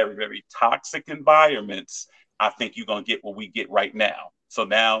from very, very toxic environments, I think you're going to get what we get right now. So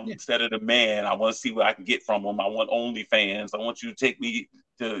now, instead of the man, I want to see what I can get from him. I want OnlyFans. I want you to take me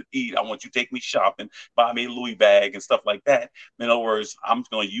to eat. I want you to take me shopping, buy me a Louis bag and stuff like that. In other words, I'm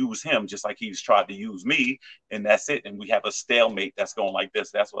going to use him just like he's tried to use me, and that's it. And we have a stalemate that's going like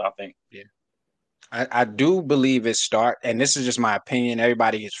this. That's what I think. Yeah. I do believe it and this is just my opinion.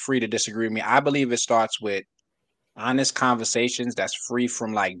 Everybody is free to disagree with me. I believe it starts with honest conversations that's free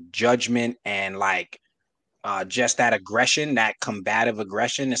from like judgment and like just that aggression, that combative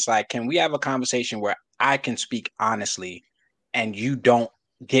aggression. It's like, can we have a conversation where I can speak honestly and you don't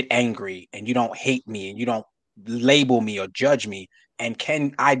get angry and you don't hate me and you don't label me or judge me? And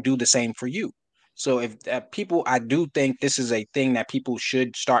can I do the same for you? So if I do think this is a thing that people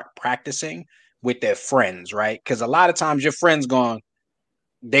should start practicing with their friends, right? Because a lot of times your friends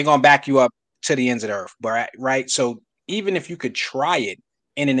they're going to back you up to the ends of the earth, right? So even if you could try it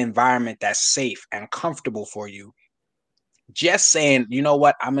in an environment that's safe and comfortable for you, just saying, you know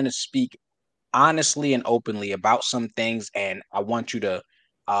what, I'm going to speak honestly and openly about some things, and I want you to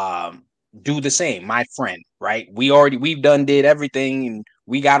do the same, my friend, right? We've did everything and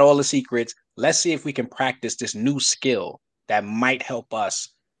we got all the secrets. Let's see if we can practice this new skill that might help us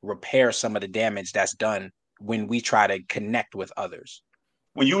repair some of the damage that's done when we try to connect with others.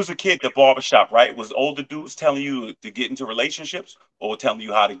 When you was a kid, the barbershop, right? Was older dudes telling you to get into relationships or telling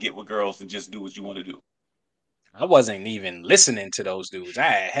you how to get with girls and just do what you want to do? I wasn't even listening to those dudes. I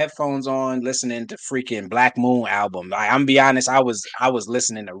had headphones on, listening to freaking Black Moon album. Like, I'm be honest, I was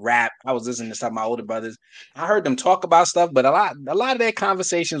listening to rap. I was listening to some of my older brothers. I heard them talk about stuff, but a lot of their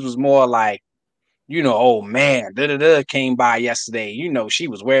conversations was more like, oh man, came by yesterday. She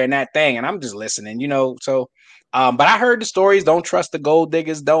was wearing that thing, and I'm just listening. So, but I heard the stories. Don't trust the gold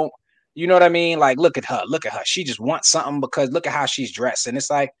diggers. Don't, you know what I mean? Like, look at her. She just wants something because look at how she's dressed, and it's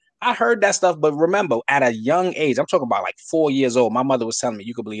like, I heard that stuff, but remember, at a young age, I'm talking about like 4 years old, my mother was telling me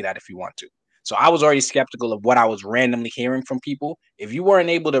you could believe that if you want to. So I was already skeptical of what I was randomly hearing from people. If you weren't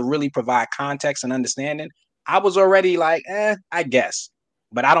able to really provide context and understanding, I was already like, I guess.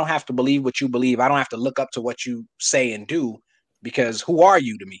 But I don't have to believe what you believe. I don't have to look up to what you say and do, because who are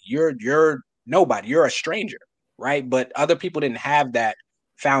you to me? You're nobody. You're a stranger, right? But other people didn't have that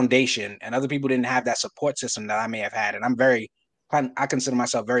foundation, and other people didn't have that support system that I may have had. And I consider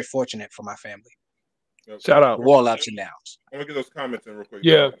myself very fortunate for my family. Shout out. All ups and downs. I'm gonna get those comments in real quick.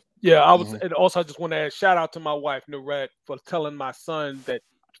 Yeah. I was, and also I just want to add shout out to my wife Norette for telling my son that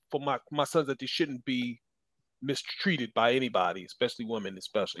my sons that they shouldn't be mistreated by anybody, especially women,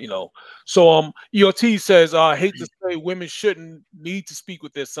 especially, So EOT says, I hate to say women shouldn't need to speak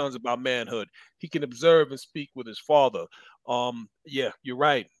with their sons about manhood. He can observe and speak with his father. Yeah, you're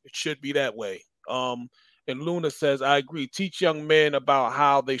right. It should be that way. And Luna says, I agree. Teach young men about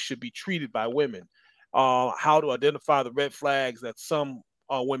how they should be treated by women. How to identify the red flags that some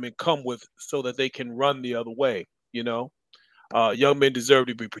women come with so that they can run the other way, young men deserve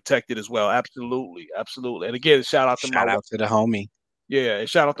to be protected as well. Absolutely. And again, shout out to the homie. Yeah, and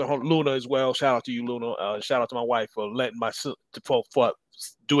shout out to Luna as well. Shout out to you, Luna. Shout out to my wife for letting for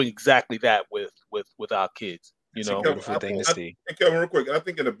doing exactly that with our kids. Beautiful thing to see. And Kelvin, real quick, I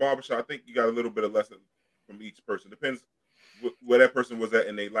think in the barbershop, I think you got a little bit of lesson from each person. Depends where that person was at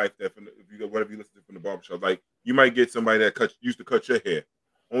in their life. That whatever you listen to from the barbershop, like you might get somebody that used to cut your hair.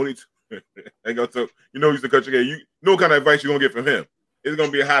 Only used to cut your hair. You know what kind of advice you're gonna get from him. It's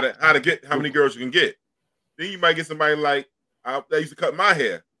gonna be how to get how many girls you can get. Then you might get somebody like that used to cut my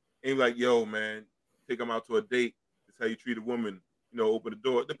hair, and you're like, yo, man, take them out to a date. That's how you treat a woman. Open the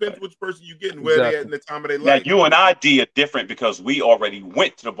door. It depends which person you get and where they at in the time of their life. Now, you and I, D, are different because we already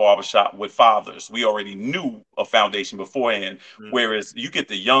went to the barbershop with fathers. We already knew a foundation beforehand. Whereas you get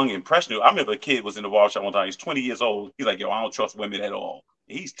the young, impressionable. I remember a kid was in the barbershop one time. He's 20 years old. He's like, yo, I don't trust women at all.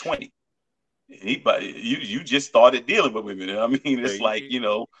 He's 20. But you just started dealing with women. I mean, it's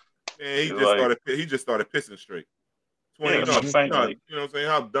Man, he just started pissing straight. 20, you know what I'm saying? You know what I'm saying?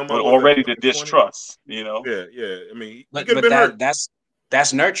 How dumb but already the distrust, Yeah. I mean,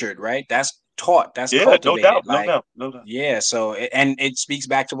 that's nurtured, right? That's taught. That's cultivated. No doubt. Yeah. So and it speaks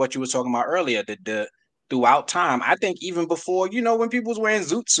back to what you were talking about earlier. The throughout time, I think even before, when people was wearing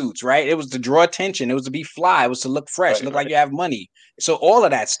zoot suits, right? It was to draw attention. It was to be fly. It was to look fresh, look like you have money. So all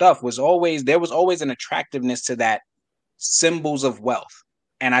of that stuff there was always an attractiveness to that, symbols of wealth.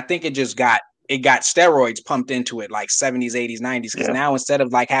 And I think it got steroids pumped into it like 70s, 80s, 90s. Because now instead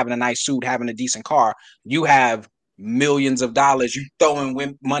of like having a nice suit, having a decent car, you have millions of dollars. You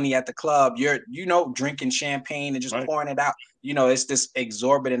throwing money at the club. You're, drinking champagne and just pouring it out. It's this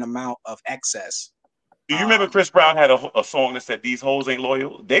exorbitant amount of excess. Do you remember Chris Brown had a song that said, "These hoes ain't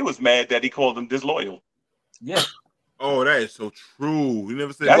loyal"? They was mad that he called them disloyal. Yeah. Oh, that is so true. He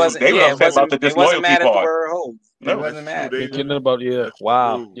never said they were upset about the disloyalty part. They wasn't mad. They're kidding about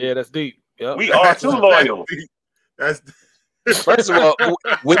wow. True. Yeah, that's deep. Yep. We are too loyal. That's first of all,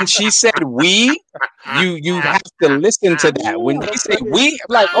 when she said "we," you have to listen to that. When they say "we,"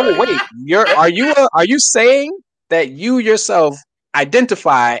 I'm like, oh wait, are you saying that you yourself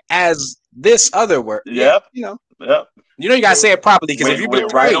identify as this other word? Yep. Yep. You gotta say it properly, because if you be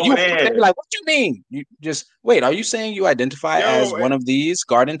right, you be like, what you mean? You just wait. Are you saying you identify as one of these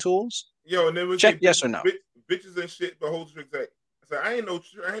garden tools? And then check yes or no. Bitches and shit, the whole trick. I said, I ain't no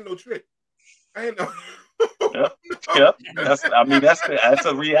trick. I ain't no. Yep. That's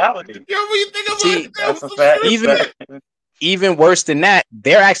a reality. When you think about it, that's a fact. Even worse than that,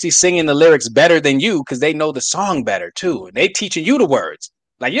 they're actually singing the lyrics better than you because they know the song better too. They teaching you the words.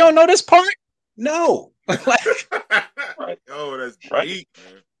 Like, you don't know this part? No. Right. Oh, that's deep,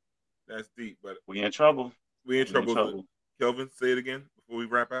 man. That's deep. But we in trouble. Kelvin, say it again before we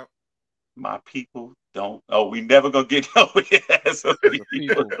wrap out. My people don't. Oh, we never gonna get over here.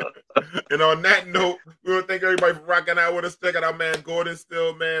 And on that note, we want to thank everybody for rocking out with us. Check out our man Gordon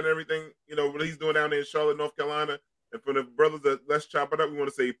still, man. Everything what he's doing down there in Charlotte, North Carolina. And for the brothers that Let's Chop It Up, we want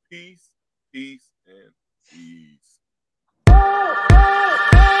to say peace, and peace.